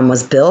Babylon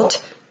was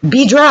built,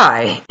 Be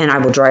dry, and I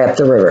will dry up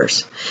the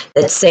rivers,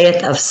 that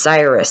saith of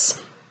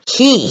Cyrus,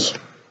 He,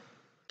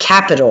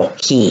 capital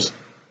He,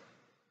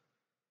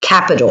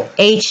 capital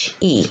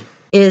He,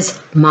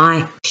 is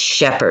my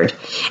shepherd,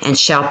 and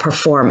shall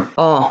perform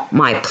all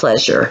my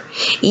pleasure,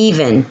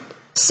 even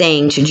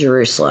saying to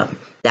Jerusalem,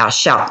 thou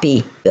shalt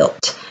be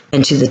built,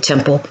 and to the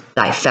temple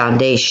thy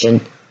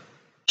foundation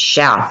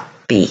shall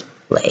be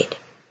laid.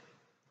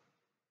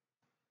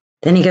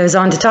 Then he goes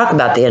on to talk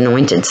about the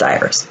anointed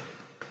Cyrus.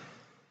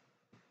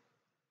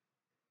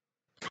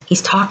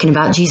 He's talking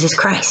about Jesus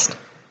Christ.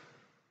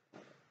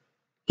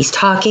 He's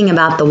talking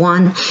about the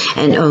one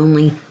and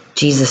only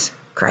Jesus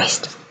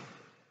Christ.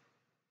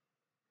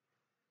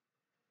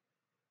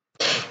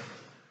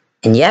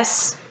 And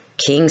yes,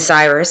 King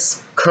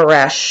Cyrus,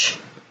 Koresh,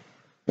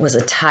 was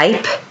a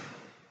type,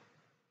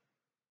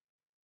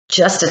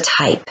 just a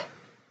type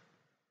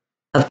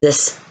of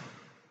this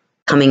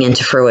coming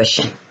into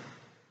fruition.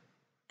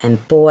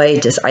 And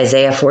boy, does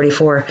Isaiah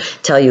 44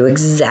 tell you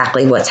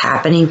exactly what's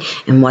happening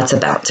and what's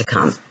about to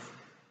come.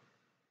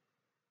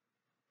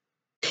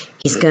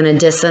 He's going to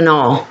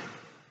disannul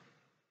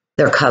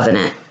their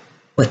covenant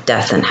with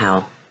death and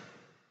hell.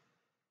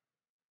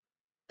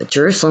 But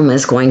Jerusalem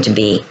is going to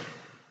be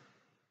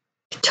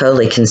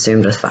totally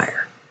consumed with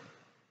fire.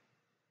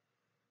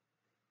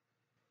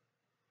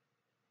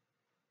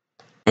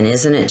 And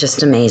isn't it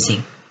just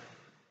amazing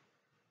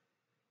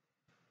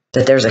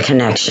that there's a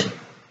connection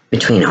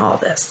between all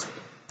this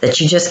that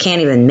you just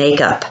can't even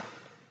make up?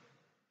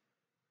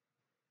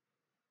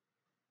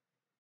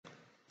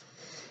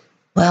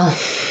 Well,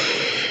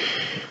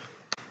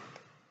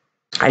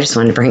 I just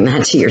wanted to bring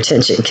that to your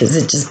attention because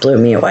it just blew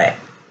me away.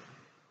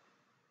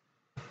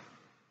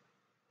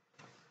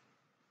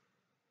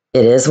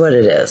 It is what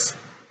it is.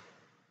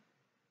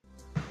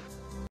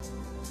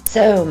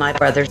 So, my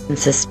brothers and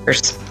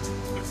sisters,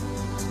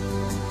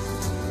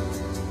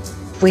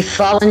 if we've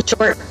fallen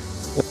short,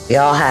 we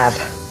all have.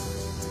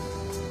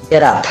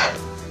 Get up.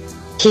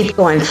 Keep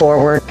going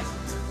forward.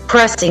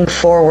 Pressing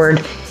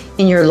forward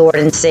in your Lord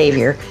and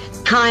Savior.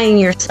 Tying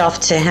yourself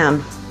to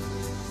Him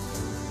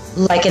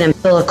like an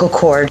umbilical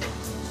cord.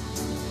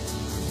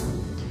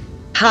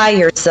 Tie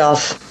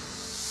yourself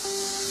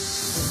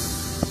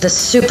with the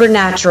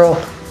supernatural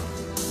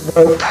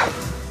rope.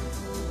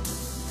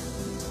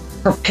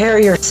 Prepare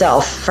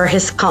yourself for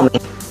His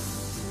coming,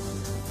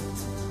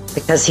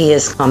 because He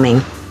is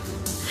coming.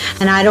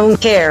 And I don't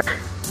care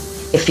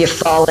if you've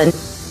fallen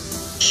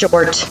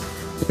short,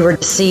 you were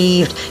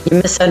deceived, you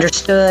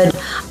misunderstood.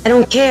 I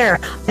don't care.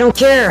 I don't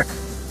care.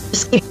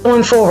 Just keep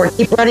going forward.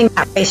 Keep running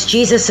that race.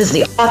 Jesus is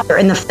the author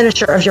and the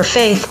finisher of your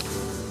faith.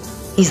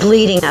 He's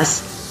leading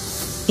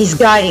us. He's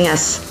guiding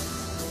us.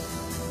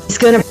 He's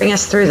going to bring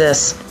us through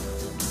this.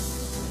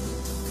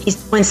 He's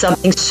doing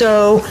something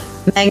so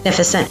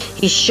magnificent.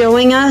 He's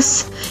showing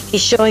us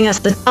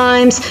the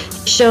times.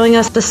 He's showing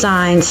us the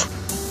signs.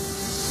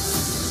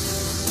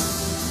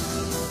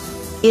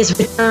 His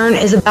return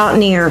is about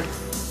near.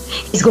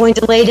 He's going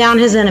to lay down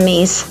His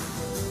enemies.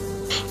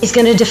 He's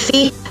going to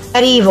defeat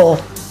that evil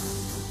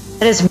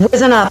that has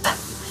risen up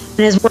and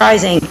is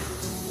rising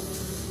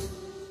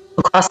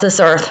across this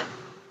earth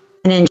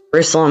and in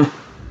Jerusalem.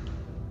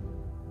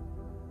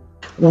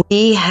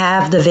 We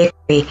have the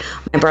victory,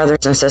 my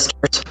brothers and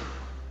sisters.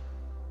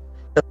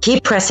 So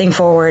keep pressing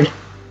forward.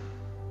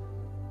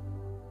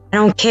 I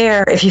don't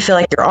care if you feel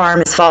like your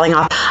arm is falling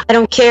off. I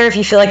don't care if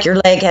you feel like your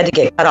leg had to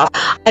get cut off.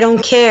 I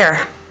don't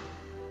care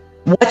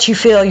what you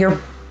feel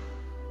your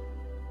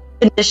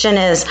condition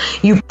is.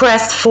 You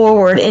press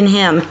forward in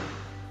Him.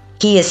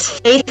 He is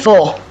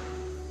faithful.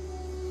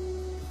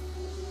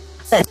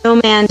 Let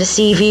no man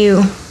deceive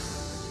you.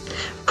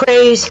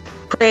 Praise,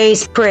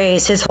 praise,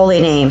 praise His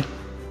holy name.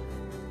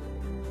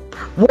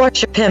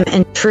 Worship Him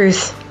in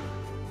truth.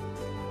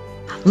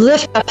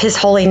 Lift up His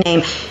holy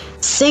name.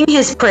 Sing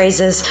His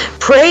praises.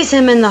 Praise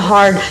Him in the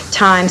hard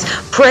times.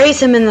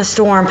 Praise Him in the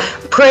storm.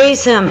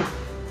 Praise Him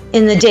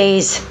in the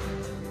days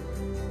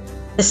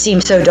that seem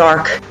so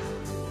dark.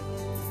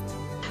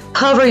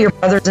 Cover your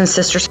brothers and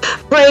sisters.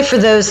 Pray for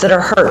those that are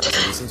hurt.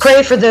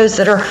 Pray for those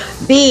that are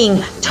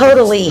being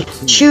totally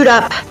chewed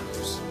up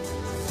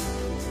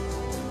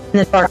in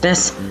the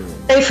darkness.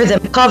 Pray for them.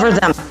 Cover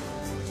them.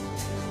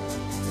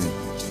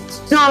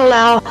 Do not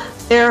allow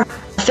their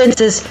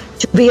offenses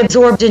to be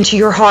absorbed into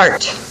your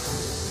heart.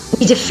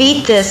 We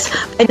defeat this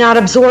by not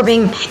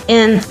absorbing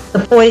in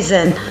the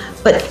poison,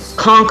 but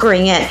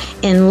conquering it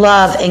in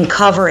love and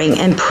covering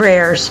and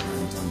prayers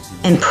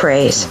and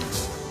praise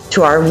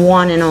to our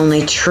one and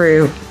only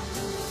true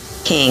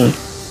King,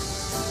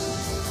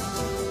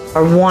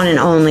 our one and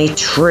only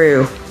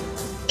true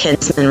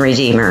kinsman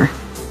redeemer,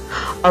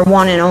 our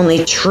one and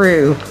only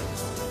true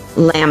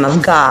Lamb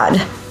of God,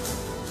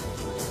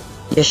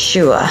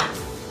 Yeshua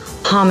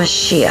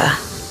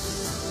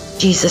HaMashiach,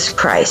 Jesus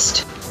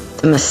Christ,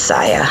 the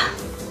Messiah.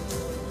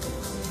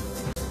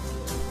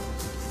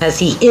 As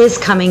He is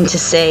coming to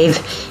save,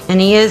 and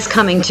He is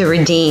coming to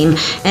redeem,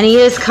 and He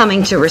is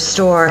coming to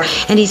restore,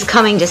 and He's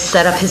coming to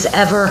set up His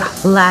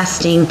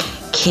everlasting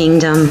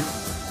kingdom.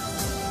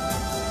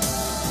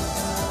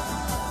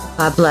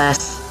 God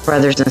bless,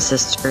 brothers and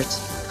sisters.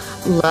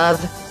 Love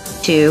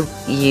to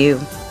you.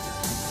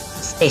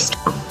 Stay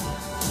strong.